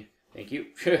Christie. Thank you.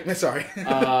 Sorry.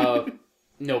 No,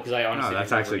 because I honestly... No,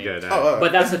 that's actually good.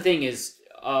 But that's the thing is,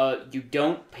 you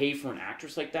don't pay for an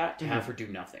actress like that to have her do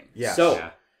nothing. Yeah.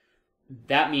 So,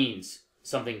 that means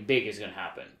something big is going to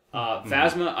happen.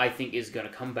 Phasma, I think, is going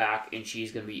to come back, and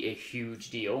she's going to be a huge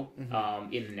deal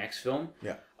in the next film.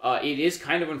 Yeah. It is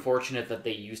kind of unfortunate that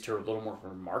they used her a little more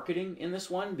for marketing in this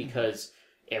one, because...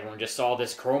 Everyone just saw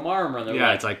this chrome armor and they're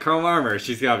like... it's like chrome armor.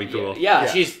 She's gotta be cool. Yeah,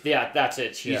 that's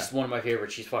it. She's one of my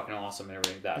favorites. She's fucking awesome and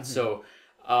everything like that. So,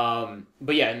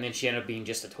 but yeah, and then she ended up being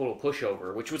just a total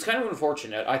pushover, which was kind of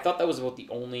unfortunate. I thought that was about the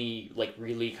only, like,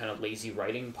 really kind of lazy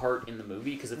writing part in the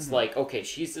movie, because it's like, okay,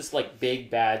 she's this, like, big,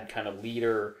 bad kind of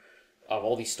leader of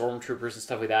all these stormtroopers and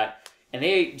stuff like that, and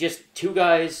they just, 2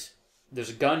 guys,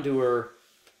 there's a gun to her,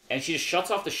 and she just shuts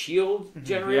off the shield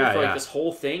generator for, like, this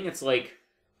whole thing. It's like...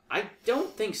 I don't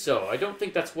think so. I don't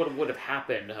think that's what would have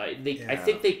happened. I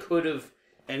think they could have,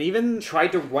 and even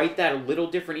tried to write that a little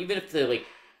different. Even if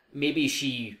maybe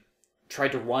she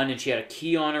tried to run and she had a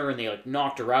key on her and they like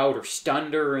knocked her out or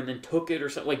stunned her and then took it or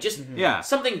something. Like just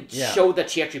something showed that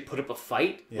she actually put up a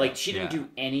fight. Yeah. Like she didn't do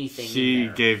anything. She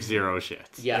gave 0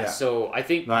 shits. Yeah, so I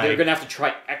think they're gonna have to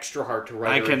try extra hard to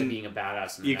write her into being a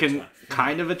badass. In the next one.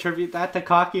 Kind of attribute that to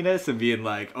cockiness and being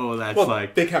like, oh, that's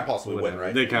like they can't possibly win,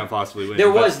 right? They can't possibly win.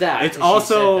 There was that. It's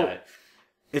also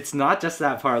it's not just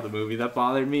that part of the movie that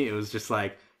bothered me. It was just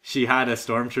like. She had a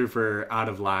stormtrooper out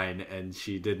of line, and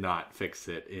she did not fix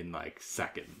it in, like,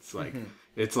 seconds. Like,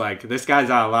 it's like, this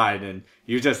guy's out of line, and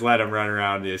you just let him run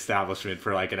around the establishment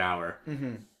for, like, an hour.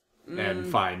 And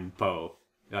find Poe.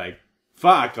 Like,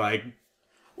 fuck, like,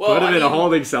 put him in a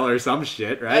holding cell or some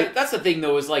shit, right? That's the thing,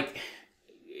 though, is, like,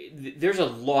 there's a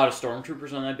lot of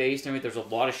stormtroopers on that base. I mean, there's a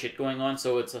lot of shit going on,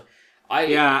 so it's...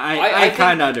 I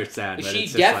kind of understand. She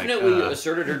definitely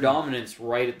asserted her dominance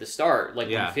right at the start. Like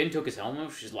when Finn took his helmet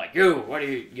off, she's like, "Yo, why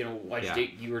do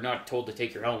you were not told to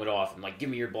take your helmet off and like give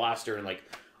me your blaster and like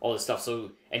all this stuff."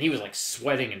 So and he was like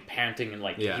sweating and panting and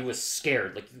like he was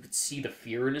scared. Like you could see the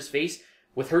fear in his face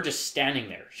with her just standing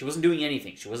there. She wasn't doing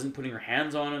anything. She wasn't putting her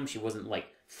hands on him. She wasn't like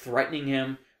threatening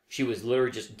him. She was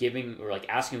literally just giving or like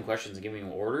asking him questions and giving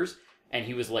him orders. And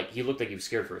he was like, he looked like he was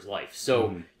scared for his life.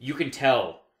 So you can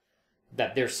tell.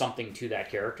 that there's something to that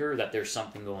character, that there's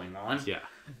something going on. Yeah.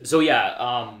 So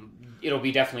yeah, it'll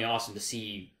be definitely awesome to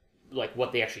see like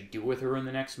what they actually do with her in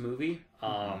the next movie.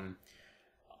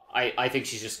 I think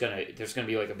she's just there's gonna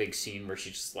be like a big scene where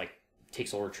she just like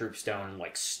takes all her troops down and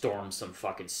like storms some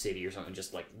fucking city or something,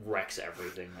 just like wrecks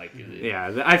everything. Like,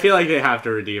 yeah, I feel like they have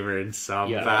to redeem her in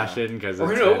some fashion because, or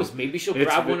who knows, maybe she'll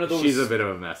grab one of those. She's a bit of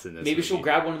a mess in this. Maybe movie. she'll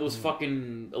grab one of those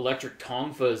fucking electric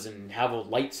tonfas and have a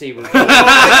lightsaber.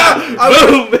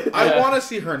 I want to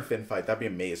see her and Finn fight. That'd be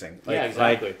amazing. Like, yeah,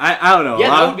 exactly. Like, I don't know.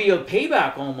 Yeah, that would be a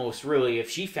payback almost. Really, if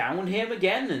she found him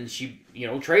again and she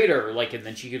trade her, like, and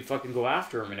then she could fucking go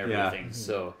after him and everything. Yeah.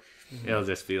 So it'll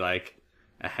just be like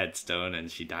a headstone and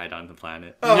she died on the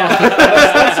planet. Oh,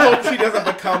 let's hope she doesn't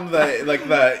become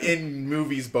the in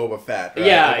movies Boba Fett. Right?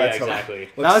 Yeah, exactly.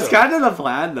 That was kind of the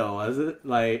plan, though, was it?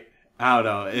 Like, I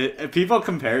don't know. People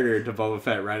compared her to Boba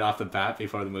Fett right off the bat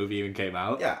before the movie even came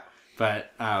out. Yeah,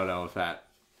 but I don't know if that.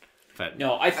 But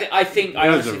no, I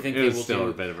honestly think they will still do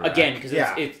a bit of a again because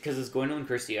it's Gwendolyn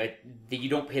Christie. You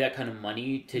don't pay that kind of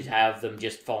money to have them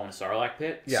just fall in a Sarlacc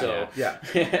pit. Yeah, so.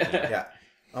 yeah.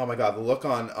 Oh my god, the look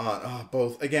on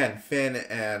both again Finn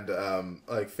and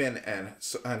Finn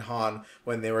and Han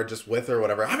when they were just with her or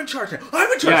whatever. I'm in charge now. I'm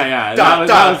in charge. Yeah, that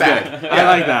was good. I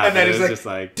like that. And then he's just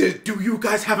like, do you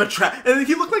guys have a trash? And then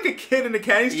he looked like a kid in a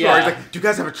candy store. Yeah. He's like, do you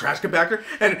guys have a trash compactor?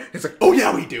 And it's like, oh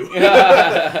yeah, we do.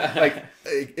 Like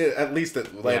at least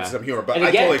it led to some humor. But and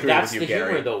again, I totally agree that's with you, the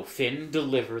Gary. humor though. Finn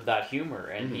delivered that humor,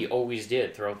 and he always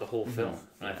did throughout the whole film.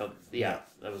 And I thought,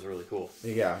 that was really cool.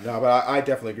 Yeah, no, but I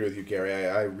definitely agree with you, Gary.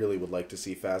 I really would like to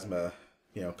see Phasma,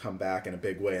 come back in a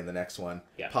big way in the next one.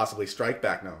 Yeah. Possibly strike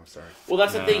back. No, I'm sorry. Well,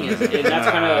 that's the thing is, and that's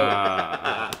kind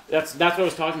of that's what I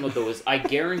was talking about though. Is I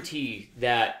guarantee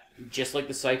that just like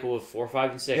the cycle of 4,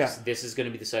 5, and 6, this is going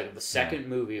to be the cycle. The second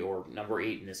movie, or number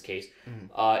 8 in this case,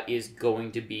 is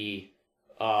going to be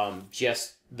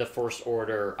just the First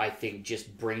Order. I think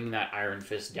just bringing that Iron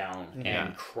Fist down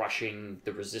and crushing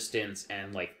the Resistance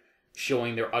and like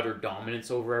showing their utter dominance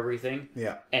over everything.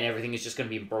 Yeah. And everything is just going to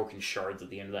be in broken shards at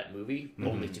the end of that movie,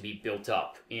 only to be built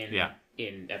up in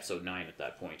Episode 9 at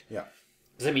that point. Yeah.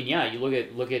 Because I mean, you look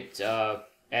at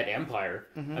Empire,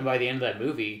 and by the end of that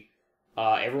movie,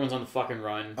 everyone's on the fucking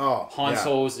run. Oh, Han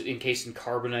Solo's encased in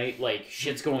carbonite. Like,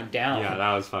 shit's going down. Yeah,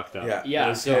 that was fucked up. Yeah.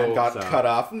 His hand got cut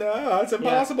off. No, it's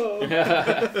impossible.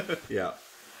 Yeah.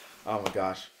 Oh my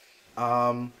gosh.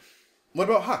 What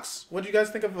about Hux? What do you guys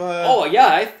think of?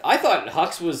 I thought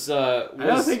Hux was. I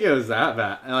don't think it was that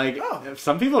bad. Like,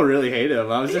 some people really hate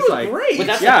him. I was just like, great. But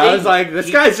that's I was like,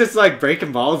 this guy's just like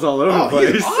breaking balls all over the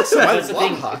place. He's awesome. That's the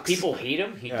thing. Hux. People hate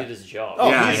him. He did his job. Oh,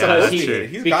 yeah,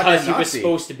 he's because he was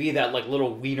supposed to be that like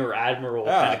little wiener admiral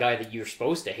kind of guy that you're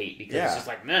supposed to hate because it's just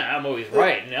like, man, I'm always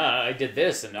right, and I did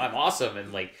this, and I'm awesome,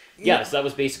 and like. Yeah, so that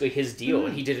was basically his deal,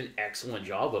 and he did an excellent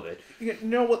job of it.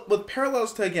 With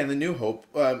parallels to, again, The New Hope,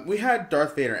 we had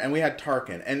Darth Vader, and we had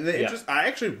Tarkin, and I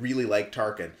actually really like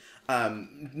Tarkin.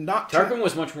 Tarkin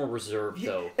was much more reserved,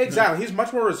 though. Exactly, he's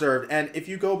much more reserved, and if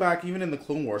you go back, even in the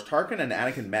Clone Wars, Tarkin and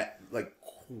Anakin met,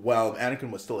 Anakin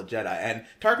was still a Jedi, and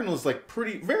Tarkin was,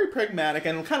 very pragmatic,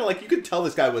 and kind of you could tell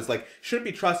this guy was, shouldn't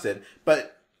be trusted,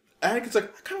 but... Anakin's like,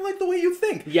 I kind of like the way you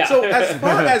think. Yeah. So as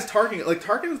far as Tarkin,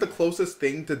 Tarkin is the closest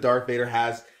thing to Darth Vader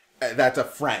has that's a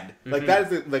friend.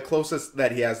 That is the closest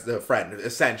that he has to a friend,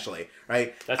 essentially,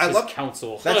 right? That's his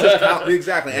counsel. That's his counsel,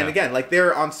 exactly. Yeah. And again,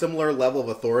 they're on similar level of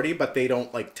authority, but they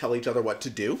don't tell each other what to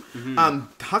do.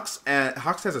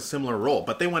 Hux has a similar role,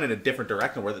 but they went in a different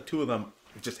direction where the two of them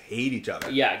just hate each other.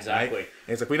 Yeah, exactly. Right?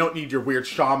 And it's we don't need your weird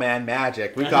shaman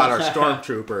magic. We got our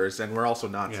stormtroopers, and we're also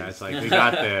Nazis. Yeah, it's we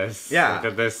got this. Yeah. Look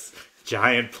at this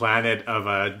giant planet of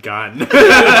a gun.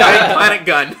 Giant planet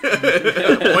gun.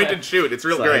 Point and shoot. It's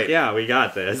real great. Yeah, we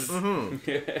got this.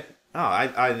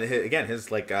 Again, his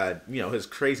his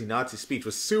crazy Nazi speech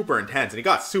was super intense, and he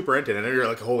got super into it, and you're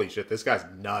like, holy shit, this guy's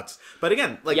nuts. But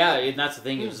again, and that's the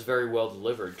thing, it was very well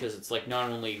delivered, because it's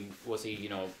not only was he,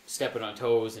 stepping on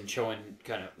toes and showing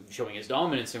his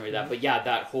dominance and everything like that, but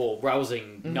that whole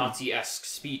rousing Nazi-esque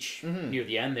speech near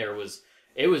the end there was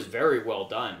very well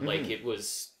done. It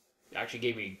was... actually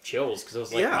gave me chills because I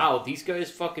was like, wow, these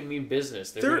guys fucking mean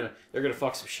business. They're gonna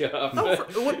fuck some shit up.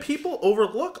 What people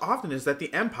overlook often is that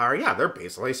the Empire, they're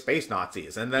basically space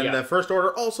Nazis, and then the First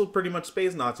Order also pretty much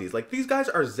space Nazis. These guys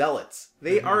are zealots.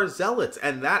 They are zealots,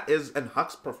 and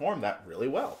Hux performed that really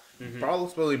well.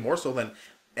 Probably more so than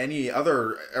any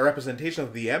other representation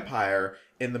of the Empire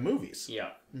in the movies. Yeah.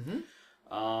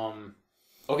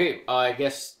 Okay, I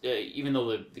guess even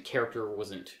though the character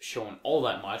wasn't shown all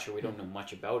that much, or we don't know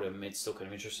much about him, it's still kind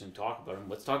of interesting to talk about him.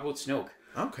 Let's talk about Snoke.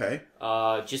 Okay.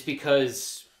 Just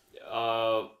because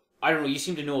I don't know. You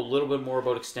seem to know a little bit more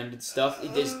about extended stuff.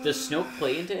 Does Snoke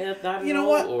play into that at You know all?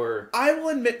 what? Or I will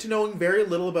admit to knowing very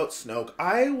little about Snoke.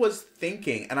 I was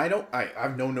thinking, and I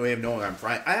have no way of knowing I'm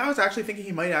right. I was actually thinking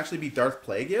he might actually be Darth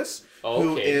Plagueis,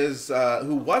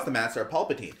 who was the Master of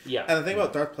Palpatine. Yeah. And the thing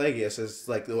about Darth Plagueis is,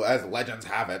 like, as legends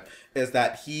have it, is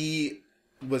that he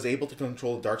was able to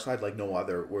control the dark side like no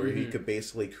other, where he could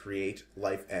basically create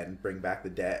life and bring back the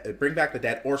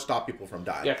dead, or stop people from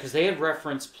dying. Yeah, because they had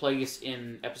referenced Plagueis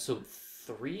in episode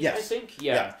 3, Yes. I think.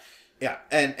 Yeah.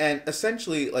 And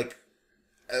essentially, like,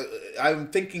 I'm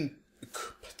thinking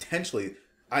potentially,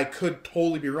 I could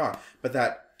totally be wrong, but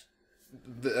that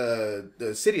the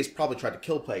Sidious probably tried to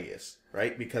kill Plagueis,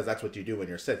 right? Because that's what you do when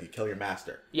you're Sith. You kill your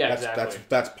master. Yeah, exactly.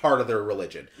 That's part of their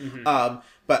religion.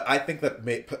 But I think that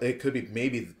it could be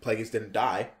maybe Plagueis didn't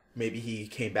die. Maybe he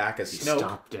came back as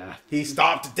Snoke. He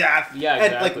stopped death. Yeah,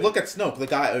 exactly. And, like, look at Snoke, the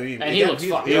guy. I mean, and he looks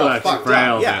fucked. He looks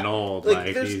frail and old. Like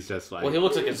he's just like... Well, he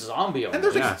looks like a zombie. And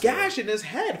there's a gash in his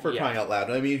head, for crying out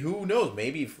loud. I mean, who knows?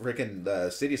 Maybe freaking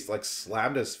Sidious, like,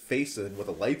 slammed his face in with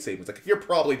a lightsaber. It's like, you're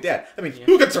probably dead. I mean,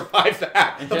 who could survive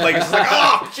that? I'm like, it's like,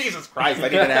 oh, Jesus Christ, I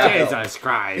need an apple. Jesus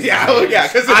Christ. Yeah, yeah.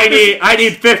 Cause I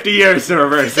need 50 years to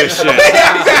reverse this shit.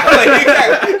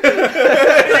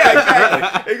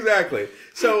 Exactly.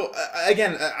 So,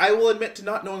 again, I will admit to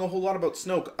not knowing a whole lot about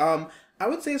Snoke. I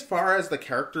would say as far as the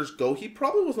characters go, he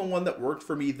probably was the one that worked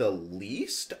for me the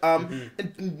least. And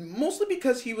mostly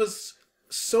because he was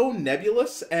so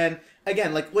nebulous. And,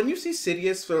 again, like, when you see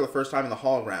Sidious for the first time in the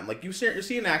hologram, like, you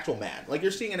see an actual man. Like,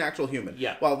 you're seeing an actual human.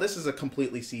 Yeah. Well, this is a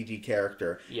completely CG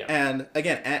character. Yeah. And,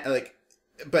 again,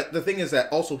 but the thing is that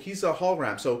also he's a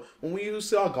hologram. So when we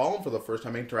saw Gollum for the first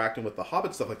time interacting with the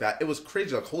Hobbit, stuff like that, it was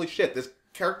crazy. Like, holy shit, this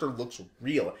character looks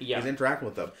real. Yeah. He's interacting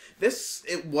with them.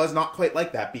 It was not quite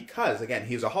like that because, again,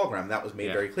 he was a hologram. That was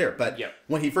made very clear. But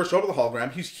when he first showed up with the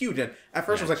hologram, he's huge. And at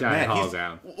first I was like, man,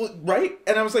 hologram. Right?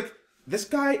 And I was like, this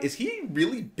guy, is he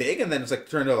really big? And then it's like,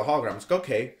 turned into the hologram. It's like,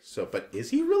 okay, so, but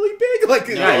is he really big? Like,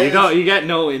 you get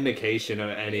no indication of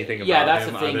anything about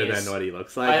him other than what he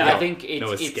looks like. I think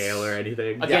no scale or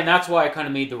anything. Again, that's why I kind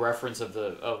of made the reference of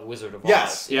Wizard of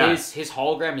Oz. Yes. His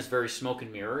hologram is very smoke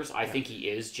and mirrors. I think he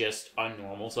is just a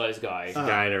normal sized guy.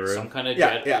 Guy in a room. Some kind of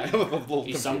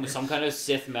he's some kind of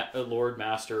Sith Lord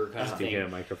Master kind of thing. A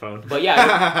microphone. But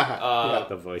yeah,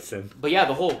 the voice in. But yeah,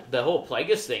 the whole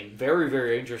Plagueis thing, very,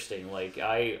 very interesting. Like,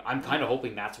 I'm kind of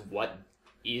hoping that's what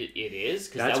it is.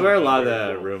 Cause that's where a lot of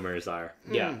the rumors are.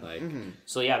 Yeah.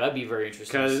 So yeah, that'd be very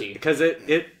interesting to see. Because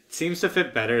it seems to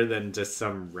fit better than just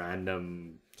some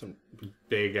random,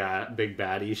 big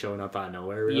baddie showing up out of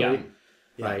nowhere, really.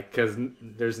 Yeah. Like, because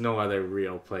there's no other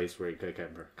real place where he could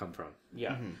come from.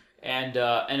 Yeah. And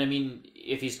I mean,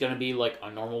 if he's going to be like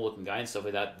a normal looking guy and stuff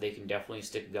like that, they can definitely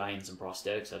stick a guy in some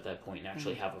prosthetics at that point and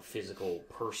actually have a physical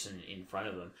person in front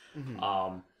of them.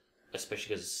 Especially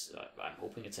because I'm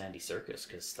hoping it's Andy Serkis,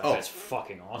 because that guy's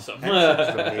fucking awesome. It's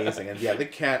amazing, and yeah, they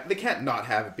can't not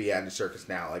have it be Andy Serkis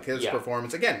now. Like his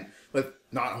performance, again, with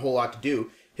not a whole lot to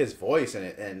do, his voice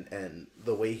and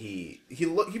the way he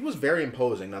was very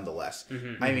imposing nonetheless.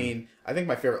 I mean, I think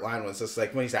my favorite line was just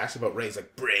like when he's asked about Rey, he's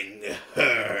like, "Bring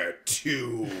her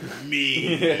to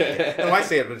me." And when I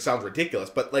say it, it sounds ridiculous,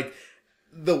 but like.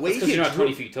 The way he you're not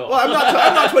 20 feet tall. Well,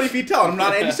 I'm not 20 feet tall. And I'm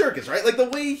not Andy Serkis, right? Like the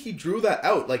way he drew that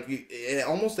out, like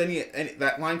almost any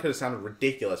that line could have sounded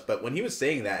ridiculous, but when he was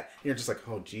saying that, you're just like,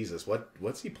 oh Jesus,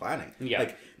 what's he planning? Yeah.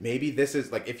 Like maybe this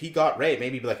is like if he got Rey,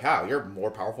 maybe he'd be like, "How you're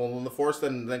more powerful in the Force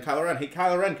than Kylo Ren? Hey,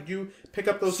 Kylo Ren, could you pick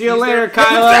up those? See you later,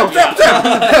 Kylo.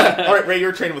 All right, Rey,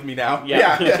 you're training with me now.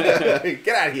 Yeah.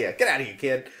 Get out of here,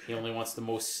 kid. He only wants the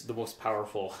most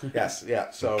powerful. Yes,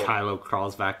 yeah. So Kylo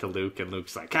crawls back to Luke, and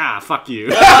Luke's like, fuck you.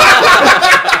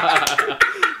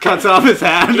 Cuts off his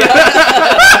hand. Man,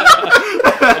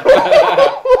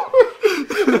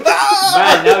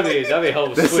 that'd be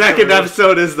hell. The second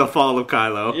episode is the fall of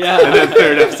Kylo. Yeah. And then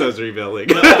third episode's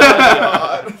rebuilding. Oh,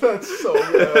 God, that's so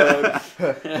good.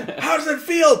 How does it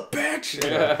feel, bitch?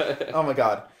 Yeah. Oh my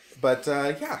God. But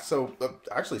yeah, so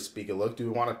actually, speaking of Luke, do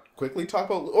we want to quickly talk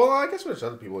about? Well, I guess there's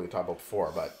other people we can talk about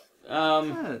before, but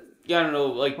yeah, I don't know.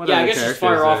 Like, I guess just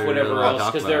fire off whatever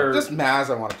else because they're just Maz.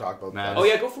 I want to talk about Maz. Oh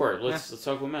yeah, go for it. Let's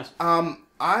talk about Maz.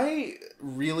 I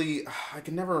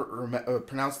can never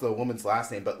pronounce the woman's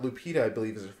last name, but Lupita, I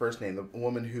believe, is her first name. The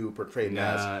woman who portrayed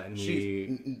Maz.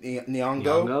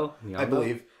 Nyong'o, I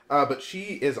believe. But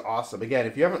she is awesome. Again,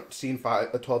 if you haven't seen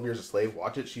 12 Years a Slave,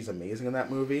 watch it. She's amazing in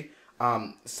that movie.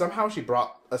 Somehow she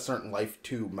brought a certain life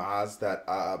to Maz that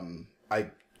I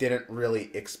didn't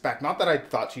really expect. Not that I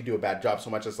thought she'd do a bad job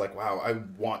so much as like, wow, I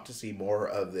want to see more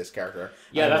of this character.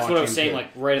 Yeah, that's what I was saying, like,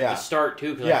 right at the start,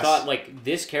 too, because I thought, like,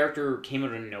 this character came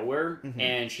out of nowhere,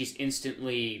 and she's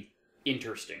instantly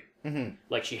interesting.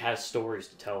 Like, she has stories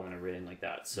to tell and everything like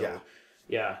that, so,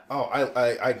 yeah. Oh,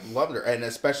 I loved her, and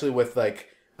especially with, like,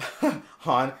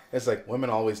 Han, it's like, women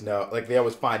always know, like, they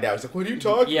always find out. It's like, what are you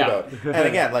talking about? And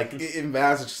again, like, in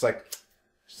Maz, it's just like,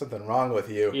 something wrong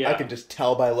with you. I can just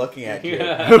tell by looking at you.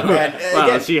 And, well,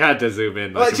 again, she had to zoom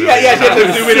in. Well, she had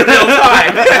to zoom in real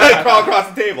time. Crawl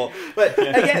across the table. But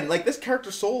again, like, this character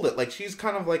sold it. Like, she's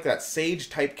kind of like that sage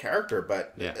type character,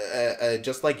 but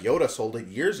just like Yoda sold it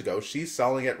years ago, she's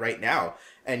selling it right now.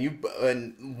 And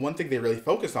one thing they really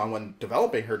focused on when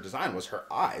developing her design was her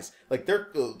eyes. Like, they're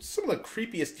some of the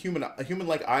creepiest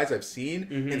human-like eyes I've seen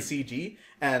in CG.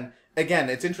 And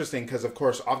again, it's interesting because, of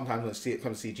course, oftentimes when it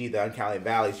comes to CG, the uncanny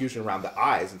valley is usually around the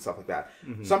eyes and stuff like that.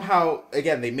 Somehow,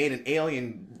 again, they made an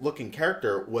alien-looking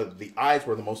character where the eyes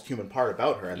were the most human part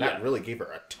about her, and that really gave her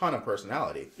a ton of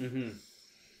personality.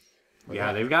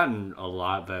 Yeah, they've gotten a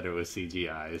lot better with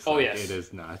CGI. Oh, yes. It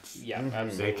is nuts. Yeah,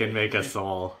 absolutely. They can make a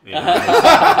soul. Which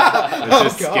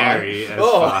is scary as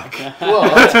fuck.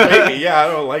 Well, that's crazy. Yeah, I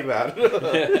don't like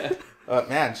that.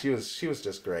 Man, she was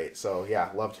just great. So,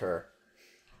 yeah, loved her.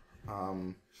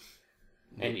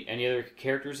 Any other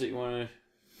characters that you want to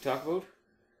talk about?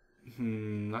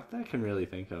 Not that I can really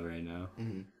think of right now.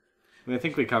 I mean, I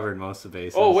think we covered most of the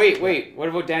bases. Oh, wait. What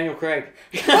about Daniel Craig?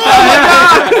 And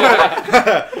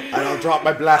I'll drop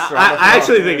my blaster. I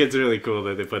actually think it's really cool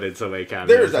that they put in so many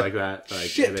cameos like that. Like,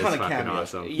 shit ton of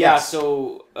cameos. Awesome. Yeah,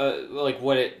 so,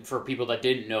 for people that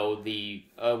didn't know,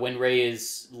 when Rey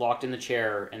is locked in the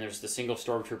chair and there's the single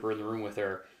stormtrooper in the room with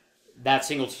her, that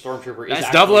single stormtrooper is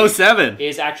actually 007.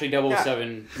 Is actually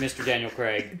 007, Mr. Daniel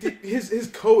Craig. His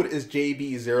code is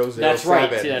JB007. That's right.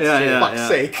 Fuck's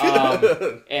sake.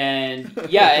 And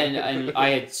I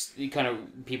had kind of,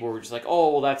 people were just like,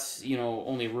 oh, well, that's,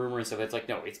 only a rumor and stuff. It's like,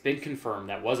 no, it's been confirmed.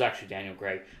 That was actually Daniel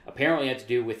Craig. Apparently it had to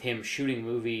do with him shooting a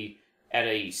movie at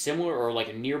a similar or like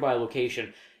a nearby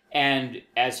location. And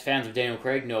as fans of Daniel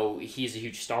Craig know, he's a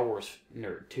huge Star Wars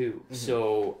nerd too.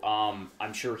 So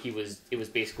I'm sure it was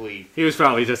basically... He was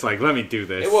probably just like, let me do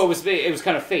this. It was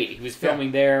kind of fate. He was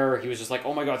filming there. He was just like,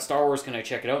 oh my god, Star Wars, can I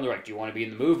check it out? And they're like, do you want to be in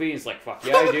the movie? And it's like, fuck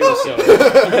yeah, I do. So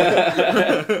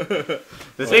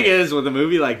the thing is, with a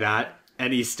movie like that,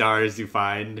 any stars you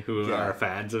find who are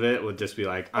fans of it will just be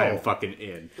like, I am fucking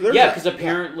in. Because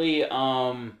apparently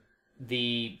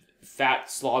the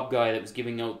fat slob guy that was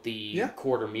giving out the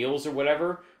quarter meals or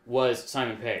whatever was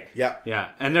Simon Pegg. Yeah,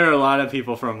 and there are a lot of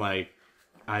people from, like,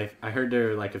 I heard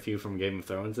there are like a few from Game of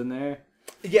Thrones in there.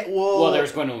 Yeah, well,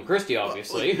 there's Gwendolyn Christie,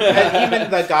 obviously. And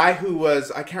even the guy who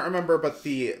was, I can't remember, but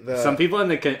the some people in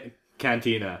the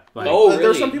cantina. Like, really?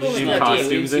 There's some people in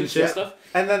costumes and shit. Stuff?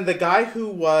 And then the guy who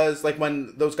was, like,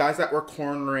 when those guys that were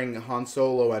cornering Han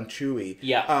Solo and Chewie.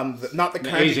 Not the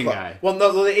Kanji Asian Club. guy. Well,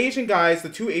 no, the Asian guys, the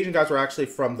two Asian guys were actually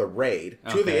from the raid.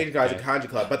 Two of the Asian guys at Kanji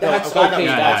Club. But that's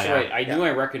right. I knew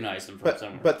I recognized them from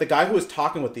somewhere. But the guy who was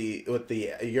talking with the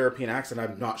European accent,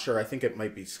 I'm not sure. I think it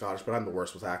might be Scottish, but I'm the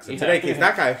worst with accents. In any case,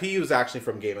 that guy, he was actually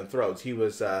from Game of Thrones. He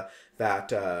was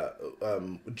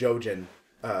Jojen.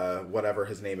 Whatever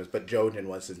his name is, but Jojen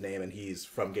was his name, and he's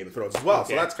from Game of Thrones as well.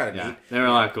 So that's kind of neat. There were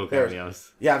a lot of cool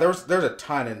cameos. There's a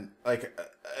ton, and like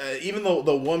even though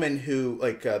the woman who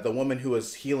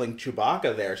was healing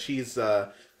Chewbacca there, she's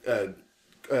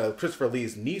Christopher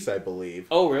Lee's niece, I believe.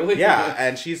 Oh, really? Yeah,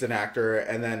 and she's an actor,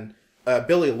 and then.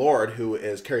 Billy Lord, who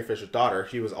is Carrie Fisher's daughter,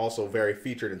 she was also very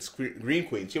featured in Green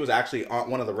Queen. She was actually on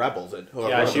one of the rebels.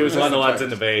 She was one of the ones in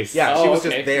the base. Yeah, she was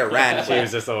just there randomly. She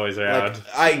was just always around. Like,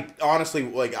 I honestly,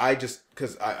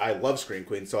 because I love Scream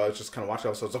Queen, so I was just kind of watching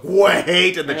episodes, like,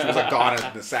 wait! And then she was like gone in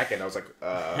a second. I was like,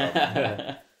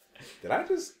 did I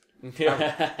just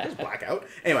black out?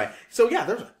 Anyway, so yeah,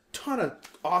 there's a ton of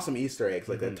awesome Easter eggs,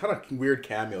 like a ton of weird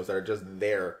cameos that are just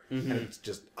there, and it's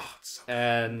just, it's so cool.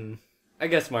 And I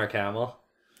guess Mark Hamill.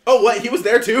 Oh, what? He was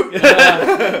there too?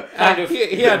 Kind of.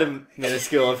 He had a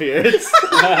minuscule appearance.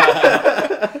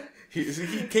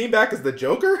 He came back as the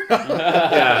Joker?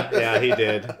 yeah, he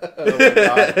did. Oh my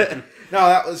God. No,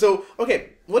 that was so.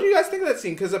 Okay, what do you guys think of that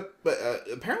scene? Because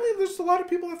apparently, there's a lot of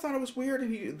people that thought it was weird,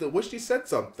 and that wished he said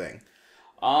something. It's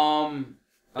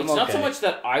not so much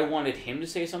that I wanted him to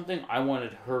say something; I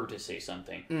wanted her to say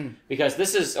something. Because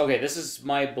this is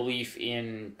my belief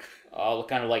in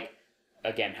kind of like.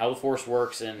 Again, how the Force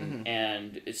works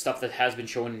and it's stuff that has been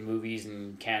shown in movies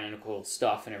and canonical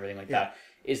stuff and everything like that,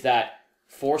 is that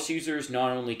Force users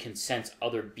not only can sense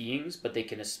other beings, but they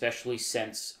can especially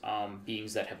sense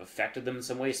beings that have affected them in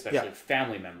some way, especially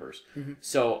family members.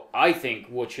 So I think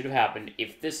what should have happened,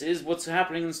 if this is what's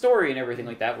happening in the story and everything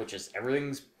like that, which is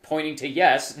everything's pointing to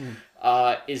yes,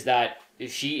 is that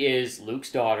she is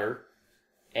Luke's daughter,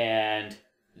 and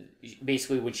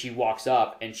basically when she walks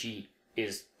up and she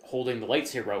is holding the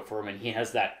lightsaber out for him and he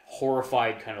has that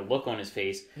horrified kind of look on his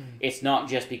face, it's not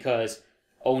just because,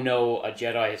 oh no, a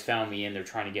Jedi has found me and they're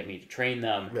trying to get me to train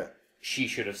them. She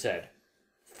should have said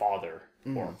father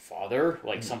or father,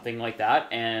 like something like that,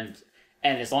 and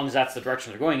as long as that's the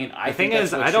direction they're going in, I think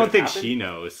that's what I don't think happened. she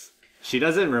knows. She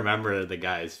doesn't remember the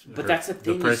guys. But that's the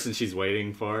thing. The person she's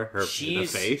waiting for, the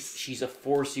face. She's a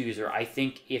Force user. I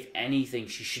think, if anything,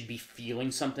 she should be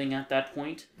feeling something at that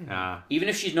point. Even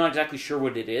if she's not exactly sure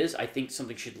what it is, I think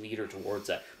something should lead her towards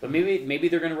that. But maybe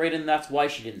they're going to write in that's why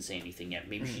she didn't say anything yet.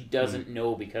 Maybe she doesn't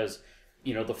know because,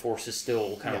 the Force is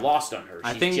still kind of lost on her.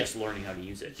 She's just learning how to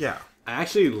use it. Yeah. I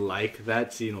actually like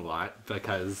that scene a lot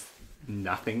because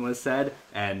nothing was said,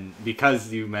 and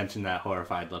because you mentioned that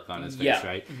horrified look on his face,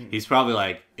 right? He's probably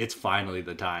like, it's finally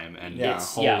the time, and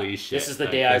holy shit. This is the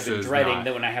day I've been dreading,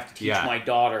 that when I have to teach my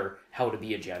daughter how to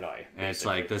be a Jedi. Basically. And it's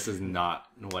like, this is not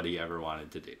what he ever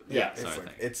wanted to do.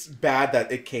 It's bad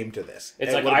that it came to this.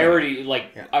 It's like, I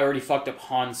already fucked up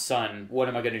Han's son. What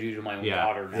am I going to do to my own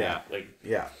daughter now?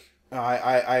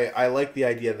 I like the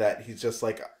idea that he's just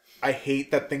like, I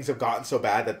hate that things have gotten so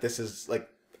bad that this is like,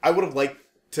 I would have liked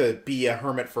to be a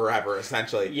hermit forever,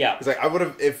 essentially. Yeah. It's like, I would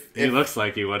have, if he looks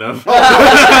like he would have. He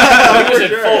was in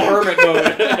full hermit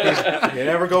mode. You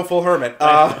never go full hermit.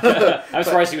 I'm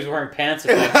surprised he was wearing pants.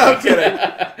 I'm kidding.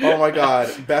 Oh my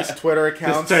god. Best Twitter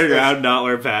accounts. Just turn around, not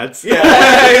wear pants. Yeah.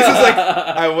 It's just like,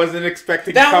 I wasn't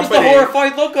expecting that company. Was the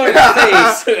horrified look on your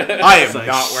face. I am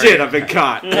not wearing shit, I've been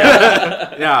caught.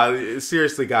 Yeah,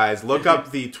 seriously, guys. Look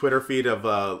up the Twitter feed of,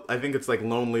 I think it's like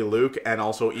Lonely Luke and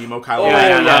also Emo Kylo.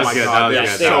 Oh my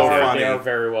god. They are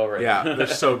very well written. Yeah, they're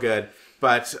so good.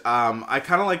 But I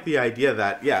kind of like the idea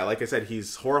that, like I said,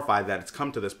 he's horrified that it's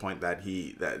come to this point that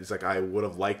he's like, I would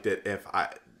have liked it if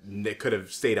it could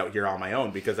have stayed out here on my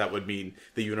own, because that would mean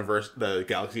the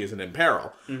galaxy isn't in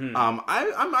peril.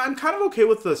 I'm kind of okay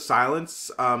with the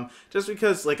silence, just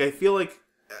because, like, I feel like,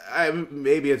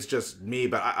 maybe it's just me,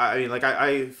 but I mean, like,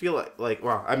 I feel like,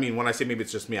 well, I mean, when I say maybe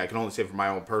it's just me, I can only say from my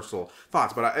own personal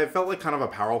thoughts, but it felt like kind of a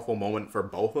powerful moment for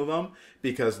both of them,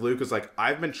 because Luke is like,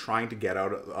 I've been trying to get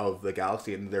out of the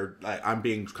galaxy, and I'm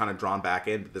being kind of drawn back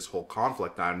into this whole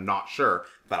conflict, and I'm not sure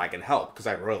that I can help, because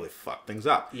I really fucked things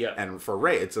up. Yeah. And for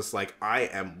Rey, it's just like, I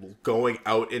am going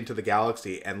out into the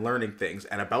galaxy and learning things,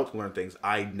 and about to learn things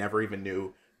I never even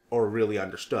knew or really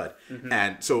understood.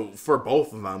 And so for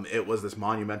both of them, it was this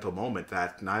monumental moment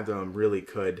that neither of them really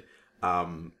could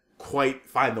quite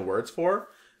find the words for.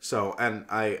 So, and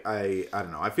I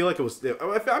don't know. I feel like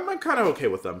I'm kind of okay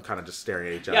with them kind of just staring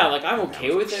at each other. Yeah, like, I'm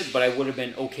okay with it, but I would have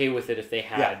been okay with it if they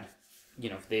had,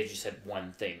 if they just had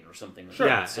one thing or something like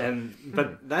that. So.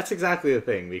 But that's exactly the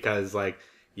thing, because, like,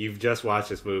 you've just watched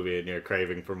this movie and you're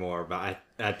craving for more, but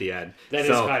at the end. That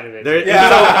is kind of it.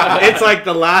 So it's like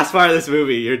the last part of this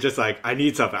movie, you're just like, I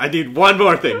need something. I need one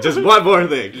more thing. Just one more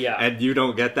thing. Yeah. And you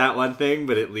don't get that one thing,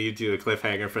 but it leaves you a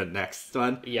cliffhanger for the next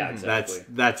one. Yeah, exactly.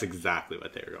 That's exactly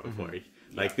what they were going for.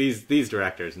 Like, these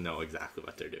directors know exactly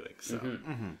what they're doing. So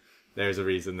there's a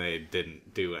reason they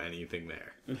didn't do anything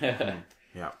there.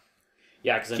 Yeah.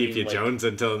 Yeah, because keep you Jones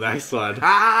until the next one.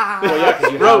 Well, yeah,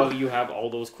 because you have all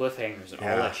those cliffhangers and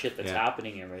all that shit that's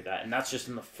happening and like that, and that's just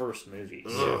in the first movie.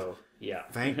 So yeah,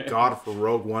 thank God for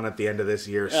Rogue One at the end of this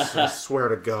year. I swear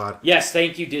to God. Yes,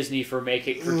 thank you, Disney, for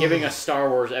giving us Star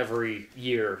Wars every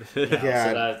year. So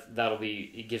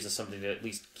it gives us something to at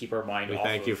least keep our mind.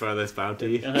 Thank you for this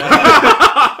bounty.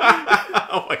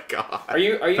 Oh my God. Are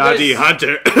you bounty guys...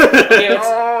 hunter? Okay,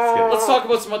 let's talk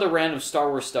about some other random Star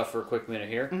Wars stuff for a quick minute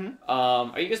here.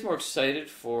 Are you guys more excited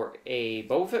for a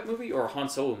Boba Fett movie or a Han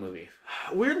Solo movie?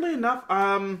 Weirdly enough,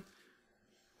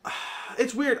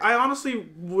 it's weird. I honestly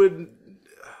would.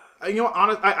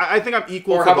 I think I'm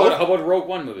equal. Or how about a Rogue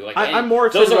One movie? Like, I'm more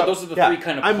excited. Those are the three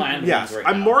kind of planned ones right now.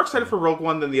 I'm more excited for Rogue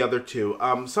One than the other two.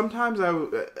 Sometimes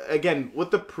again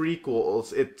with the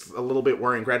prequels, it's a little bit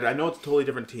worrying. Granted, I know it's a totally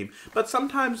different team, but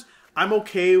sometimes I'm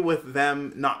okay with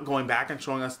them not going back and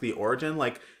showing us the origin.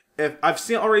 Like, if I've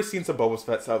already seen some Boba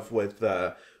Fett stuff with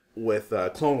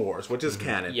Clone Wars, which is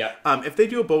canon. Yeah. If they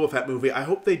do a Boba Fett movie, I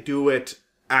hope they do it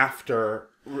after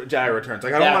Jedi Returns.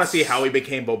 Like, I don't want to see how he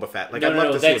became Boba Fett. Like, I'd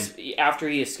love to see him after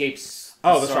he escapes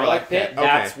Oh, the Sarlacc pit. Okay.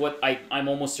 That's what I'm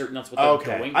almost certain that's what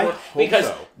they're going for. I hope because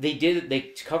so.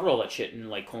 they cover all that shit in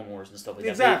like Clone Wars and stuff like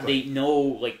that. Exactly. They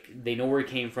know where he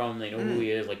came from. They know who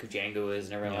he is, like who Django is,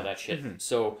 and everything like that shit.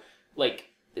 So like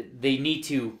they need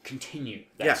to continue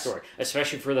that story,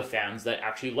 especially for the fans that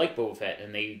actually like Boba Fett,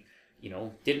 and they.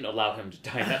 Didn't allow him to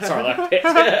die in that Sarlacc pit.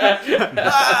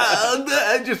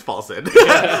 Just falls in.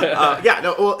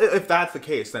 Well, if that's the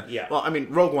case, then... Yeah. Well, I mean,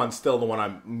 Rogue One's still the one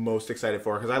I'm most excited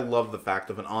for, because I love the fact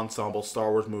of an ensemble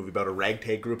Star Wars movie about a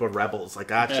ragtag group of rebels. Like,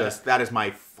 that is my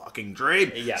fucking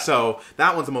dream. Yeah. So,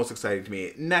 that one's the most exciting to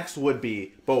me. Next would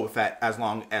be Boba Fett, as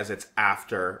long as it's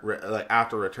after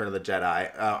Return of the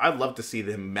Jedi. I'd love to see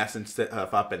them messing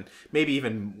stuff up, and maybe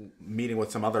even meeting with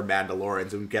some other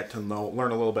Mandalorians, and we get to learn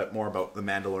a little bit more about the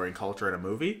Mandalorian culture in a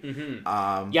movie.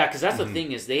 Because that's the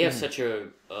thing is they have such a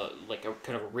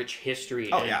kind of a rich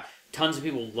history. Tons of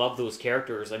people love those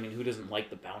characters. I mean, who doesn't like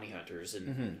the bounty hunters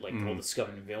and all the scum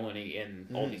and villainy in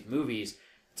all these movies?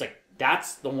 It's like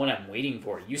that's the one I'm waiting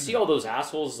for. You see all those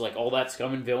assholes, like all that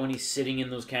scum and villainy sitting in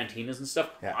those cantinas and stuff.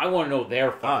 Yeah. I want to know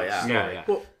their fucking story.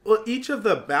 Well, each of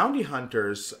the bounty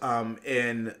hunters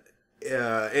in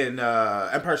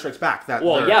Empire Strikes Back.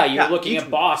 You're looking at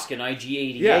Bosk and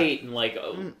IG-88 and like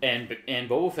and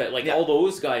Boba Fett, all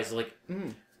those guys, like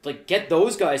get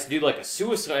those guys to do like a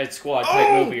Suicide Squad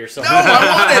type movie or something. No,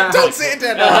 I want it. Don't say it,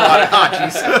 Dan.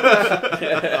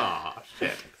 Oh,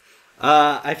 shit.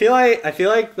 I feel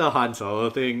like the Han Solo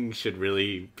thing should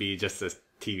really be just a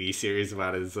TV series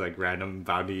about his like random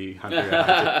bounty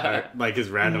hunter, like his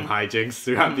random hijinks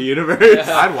throughout the universe.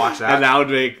 I'd watch that, and that would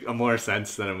make more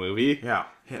sense than a movie. Yeah.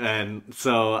 And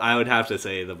so I would have to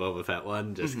say the Boba Fett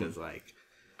one, just because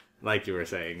like you were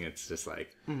saying, it's just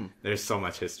like there's so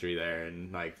much history there,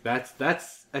 and like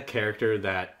that's a character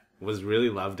that was really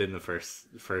loved in the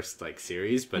first like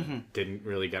series, but didn't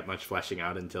really get much fleshing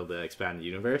out until the expanded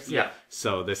universe. Yeah.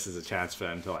 So this is a chance for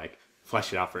them to like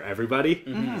flesh it out for everybody.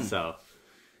 So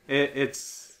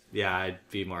I'd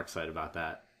be more excited about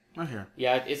that. I hear.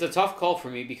 Yeah, it's a tough call for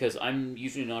me because I'm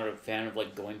usually not a fan of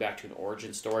like going back to an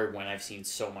origin story when I've seen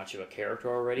so much of a character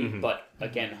already. But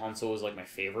again, Han Solo is like my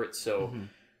favorite, so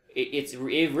it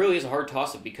really is a hard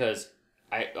toss up because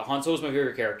Han Solo is my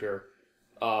favorite character.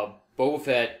 Boba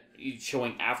Fett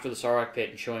showing after the Sarlacc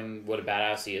pit and showing what a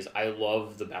badass he is. I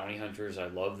love the bounty hunters. I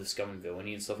love the scum and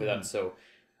villainy and stuff like that. So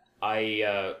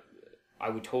I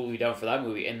would totally be down for that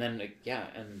movie. And then,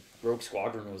 and Rogue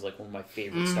Squadron was like one of my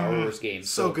favorite Star Wars games.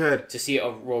 So good. To see a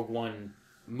Rogue One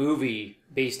movie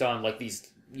based on like these,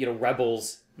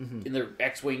 rebels in their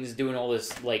X-Wings doing all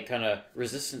this like kind of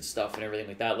resistance stuff and everything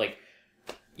like that. Like,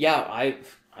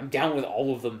 I'm down with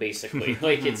all of them basically.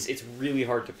 Like it's really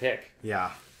hard to pick. Yeah.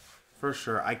 For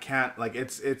sure. I can't,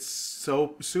 it's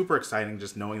so super exciting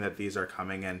just knowing that these are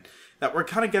coming and that we're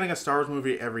kind of getting a Star Wars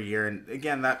movie every year. And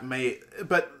again, but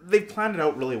they've planned it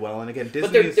out really well. And again,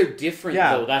 Disney. But they're different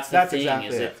though. That's the thing.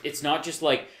 Exactly it's not just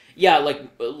like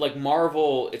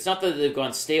Marvel, it's not that they've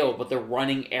gone stale, but they're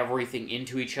running everything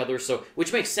into each other. So,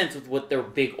 which makes sense with what their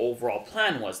big overall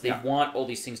plan was. They want all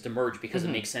these things to merge because it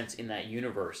makes sense in that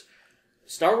universe.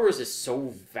 Star Wars is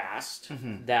so vast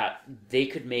that they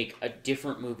could make a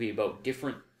different movie about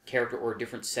different character or a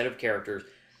different set of characters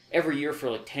every year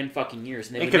for like 10 fucking years.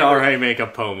 And they could already make a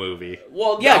Poe movie.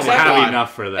 Well, yeah, exactly. Have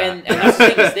enough for that. And that's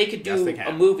the thing is they could do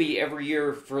a movie every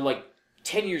year for like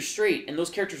 10 years straight, and those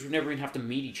characters would never even have to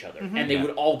meet each other, and they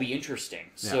would all be interesting.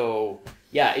 So,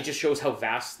 it just shows how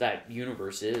vast that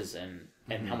universe is and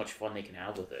how much fun they can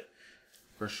have with it.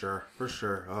 For sure.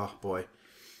 Oh, boy.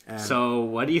 So,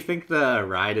 what do you think the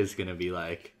ride is going to be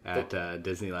like at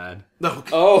Disneyland?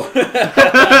 Oh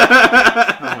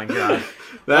my god.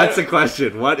 That's a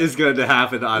question. What is going to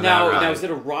happen on that ride? Now, is it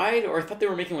a ride, or I thought they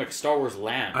were making like a Star Wars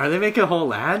land? Are they making a whole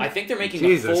land? I think they're making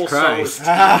Jesus a full Christ. Star Wars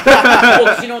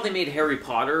well, because they made Harry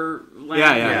Potter land?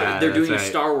 Yeah. They're doing a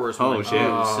Star Wars one. Oh, shit.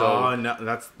 So no,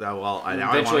 that's... well, I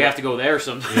eventually have to go there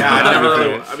sometime. Yeah,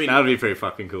 that would be pretty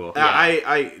fucking cool.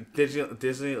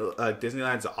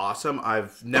 Disneyland's awesome.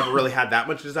 I've never really had that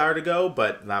much desire to go,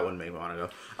 but that one made me want to go.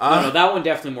 No, that one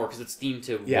definitely more, because it's themed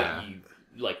to what you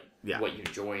like. Yeah. What you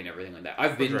enjoy and everything like that.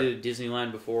 I've been to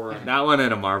Disneyland before. And that one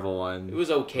and a Marvel one. It was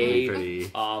okay.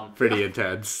 Pretty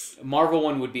intense. Marvel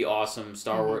one would be awesome.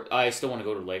 Star Wars. I still want to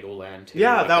go to Legoland too.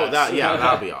 Yeah, that would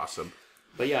be awesome.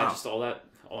 But just all that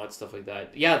stuff like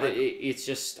that. Yeah, it's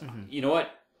just you know what?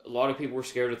 a lot of people were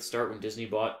scared at the start when Disney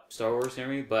bought Star Wars and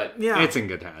everything, but it's in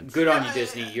good hands. Good on you,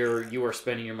 Disney. You are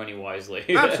spending your money wisely.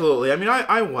 Absolutely. I mean,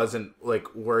 I wasn't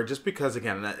worried just because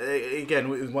again,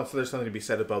 once there's something to be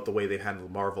said about the way they've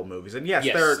handled Marvel movies, and yes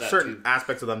there are certain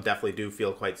aspects of them definitely do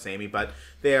feel quite samey, but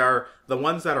they are the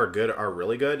ones that are good are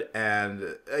really good,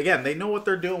 and again, they know what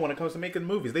they're doing when it comes to making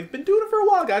movies. They've been doing it for a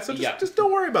while, guys. So just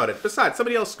don't worry about it. Besides,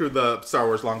 somebody else screwed the Star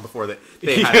Wars long before they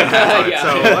had it.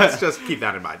 So let's just keep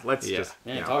that in mind. Let's just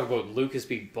talk about Lucas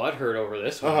being butthurt over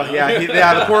this one. Oh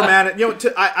the poor man. You know,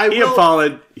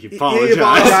 he apologized.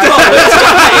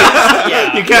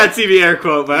 You can't see the air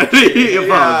quote, but he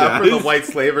apologized for the white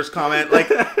slavers comment.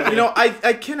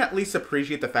 I can at least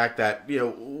appreciate the fact that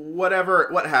what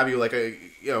have you.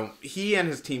 He and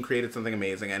his team created something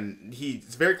amazing, and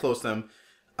he's very close to them.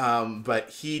 But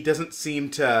he doesn't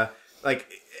seem to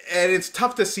and it's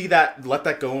tough to see that, let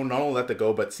that go, not only let that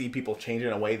go, but see people change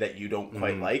in a way that you don't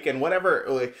quite like. And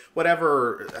however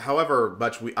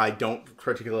much I don't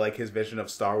particularly like his vision of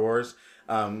Star Wars,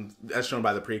 as shown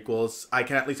by the prequels, I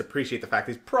can at least appreciate the fact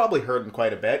he's probably hurting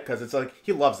quite a bit, because it's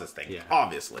he loves this thing,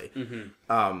 obviously.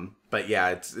 But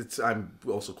I'm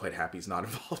also quite happy he's not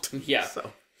involved. Yeah. So.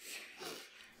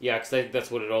 Yeah, because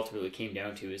that's what it ultimately came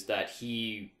down to, is that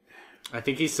I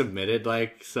think he submitted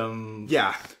some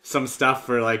stuff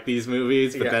for these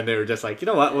movies, but then they were just you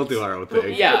know what, we'll do our own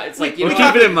thing. Yeah, it's we'll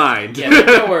keep it in mind. Yeah,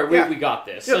 don't worry, we got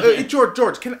this.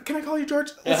 George, can I call you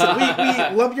George? Listen, we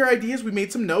love your ideas. We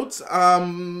made some notes.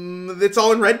 It's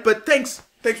all in red, but thanks.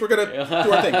 We're gonna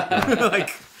do our thing.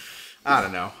 I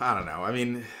don't know. I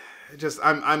mean,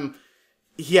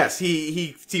 yes,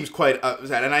 he seems quite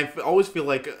upset, and I always feel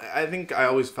I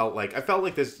felt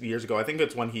like this years ago. I think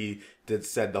it's when he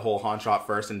said the whole Han shot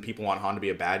first, and people want Han to be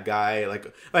a bad guy.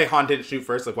 Like Han didn't shoot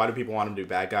first. Why do people want him to be a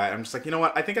bad guy? I'm just you know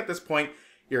what? I think at this point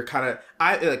you're kind of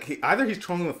either he's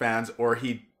trolling the fans, or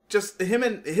him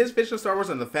and his vision of Star Wars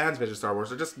and the fans' vision of Star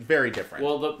Wars are just very different.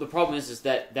 Well, the problem is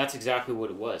that that's exactly what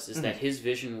it was. Is that his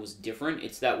vision was different.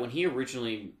 It's that when he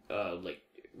originally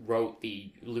wrote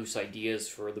the loose ideas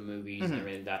for the movies and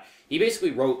everything like that, he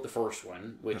basically wrote the first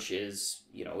one, which is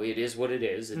it is what it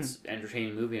is. It's an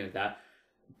entertaining movie like that.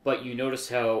 But you notice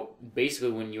how basically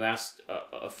when you asked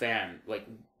a fan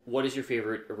what is your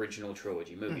favorite original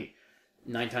trilogy movie,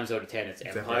 9 times out of 10 it's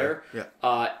Empire.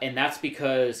 And that's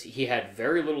because he had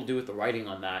very little to do with the writing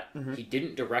on that. He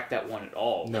didn't direct that one at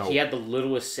all. No. He had the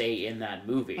littlest say in that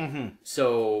movie.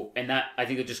 So, and that, I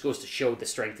think it just goes to show the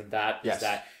strength of that. Is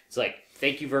that it's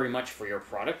thank you very much for your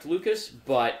product, Lucas,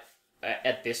 but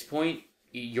at this point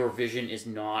your vision is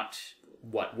not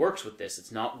what works with this.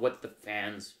 It's not what the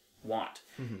fans want.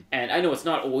 And I know it's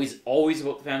not always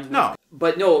about the fans. No.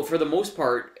 But no, for the most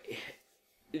part,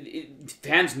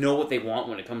 fans know what they want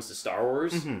when it comes to Star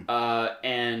Wars,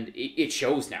 and it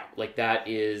shows now. It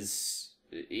is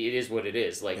what it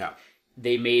is.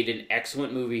 They made an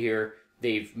excellent movie here.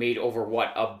 They've made over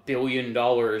 $1 billion.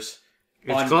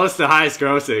 It's close to highest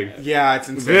grossing. Yeah, it's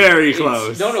insane. Very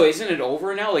close. No, isn't it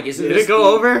over now? Did it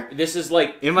go over? This is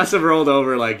it must have rolled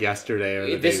over yesterday or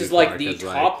the this day is before, the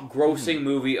top grossing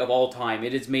movie of all time.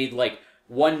 It has made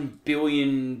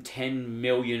 $1,010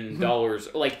 million.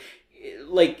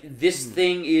 This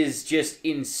thing is just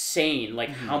insane.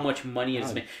 How much money it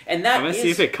has made, and that I'm gonna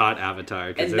see if it caught Avatar,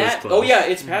 because it was close. Oh yeah,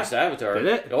 it's past Avatar. Did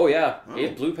it? Oh yeah,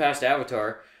 it blew past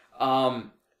Avatar.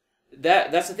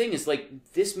 That's the thing, is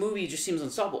this movie just seems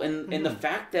unstoppable, and the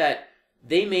fact that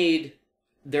they made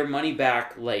their money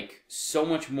back so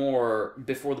much more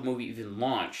before the movie even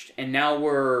launched, and now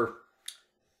we're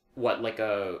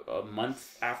a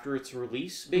month after its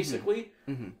release, basically,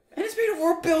 and it's made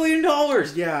over $1 billion.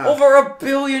 Yeah, over $1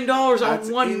 billion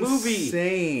on one movie.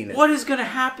 Insane. What is going to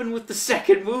happen with the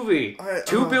second movie?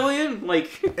 $2 billion?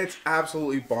 It's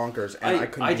absolutely bonkers, and I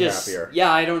couldn't be happier. Yeah,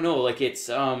 I don't know.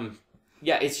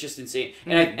 It's just insane.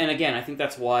 And again, I think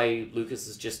that's why Lucas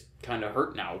is just kind of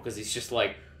hurt now, because he's just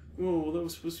well, that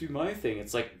was supposed to be my thing.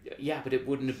 It's but it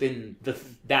wouldn't have been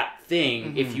that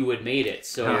thing if you had made it.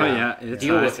 So it's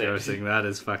deal with it. Grossing. That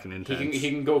is fucking intense. He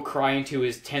can go cry into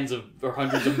his tens of or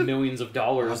hundreds of millions of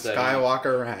dollars.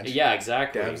 Skywalker Ranch. Yeah,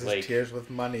 exactly. Dabs his tears with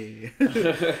money.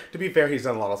 To be fair, he's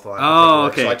done a lot of stuff.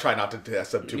 Okay. So I try not to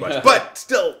test him too much. But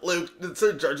still,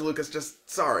 George Lucas, just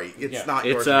sorry, it's not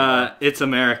yours anymore. It's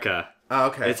America. Oh,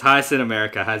 okay. It's highest in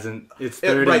America. It's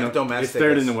third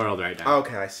in the world right now.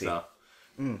 Okay, I see. So.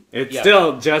 It's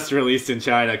still just released in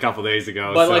China a couple days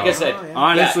ago. But like I said,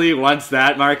 honestly, once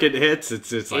that market hits,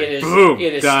 it's boom,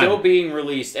 it is done. still being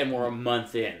released, and we're a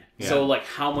month in. Yeah. So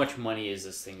how much money is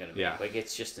this thing going to make? Yeah.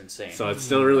 It's just insane. So it's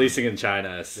still releasing in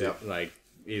China. So,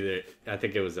 I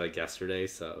think it was like yesterday,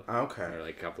 so Okay. or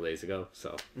like a couple days ago.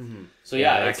 So So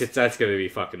yeah, that's gonna be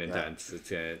fucking intense.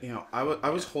 It's I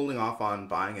was holding off on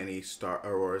buying any Star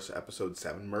Wars Episode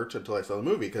 7 merch until I saw the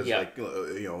movie because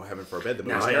heaven forbid the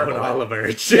movie's terrible. all the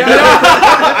merch.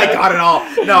 I got it all.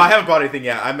 No, I haven't bought anything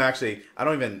yet. I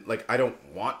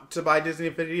don't want to buy Disney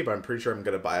Infinity, but I'm pretty sure I'm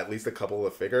gonna buy at least a couple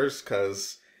of figures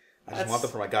because I just want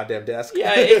them for my goddamn desk.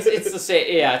 Yeah, it's the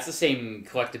same. Yeah, it's the same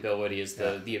collectability as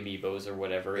the amiibos or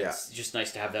whatever. It's just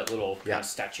nice to have that little kind of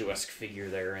statuesque figure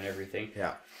there and everything.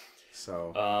 Yeah.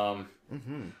 So.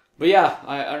 But yeah,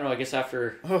 I don't know. I guess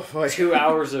after 2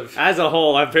 hours of as a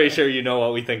whole, I'm pretty sure you know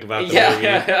what we think about the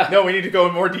movie. No, we need to go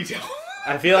in more detail.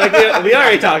 I feel like we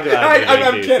already talked about it.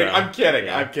 I'm kidding.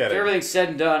 If everything's said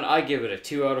and done, I give it a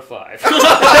 2 out of 5.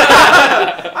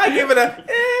 I give it a.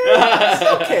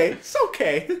 It's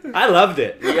okay. I loved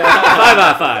it. 5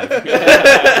 out of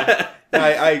 5.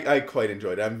 I quite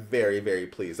enjoyed it. I'm very, very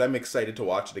pleased. I'm excited to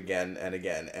watch it again and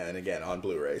again and again on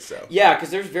Blu-ray. So yeah, because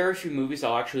there's very few movies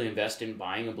I'll actually invest in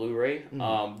buying a Blu-ray.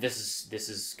 This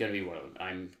is going to be one of them.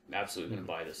 I'm absolutely going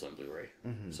to buy this on Blu-ray,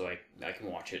 so I can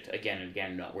watch it again and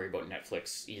again, not worry about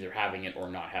Netflix either having it or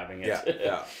not having it.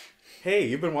 Yeah. Hey,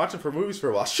 you've been watching for movies for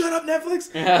a while. Shut up,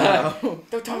 Netflix!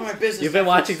 Don't tell my business. You've been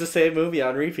watching the same movie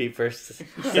on repeat for 7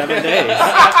 days.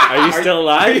 Are you still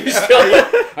alive?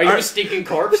 Are you a stinking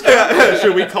corpse?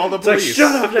 Should we call the police?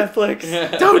 Shut up,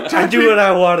 Netflix! Don't judge me. I do what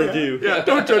I want to do. Yeah,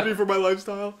 don't judge me for my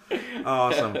lifestyle.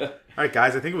 Awesome. All right,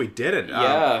 guys, I think we did it.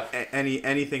 Yeah.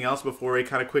 Anything else before we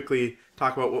kind of quickly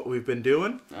talk about what we've been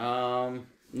doing?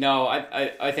 No,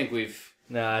 I think we've.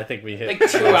 No, I think we hit like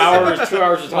 2 hours. 2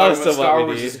 hours of talking about Star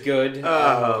Wars is good.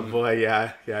 Oh boy,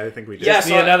 yeah, I think we did. Just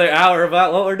need another hour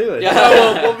about what we're doing. Yeah.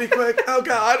 No, we'll be quick. Oh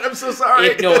God, I'm so sorry.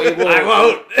 It will. I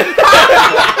won't.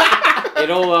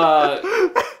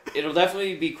 It'll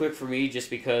definitely be quick for me, just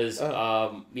because.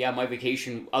 My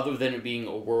vacation, other than it being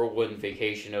a whirlwind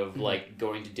vacation of like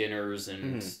going to dinners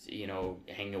and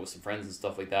hanging out with some friends and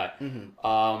stuff like that.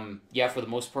 For the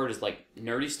most part, is like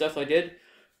nerdy stuff I did.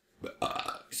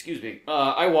 Excuse me.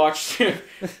 I watched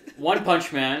One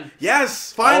Punch Man.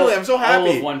 Yes, finally! I'm so happy.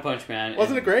 All of One Punch Man.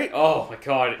 Wasn't it great? Oh my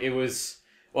god, it was.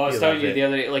 Well, I was telling you the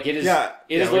other day, like it is.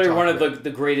 It is literally one of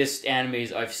the greatest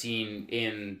animes I've seen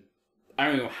in I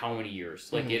don't even know how many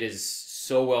years. Like it is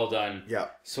so well done. Yeah.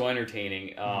 So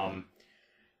entertaining. I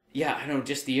don't know,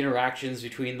 just the interactions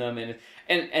between them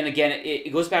and again,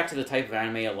 it goes back to the type of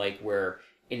anime I like where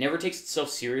it never takes itself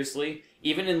seriously.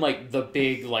 Even in, like, the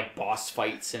big, like, boss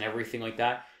fights and everything like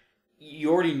that,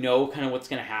 you already know kind of what's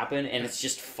going to happen, and it's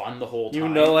just fun the whole time. You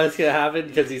know what's going to happen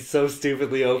because he's so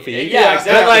stupidly OP. Yeah,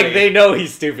 exactly. But, like, they know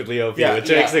he's stupidly OP, which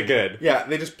makes it good. Yeah,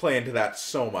 they just play into that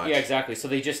so much. Yeah, exactly. So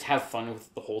they just have fun with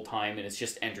it the whole time, and it's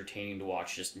just entertaining to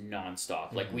watch just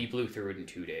nonstop. Like, we blew through it in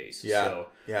 2 days. Yeah, so,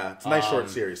 it's a nice short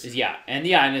series. Yeah, and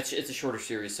it's a shorter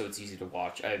series, so it's easy to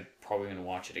watch. I'm probably going to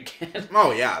watch it again.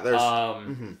 Oh, yeah, there's...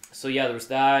 So, yeah, there was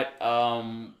that.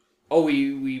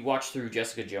 We watched through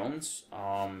Jessica Jones,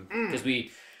 because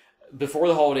before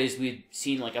the holidays, we'd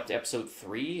seen, like, up to episode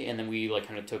 3, and then we, like,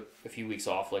 kind of took a few weeks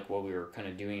off, like, while we were kind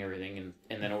of doing everything,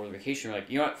 and then over the vacation, we're like,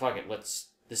 you know what, fuck it,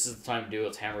 this is the time to do it,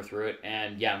 let's hammer through it,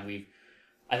 and, yeah,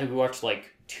 I think we watched,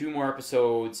 like, 2 more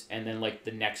episodes, and then, like,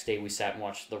 the next day we sat and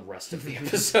watched the rest of the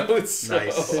episodes, so.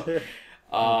 Nice.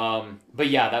 But,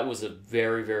 yeah, that was a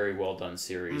very, very well done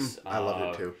series. I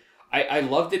loved it, too. I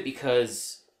loved it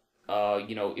because...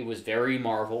 it was very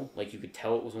Marvel. Like, you could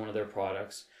tell it was one of their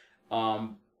products.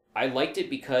 I liked it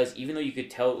because even though you could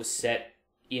tell it was set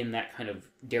in that kind of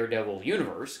Daredevil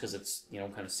universe, because it's,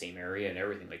 kind of same area and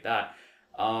everything like that,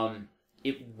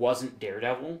 it wasn't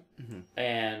Daredevil.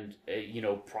 And,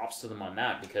 props to them on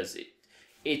that, because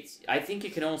I think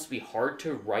it can almost be hard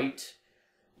to write,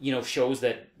 shows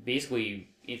that basically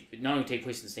not only take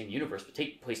place in the same universe, but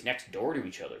take place next door to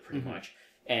each other, pretty much,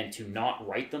 and to not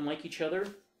write them like each other.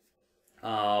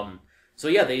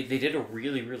 They did a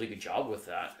really, really good job with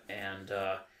that, and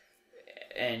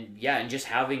just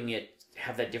having it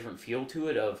have that different feel to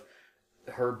it of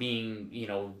her being,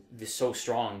 so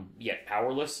strong yet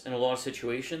powerless in a lot of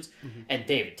situations, and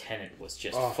David Tennant was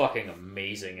just fucking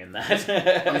amazing in that.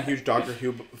 I'm a huge Doctor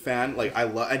Who fan. Like,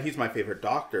 and he's my favorite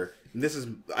Doctor. And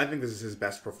I think this is his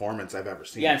best performance I've ever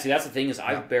seen. Yeah, and see, that's the thing is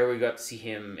I barely got to see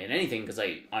him in anything because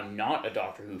I'm not a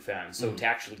Doctor Who fan. So to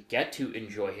actually get to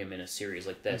enjoy him in a series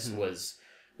like this was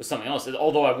something else.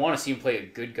 Although I want to see him play a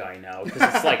good guy now,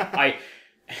 because it's like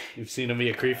You've seen him be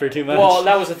a creeper too much? Well,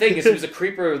 that was the thing, is he was a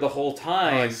creeper the whole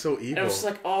time. Oh, he's so evil. And I was just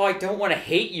like, I don't want to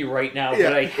hate you right now,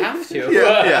 but I have to.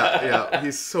 yeah.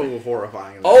 He's so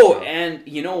horrifying. And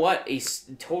you know what? A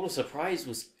total surprise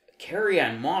was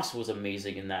Carrie-Anne Moss was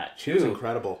amazing in that too. She was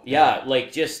incredible. Yeah,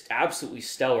 like just absolutely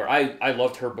stellar. I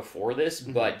loved her before this,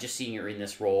 but just seeing her in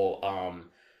this role,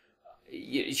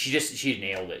 she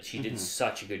nailed it. She did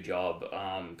such a good job.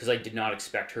 Because I did not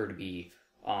expect her to be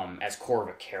as core of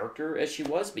a character as she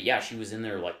was, but yeah, she was in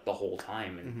there like the whole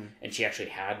time, and she actually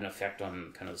had an effect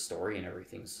on kind of the story and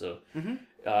everything. So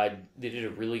they did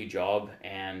a really good job,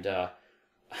 and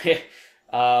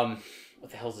what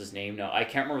the hell's his name now? I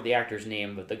can't remember the actor's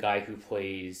name, but the guy who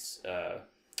plays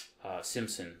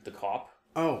Simpson, the cop.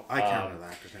 Oh, I can't remember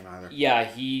the actor's name either. Yeah,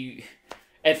 he...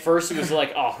 At first, it was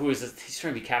like, oh, who is this? He's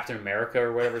trying to be Captain America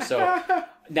or whatever. So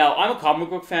now, I'm a comic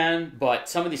book fan, but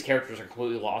some of these characters are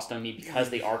completely lost on me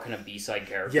because they are kind of B-side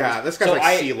characters. Yeah, this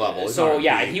guy's C-level. So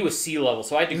yeah, he was C-level.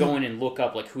 So I had to go in and look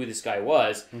up like who this guy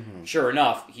was. Sure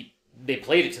enough, they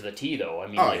played it to the T, though. I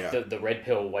mean, the red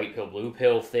pill, white pill, blue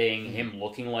pill thing, him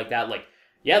looking like that, like,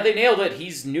 yeah, they nailed it.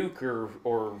 He's Nuke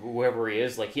or whoever he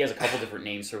is. Like, he has a couple different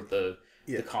names for the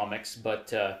comics,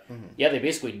 but yeah, they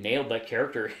basically nailed that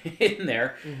character in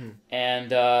there, and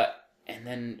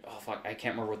then I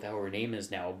can't remember what the hell her name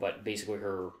is now, but basically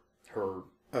her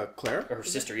Claire, her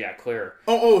sister, Claire.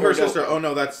 Her sister. Oh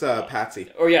no, that's Patsy.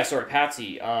 Oh yeah, sorry,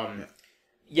 Patsy.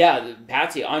 Yeah,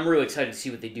 Patsy. I'm really excited to see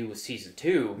what they do with season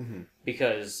 2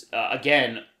 because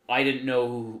again, I didn't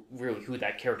know who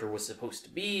that character was supposed to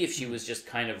be, if she was just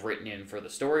kind of written in for the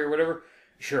story or whatever.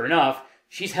 Sure enough,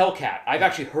 she's Hellcat. I've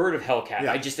actually heard of Hellcat.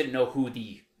 I just didn't know who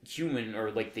the human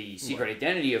or like the secret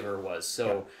identity of her was.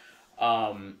 So,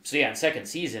 in second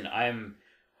season, I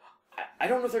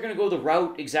don't know if they're going to go the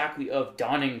route exactly of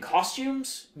donning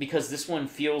costumes, because this one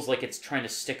feels like it's trying to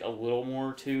stick a little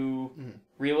more to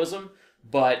realism,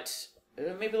 but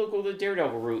maybe they'll go the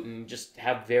Daredevil route and just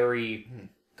have very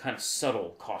kind of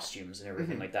subtle costumes and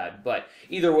everything like that. But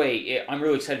either way, I'm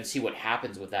really excited to see what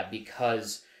happens with that,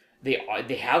 because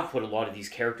they have put a lot of these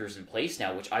characters in place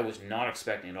now, which I was not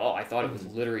expecting at all. I thought it was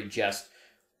literally just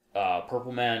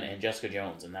Purple Man and Jessica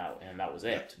Jones, and that was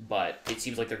it. But it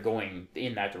seems like they're going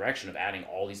in that direction of adding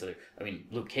all these other... I mean,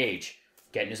 Luke Cage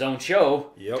getting his own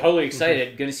show. Yep. Totally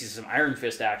excited. Gonna see some Iron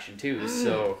Fist action too.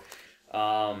 So,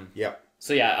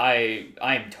 So yeah, I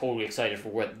am totally excited for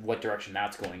what direction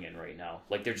that's going in right now.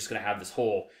 Like, they're just gonna have this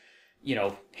whole,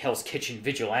 Hell's Kitchen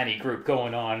vigilante group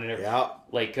going on, and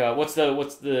like what's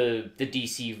the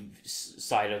DC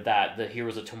side of that? The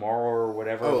Heroes of Tomorrow or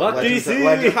whatever. Oh,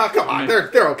 DC. Come on,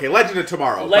 they're okay. Legend of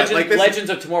Tomorrow. Legends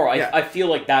of Tomorrow. I feel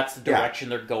like that's the direction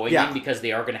they're going in, because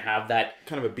they are going to have that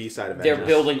kind of a B-side event. They're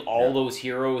building all those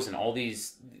heroes and all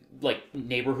these like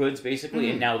neighborhoods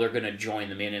basically, and now they're going to join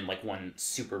them in like one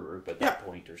super group at that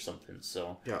point or something.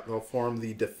 So they'll form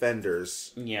the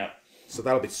Defenders. Yeah. So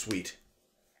that'll be sweet.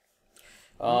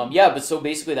 But so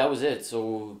basically that was it.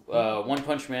 So One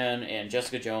Punch Man and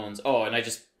Jessica Jones. Oh, and I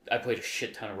played a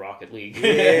shit ton of Rocket League.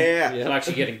 Yeah. I'm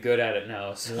actually getting good at it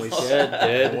now. So.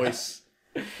 Nice.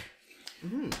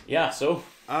 Yeah, so...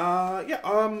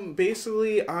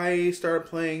 basically, I started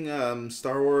playing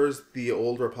Star Wars The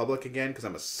Old Republic again, because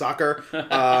I'm a sucker.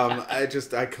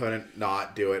 I couldn't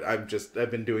not do it. I've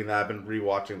been doing that. I've been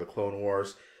rewatching the Clone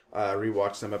Wars,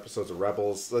 rewatched some episodes of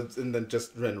Rebels, and then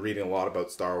just been reading a lot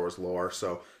about Star Wars lore,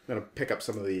 so I'm going to pick up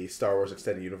some of the Star Wars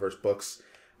Extended Universe books.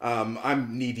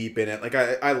 I'm knee deep in it. Like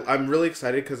I'm really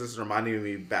excited because this is reminding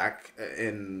me back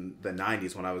in the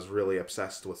 90s when I was really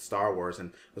obsessed with Star Wars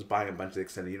and was buying a bunch of the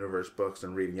Extended Universe books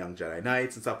and reading Young Jedi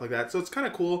Knights and stuff like that. So it's kind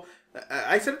of cool.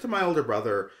 I said it to my older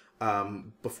brother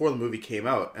before the movie came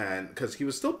out, and because he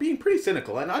was still being pretty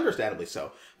cynical, and understandably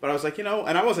so. But I was like, and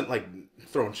I wasn't like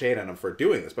throwing shade at him for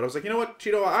doing this, but I was like, you know what,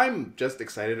 Cheeto, I'm just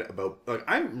excited about,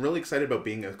 I'm really excited about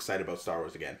being excited about Star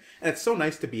Wars again, and it's so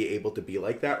nice to be able to be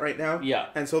like that right now. Yeah.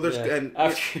 And so there's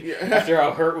after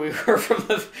how hurt we were from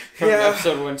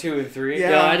episode 1, 2, and 3.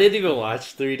 Yeah, I didn't even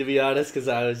watch 3 to be honest, because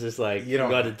I was just like, you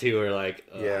got to 2 or like,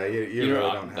 you really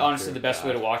don't have honestly, the best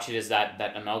way to watch it is that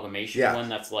amalgamation one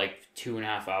that's like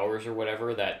 2.5 hours or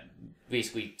whatever, that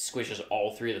basically squishes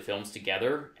all 3 of the films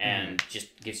together and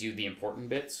just gives you the important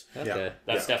bits. Okay.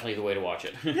 That's definitely the way to watch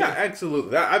it. Yeah,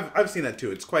 absolutely. I've seen that too.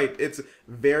 It's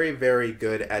very, very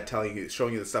good at showing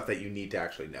you the stuff that you need to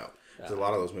actually know. Because a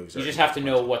lot of those movies you just have to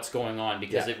know what's going on,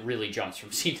 because it really jumps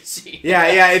from scene to scene.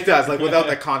 Yeah, it does. Like, without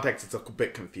the context, it's a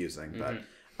bit confusing. But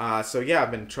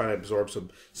I've been trying to absorb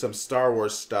some Star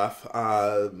Wars stuff.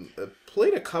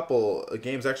 Played a couple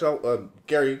games. Actually,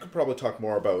 Gary, you could probably talk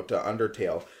more about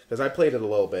Undertale, because I played it a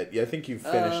little bit. Yeah, I think you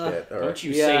finished it. Or... Don't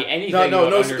you say anything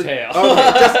about Undertale.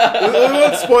 Okay, we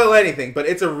won't spoil anything, but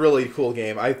it's a really cool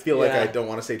game. I feel like I don't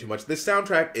want to say too much. This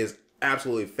soundtrack is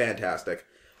absolutely fantastic.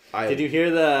 Did you hear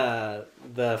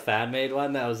the fan made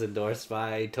one that was endorsed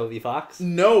by Toby Fox?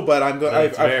 No, but I've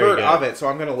heard of it, so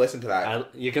I'm gonna listen to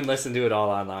that. You can listen to it all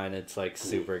online. It's like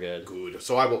super good. Good.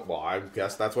 So I will. Well, I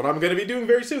guess that's what I'm gonna be doing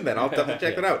very soon. Then I'll definitely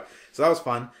check that out. So that was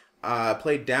fun.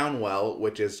 Played Downwell,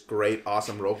 which is great,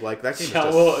 awesome roguelike. That game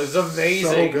is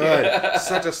amazing. So good.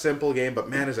 Such a simple game, but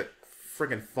man, is it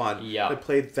freaking fun. Yeah. I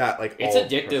played that like it's all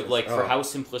addictive, Christmas. for how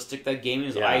simplistic that game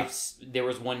is. Yeah. There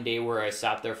was one day where I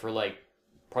sat there for like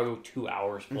probably 2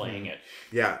 hours playing it.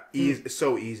 Yeah,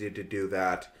 so easy to do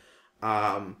that.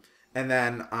 And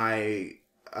then I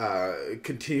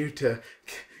continued to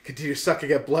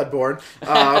sucking at Bloodborne.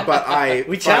 But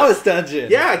we challenged dungeon.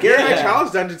 Yeah, Gary and I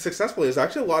challenged dungeon successfully. It was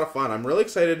actually a lot of fun. I'm really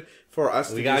excited for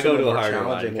us to gotta do some go to more a harder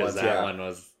challenging one, ones. that one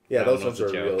was. Yeah, those ones were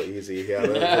real easy. Yeah,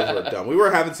 those were dumb. We were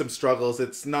having some struggles.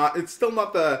 It's still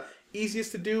not the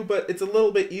easiest to do, but it's a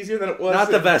little bit easier than it was.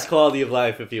 Not the best quality of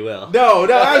life, if you will. No,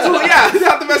 absolutely. Yeah, it's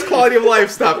not the best quality of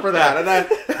life stuff for that. And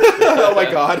oh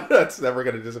my god, that's never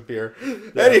going to disappear.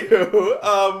 Yeah.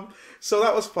 Anywho, so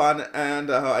that was fun, and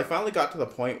I finally got to the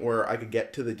point where I could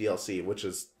get to the DLC, which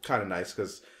is kind of nice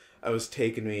because it was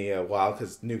taking me a while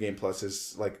because New Game Plus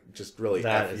is like just really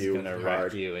that F is you gonna hard.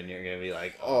 wreck you, and you're gonna be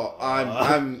like, oh,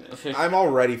 I'm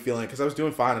already feeling it because I was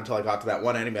doing fine until I got to that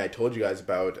one enemy I told you guys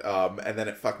about, and then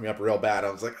it fucked me up real bad. I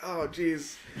was like, oh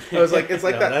jeez. I was like, it's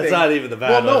like that. That's thing. not even the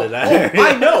bad one.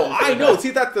 I know.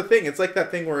 See, that's the thing. It's like that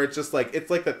thing where it's just like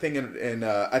that thing in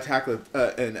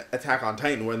Attack on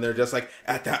Titan when they're just like,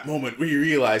 at that moment we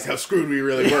realized how screwed we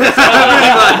really were. Like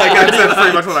that's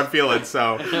pretty much what I'm feeling.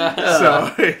 So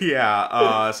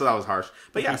yeah. So that was harsh.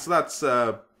 But yeah. So that's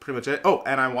pretty much it. Oh,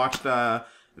 and I watched The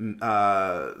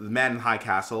Man in High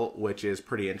Castle, which is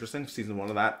pretty interesting. Season 1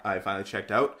 of that I finally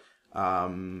checked out.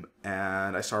 And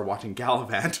I started watching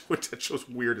Gallivant, which that show's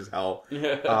weird as hell.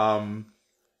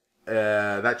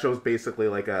 That show's basically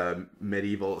like a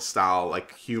medieval style,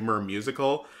 like humor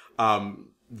musical.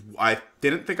 I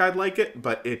didn't think I'd like it,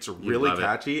 but it's really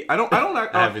catchy. I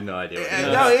have no idea.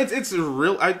 No, it's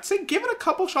real. I'd say give it a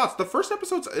couple shots. The first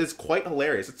episode is quite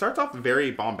hilarious. It starts off very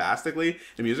bombastically,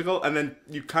 the musical, and then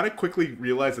you kind of quickly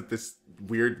realize that this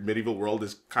weird medieval world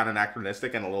is kind of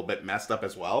anachronistic and a little bit messed up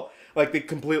as well. Like, they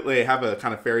completely have a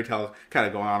kind of fairy tale kind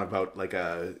of going on about, like,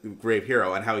 a brave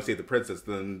hero and how he saved the princess.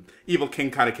 Then evil king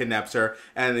kind of kidnaps her,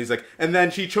 and he's like, and then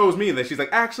she chose me, and then she's like,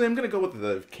 actually, I'm going to go with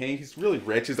the king. He's really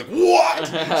rich. He's like, what?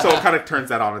 So it kind of turns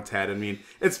that on its head. I mean,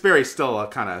 it's still a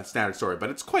kind of standard story, but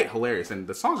it's quite hilarious, and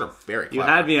the songs are very clever. You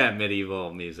had me at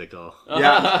medieval musical.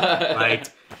 Yeah. Like,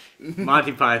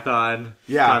 Monty Python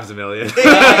times a million. It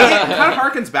kind of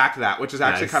harkens back to that, which is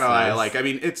actually kind of like, I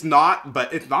mean, it's not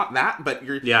that, but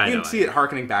you can see it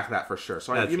harkening back to that for sure.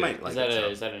 So you might like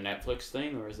it. Is that a Netflix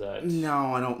thing, or is that?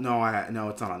 No, I don't know. No,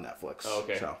 it's not on Netflix. Oh,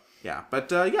 okay. So yeah, but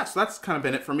so that's kind of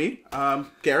been it for me.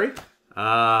 Gary?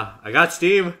 I got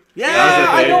Steam. Yeah,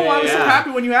 I know. I was so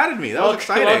happy when you added me. That was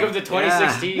exciting. Welcome to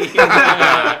 2016.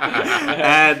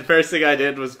 And first thing I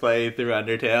did was play through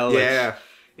Undertale. Yeah.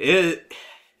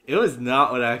 It was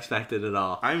not what I expected at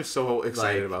all. I'm so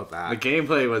excited about that. The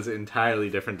gameplay was entirely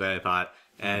different than I thought,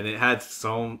 and it had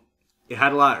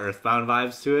a lot of Earthbound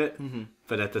vibes to it,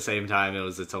 but at the same time, it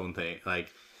was its own thing.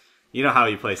 Like, you know how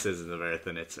you play Citizens of Earth,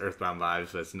 and it's Earthbound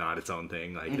vibes, but it's not its own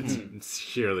thing. Like, it's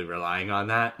sheerly relying on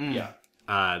that. Yeah.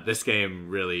 This game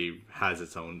really has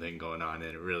its own thing going on,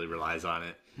 and it really relies on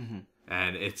it.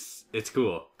 And it's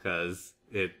cool, because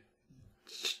it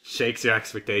shakes your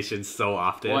expectations so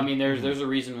often. Well, I mean, there's a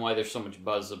reason why there's so much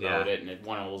buzz about it, and it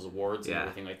won all those awards and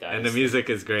everything like that. And the music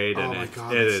is great, and it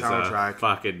is a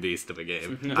fucking beast of a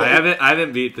game. I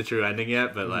haven't beat the true ending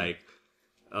yet, but like,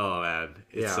 oh man,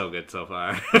 it's so good so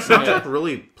far. The soundtrack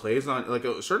really plays on like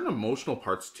certain emotional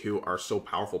parts too are so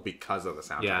powerful because of the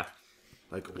soundtrack. Yeah,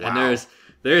 like wow. And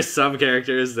there's some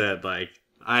characters that like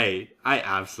I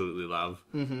absolutely love.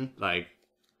 Like,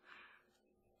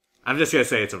 I'm just gonna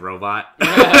say it's a robot,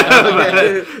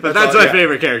 but that's my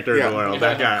favorite character in the world.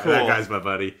 That guy's my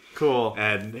buddy. Cool.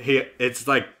 And it's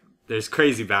like there's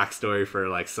crazy backstory for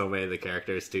like so many of the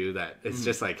characters too that it's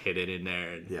just like hidden in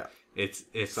there. And it's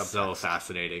so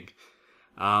fascinating.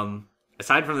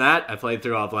 Aside from that, I played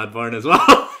through all Bloodborne as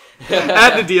well,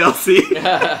 and the DLC.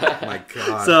 Oh my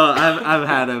god! So I've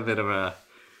had a bit of a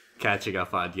catching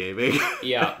up on gaming.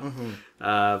 Yeah.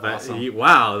 But awesome.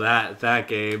 Wow, that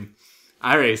game.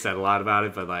 I already said a lot about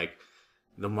it, but like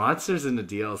the monsters in the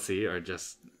DLC are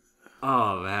just,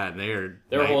 oh man, they're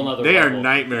a whole nother level. They are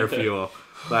nightmare fuel.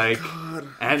 Like,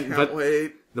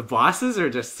 wait. The bosses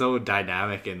are just so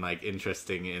dynamic and like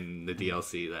interesting in the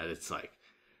DLC that it's like,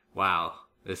 wow,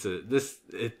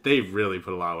 they really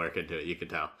put a lot of work into it. You could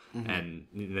tell, and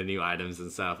the new items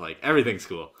and stuff, like everything's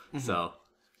cool. So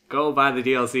go buy the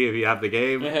DLC if you have the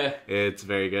game. It's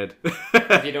very good.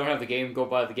 If you don't have the game, go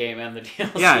buy the game and the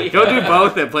DLC. Yeah, go do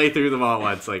both and play through them all at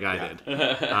once, like I did.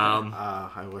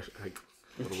 I wish I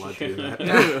would have loved to do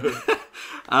that.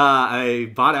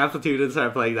 I bought Amplitude and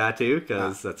started playing that too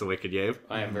because that's a wicked game.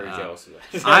 I am very jealous of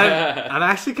that. I'm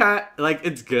actually kind of like,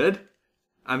 it's good.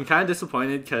 I'm kind of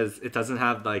disappointed because it doesn't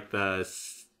have like the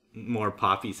more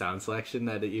poppy sound selection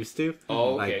that it used to.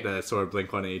 Oh, okay. Like the sort of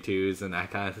Blink-182s and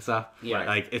that kind of stuff. Yeah.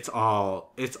 Like it's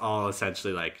all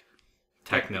essentially like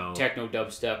techno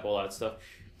dubstep, all that stuff.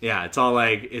 Yeah, it's all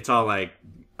like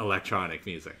electronic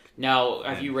music. Now,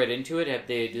 have you read into it?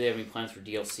 Do they have any plans for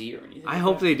DLC or anything? I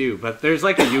hope they do, but there's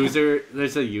like a user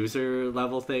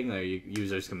level thing where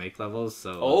users can make levels.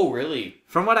 So oh, really?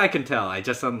 From what I can tell, I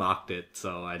just unlocked it,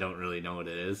 so I don't really know what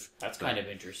it is. That's kind of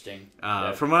interesting.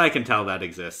 From what I can tell, that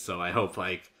exists. So I hope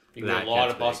like you get a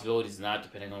lot of possibilities in that,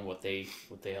 depending on what they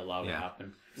allow to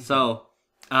happen. So,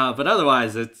 but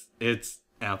otherwise, it's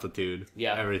Amplitude.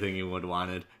 Yeah, everything you would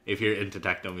wanted if you're into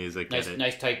techno music.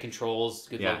 Nice tight controls,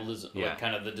 good level, like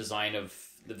kind of the design of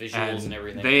the visuals and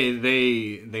everything.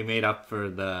 They made up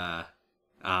for the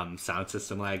sound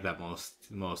system lag that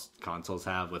most consoles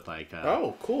have with like.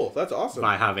 Oh, cool! That's awesome.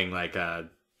 By having like the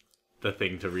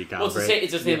thing to recalibrate. Well,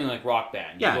 it's the same thing like Rock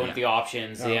Band. You go into the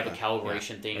options, they have a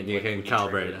calibration thing, and you can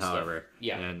calibrate it however.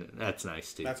 Yeah, and that's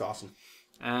nice too. That's awesome.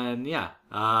 And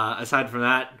aside from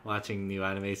that, watching new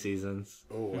anime seasons.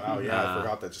 Oh wow, yeah, I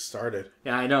forgot that just started.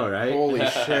 Yeah, I know, right? Holy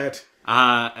shit.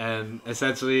 And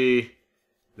essentially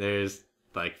there's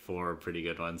like 4 pretty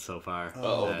good ones so far.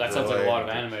 Oh, that sounds like a lot of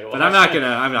anime to watch. But I'm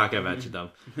not gonna mention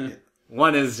them.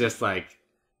 One is just like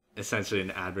essentially an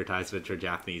advertisement for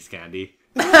Japanese candy.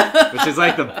 Which is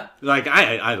like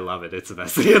I love it. It's the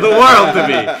best thing in the world to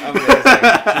me.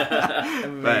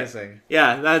 Amazing.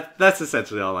 Yeah, that's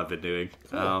essentially all I've been doing.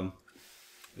 Cool.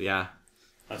 Yeah.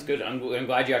 That's good. I'm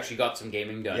glad you actually got some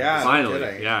gaming done. Yeah,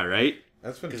 finally. Yeah, right?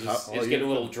 That's been tough. It's getting a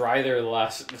little dry there the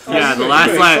last... Yeah, the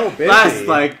last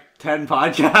like 10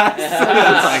 podcasts.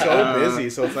 It's like so busy,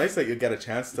 so it's nice that you get a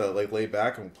chance to like lay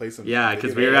back and play some... Yeah,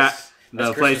 because we were at...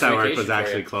 The place I work was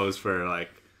actually closed for like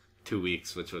 2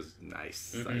 weeks, which was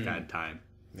nice. Like, I had time.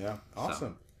 Yeah,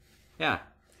 awesome. So, yeah.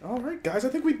 All right, guys, I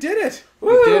think we did it. We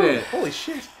did it. Holy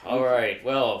shit. All right,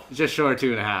 well... Just short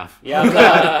 2.5.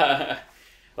 Yeah.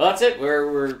 Well, that's it.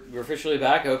 We're officially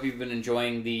back. I hope you've been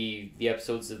enjoying the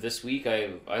episodes of this week. I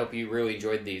hope you really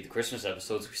enjoyed the Christmas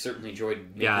episodes. We certainly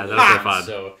enjoyed making those were fun.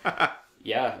 So,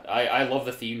 yeah, I love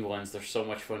the themed ones. They're so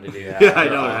much fun to do. Yeah, I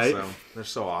know, right? Awesome. They're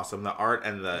so awesome. The art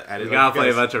and the editing. We gotta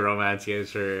play a bunch of romance games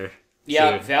for...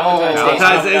 Yeah,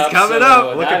 Valentine's Day is coming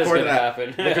up. Looking forward to that.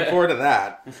 Looking forward to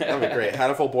that. That'll be great. Had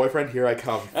a full boyfriend. Here I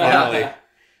come. Finally.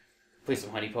 Play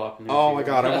some Honey Pop. Oh my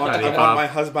god, I want my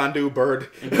husbandu bird.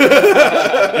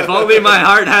 If only my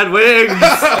heart had wings.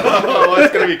 Oh,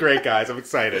 it's gonna be great, guys. I'm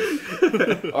excited.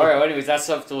 All right. Well, anyways, that's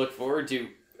stuff to look forward to.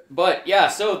 But yeah,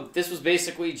 so this was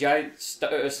basically giant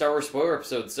Star Wars spoiler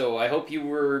episode. So I hope you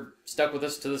were stuck with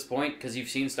us to this point because you've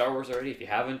seen Star Wars already. If you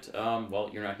haven't,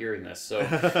 well, you're not hearing this. So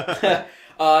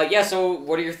yeah. So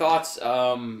what are your thoughts?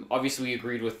 Obviously, we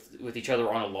agreed with each other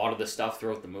on a lot of the stuff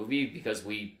throughout the movie because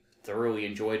we thoroughly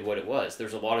enjoyed what it was.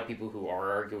 There's a lot of people who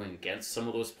are arguing against some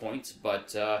of those points,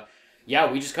 but yeah,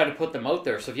 we just kind of put them out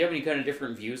there. So if you have any kind of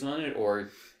different views on it, or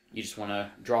you just want to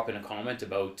drop in a comment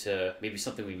about maybe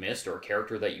something we missed, or a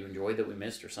character that you enjoyed that we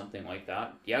missed, or something like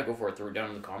that, yeah, go for it. Throw it down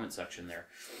in the comment section there.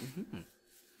 Mm-hmm.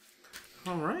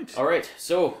 All right.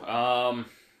 So,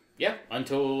 yeah,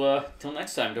 until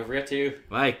next time, don't forget to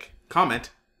like, comment,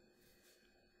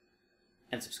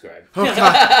 and subscribe. Oh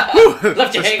god!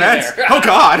 Left you hanging there. Oh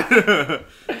god!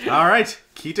 All right,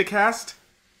 KitaCast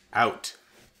out.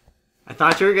 I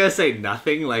thought you were gonna say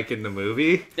nothing like in the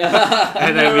movie,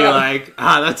 and then be like,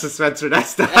 that's suspense for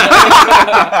next time.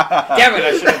 Damn it!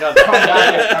 I should have done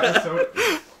that.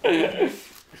 Episode.